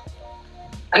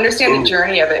 understand the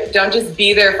journey of it. Don't just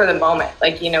be there for the moment.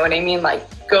 Like, you know what I mean?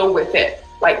 Like, go with it.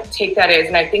 Like, take that in.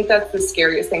 And I think that's the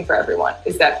scariest thing for everyone,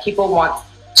 is that people want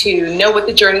to know what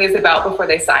the journey is about before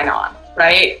they sign on,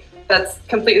 right? That's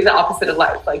completely the opposite of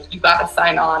life. Like, you got to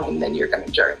sign on and then you're going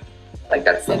to journey. Like,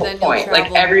 that's the whole point.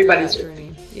 Like, everybody's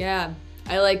journey. Yeah,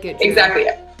 I like it. Exactly.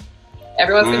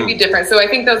 Everyone's going to be different. So I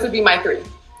think those would be my 3.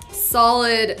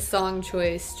 Solid song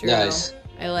choice, Drew. Nice.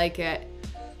 I like it.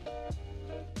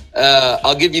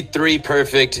 I'll give you 3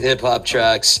 perfect hip hop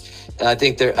tracks. I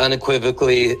think they're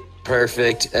unequivocally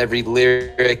perfect. Every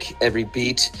lyric, every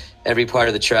beat, every part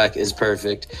of the track is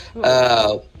perfect.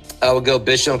 I would go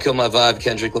 "Bitch Don't Kill My Vibe,"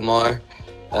 Kendrick Lamar.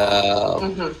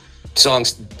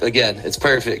 Songs, again, it's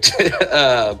perfect.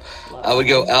 I would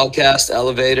go "Outkast,"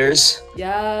 "Elevators."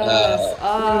 Yes.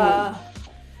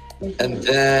 And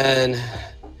then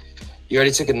you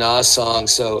already took a Nas song,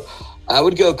 so I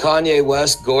would go Kanye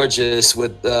West, "Gorgeous,"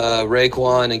 with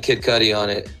Raekwon and Kid Cudi on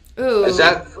it. Ooh. Is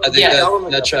that? I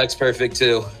think that track's perfect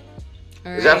too.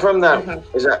 All Is that right. from that?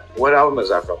 Is that what album is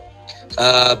that from?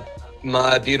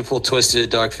 My Beautiful Twisted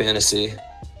Dark Fantasy.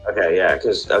 Okay, yeah,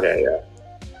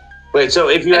 Wait, so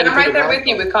if you had And to I'm pick right a there Nas with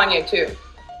you song- with Kanye too.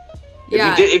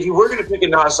 Yeah. if you were gonna pick a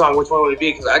Nas song, which one would it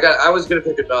be? Because I was gonna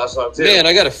pick a Nas song too. Man,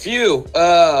 I got a few.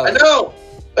 I know.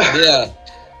 Yeah.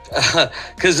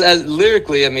 Because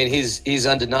lyrically, I mean, he's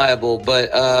undeniable,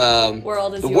 but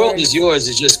World is The yours. World Is Yours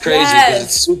is just crazy because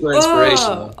it's super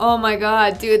inspirational. Oh my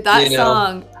god, dude, that You know?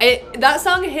 song. That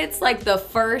song hits like the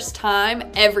first time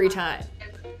every time.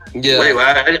 Yeah. Wait,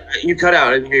 you cut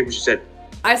out. I didn't hear what you said.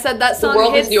 I said that The song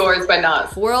World hits Is Yours by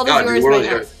Nas. World is Oh, yours World by Is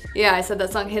Nas. Yours. Yeah, I said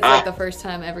that song hits like the first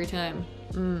time every time.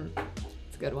 It's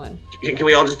a good one. Can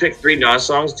we all just pick 3 Nas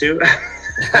songs too?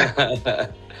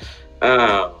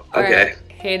 All Okay. right,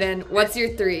 Hayden, what's your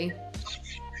 3?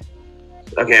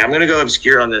 Okay, I'm gonna go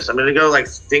obscure on this. I'm gonna go like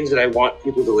things that I want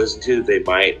people to listen to that they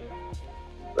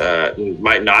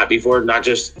might not before, not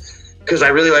just because I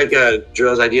really like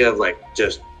Drill's idea of like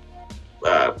just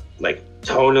like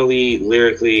tonally,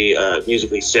 lyrically,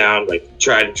 musically sound like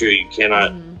tried and true. You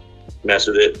cannot mess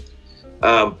with it.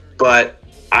 But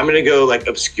I'm gonna go like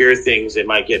obscure things that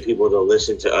might get people to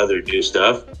listen to other new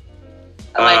stuff.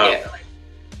 I like it.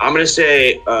 I'm gonna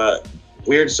say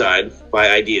 "Weird Side" by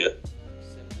Idea.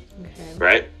 Okay.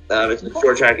 Right? It's a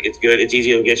short track. It's good. It's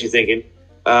easy to get you thinking.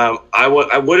 I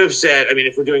would have said, I mean,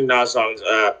 if we're doing Nas songs,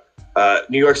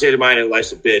 New York State of Mind and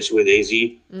Life's a Bitch with AZ.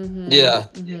 Yeah.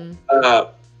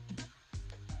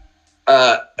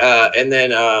 And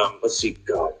then, let's see,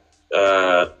 God.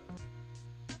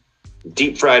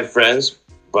 Deep Fried Friends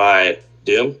by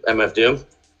Doom, MF Doom.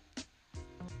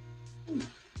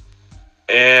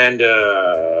 And,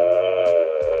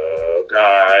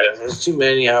 God, there's too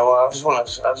many. I just want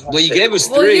to. Well, you gave us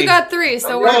 3. Well, you got 3,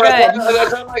 so we're No, good.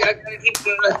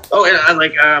 Oh, and I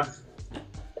like,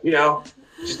 you know,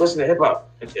 just listen to hip hop.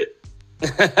 That's it.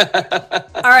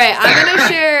 All right,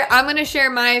 I'm gonna share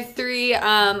my 3.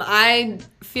 I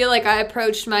feel like I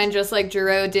approached mine just like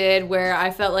Jero did, where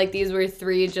I felt like these were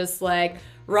 3 just like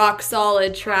rock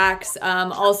solid tracks.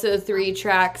 Also 3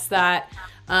 tracks that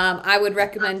I would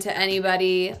recommend to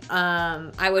anybody.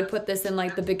 I would put this in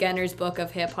like the beginner's book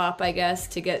of hip hop, I guess,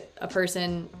 to get a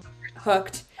person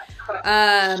hooked.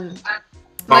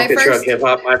 My first hip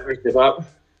hop. My first hip hop.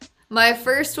 My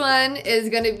first one is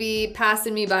gonna be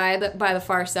 "Passing Me By" by the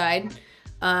Far Side.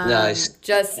 Nice.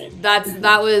 Just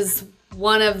that was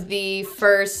one of the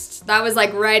first. That was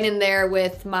like right in there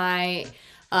with my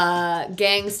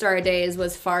Gangstar days.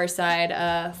 Was Far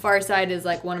Side. Far Side is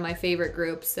like one of my favorite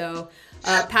groups. So,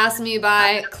 "Passing Me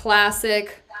By,"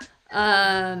 classic.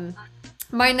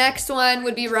 My next one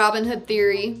would be "Robin Hood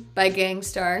Theory" by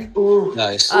Gangstar.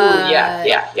 Nice.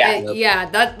 Yeah,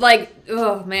 that like,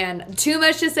 oh man, too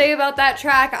much to say about that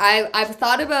track. I've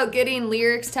thought about getting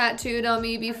lyrics tattooed on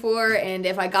me before, and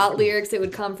if I got lyrics, it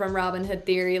would come from Robin Hood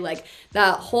Theory, like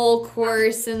that whole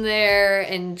chorus in there,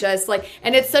 and just like,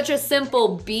 and it's such a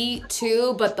simple beat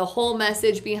too, but the whole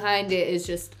message behind it is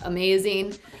just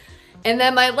amazing. And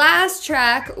then my last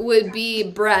track would be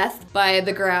 "Breath" by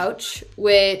The Grouch,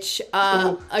 which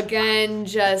again,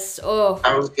 just I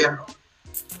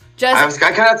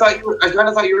kind of thought you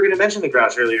were going to mention The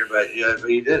Grouch earlier, but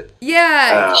but you did.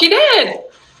 yeah, She did.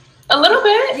 A little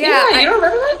bit. Yeah, You don't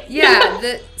remember that?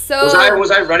 yeah. So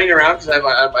Was I running around because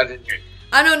I didn't hear you?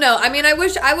 I don't know. I mean, I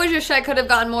wish I could have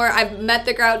gotten more. I've met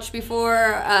the Grouch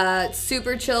before.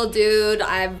 Super chill dude.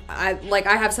 I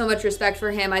have so much respect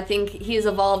for him. I think he's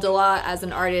evolved a lot as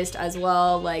an artist as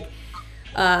well. Like,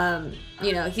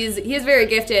 you know, he's very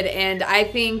gifted, and I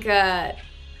think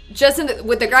just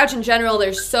with the Grouch in general,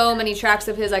 there's so many tracks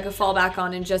of his I could fall back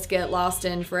on and just get lost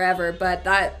in forever. But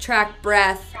that track,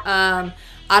 Breath,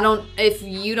 if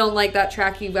you don't like that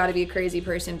track, you've got to be a crazy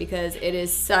person, because it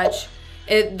is such.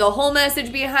 The whole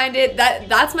message behind it,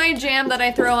 that's my jam that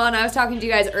I throw on. I was talking to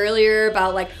you guys earlier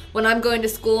about, like, when I'm going to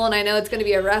school and I know it's going to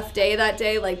be a rough day that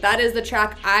day, like, that is the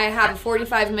track. I have a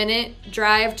 45-minute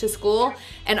drive to school,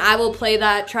 and I will play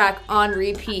that track on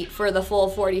repeat for the full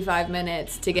 45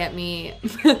 minutes to get me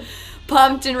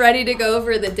pumped and ready to go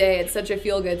for the day. It's such a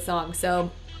feel-good song. So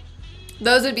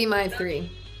those would be my 3.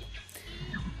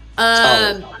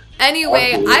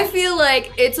 Anyway, I feel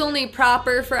like it's only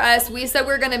proper for us. We said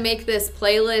we're going to make this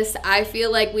playlist. I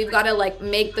feel like we've got to, like,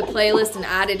 make the playlist and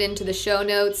add it into the show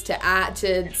notes to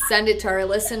send it to our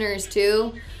listeners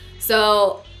too.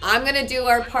 So I'm going to do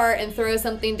our part and throw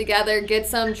something together, get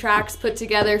some tracks put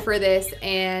together for this.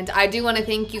 And I do want to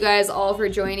thank you guys all for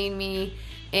joining me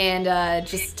and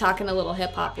just talking a little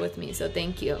hip hop with me. So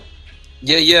thank you.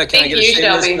 Yeah. Can I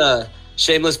get a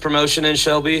shameless promotion in,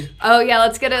 Shelby? Oh yeah,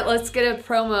 let's get a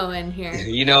promo in here.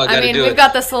 You know, I mean, we've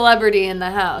got the celebrity in the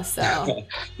house, so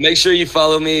make sure you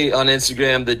follow me on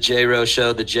Instagram, the JRO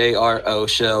Show, the JRO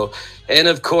Show, and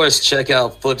of course check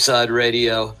out Flipside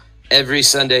Radio every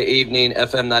Sunday evening,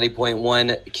 FM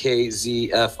 90.1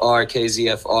 KZFR,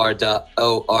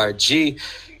 KZFR.org.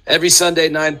 Every Sunday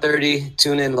 9:30.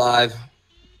 Tune in live.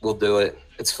 We'll do it.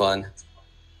 It's fun.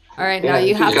 All right, now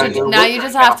you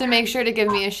just have to make sure to give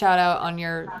me a shout out on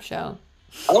your show.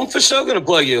 I'm for sure gonna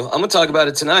plug you. I'm gonna talk about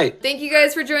it tonight. Thank you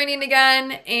guys for joining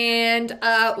again, and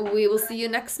we will see you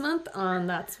next month on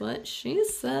That's What She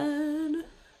Said.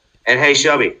 And hey,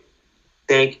 Shelby,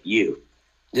 thank you.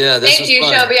 Yeah, thank you,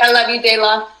 fun. Shelby. I love you, De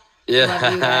La. Yeah,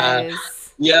 love you guys.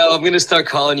 Yeah, I'm gonna start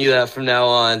calling you that from now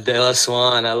on, De La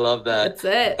Swan. I love that.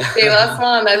 That's it. De La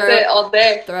Swan. That's it all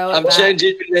day. I'm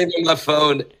changing your name on my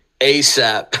phone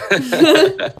ASAP.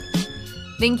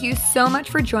 Thank you so much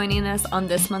for joining us on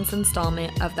this month's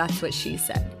installment of That's What She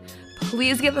Said.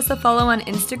 Please give us a follow on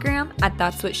Instagram at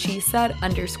That's What She Said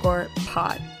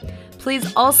 _pod.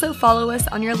 Please also follow us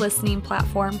on your listening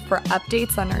platform for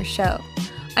updates on our show.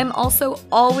 I'm also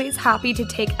always happy to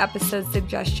take episode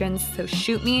suggestions, so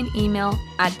shoot me an email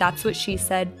at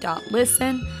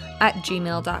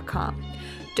thatswhatshesaid.listen@gmail.com.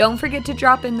 Don't forget to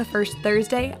drop in the first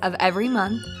Thursday of every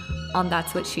month on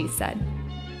That's What She Said.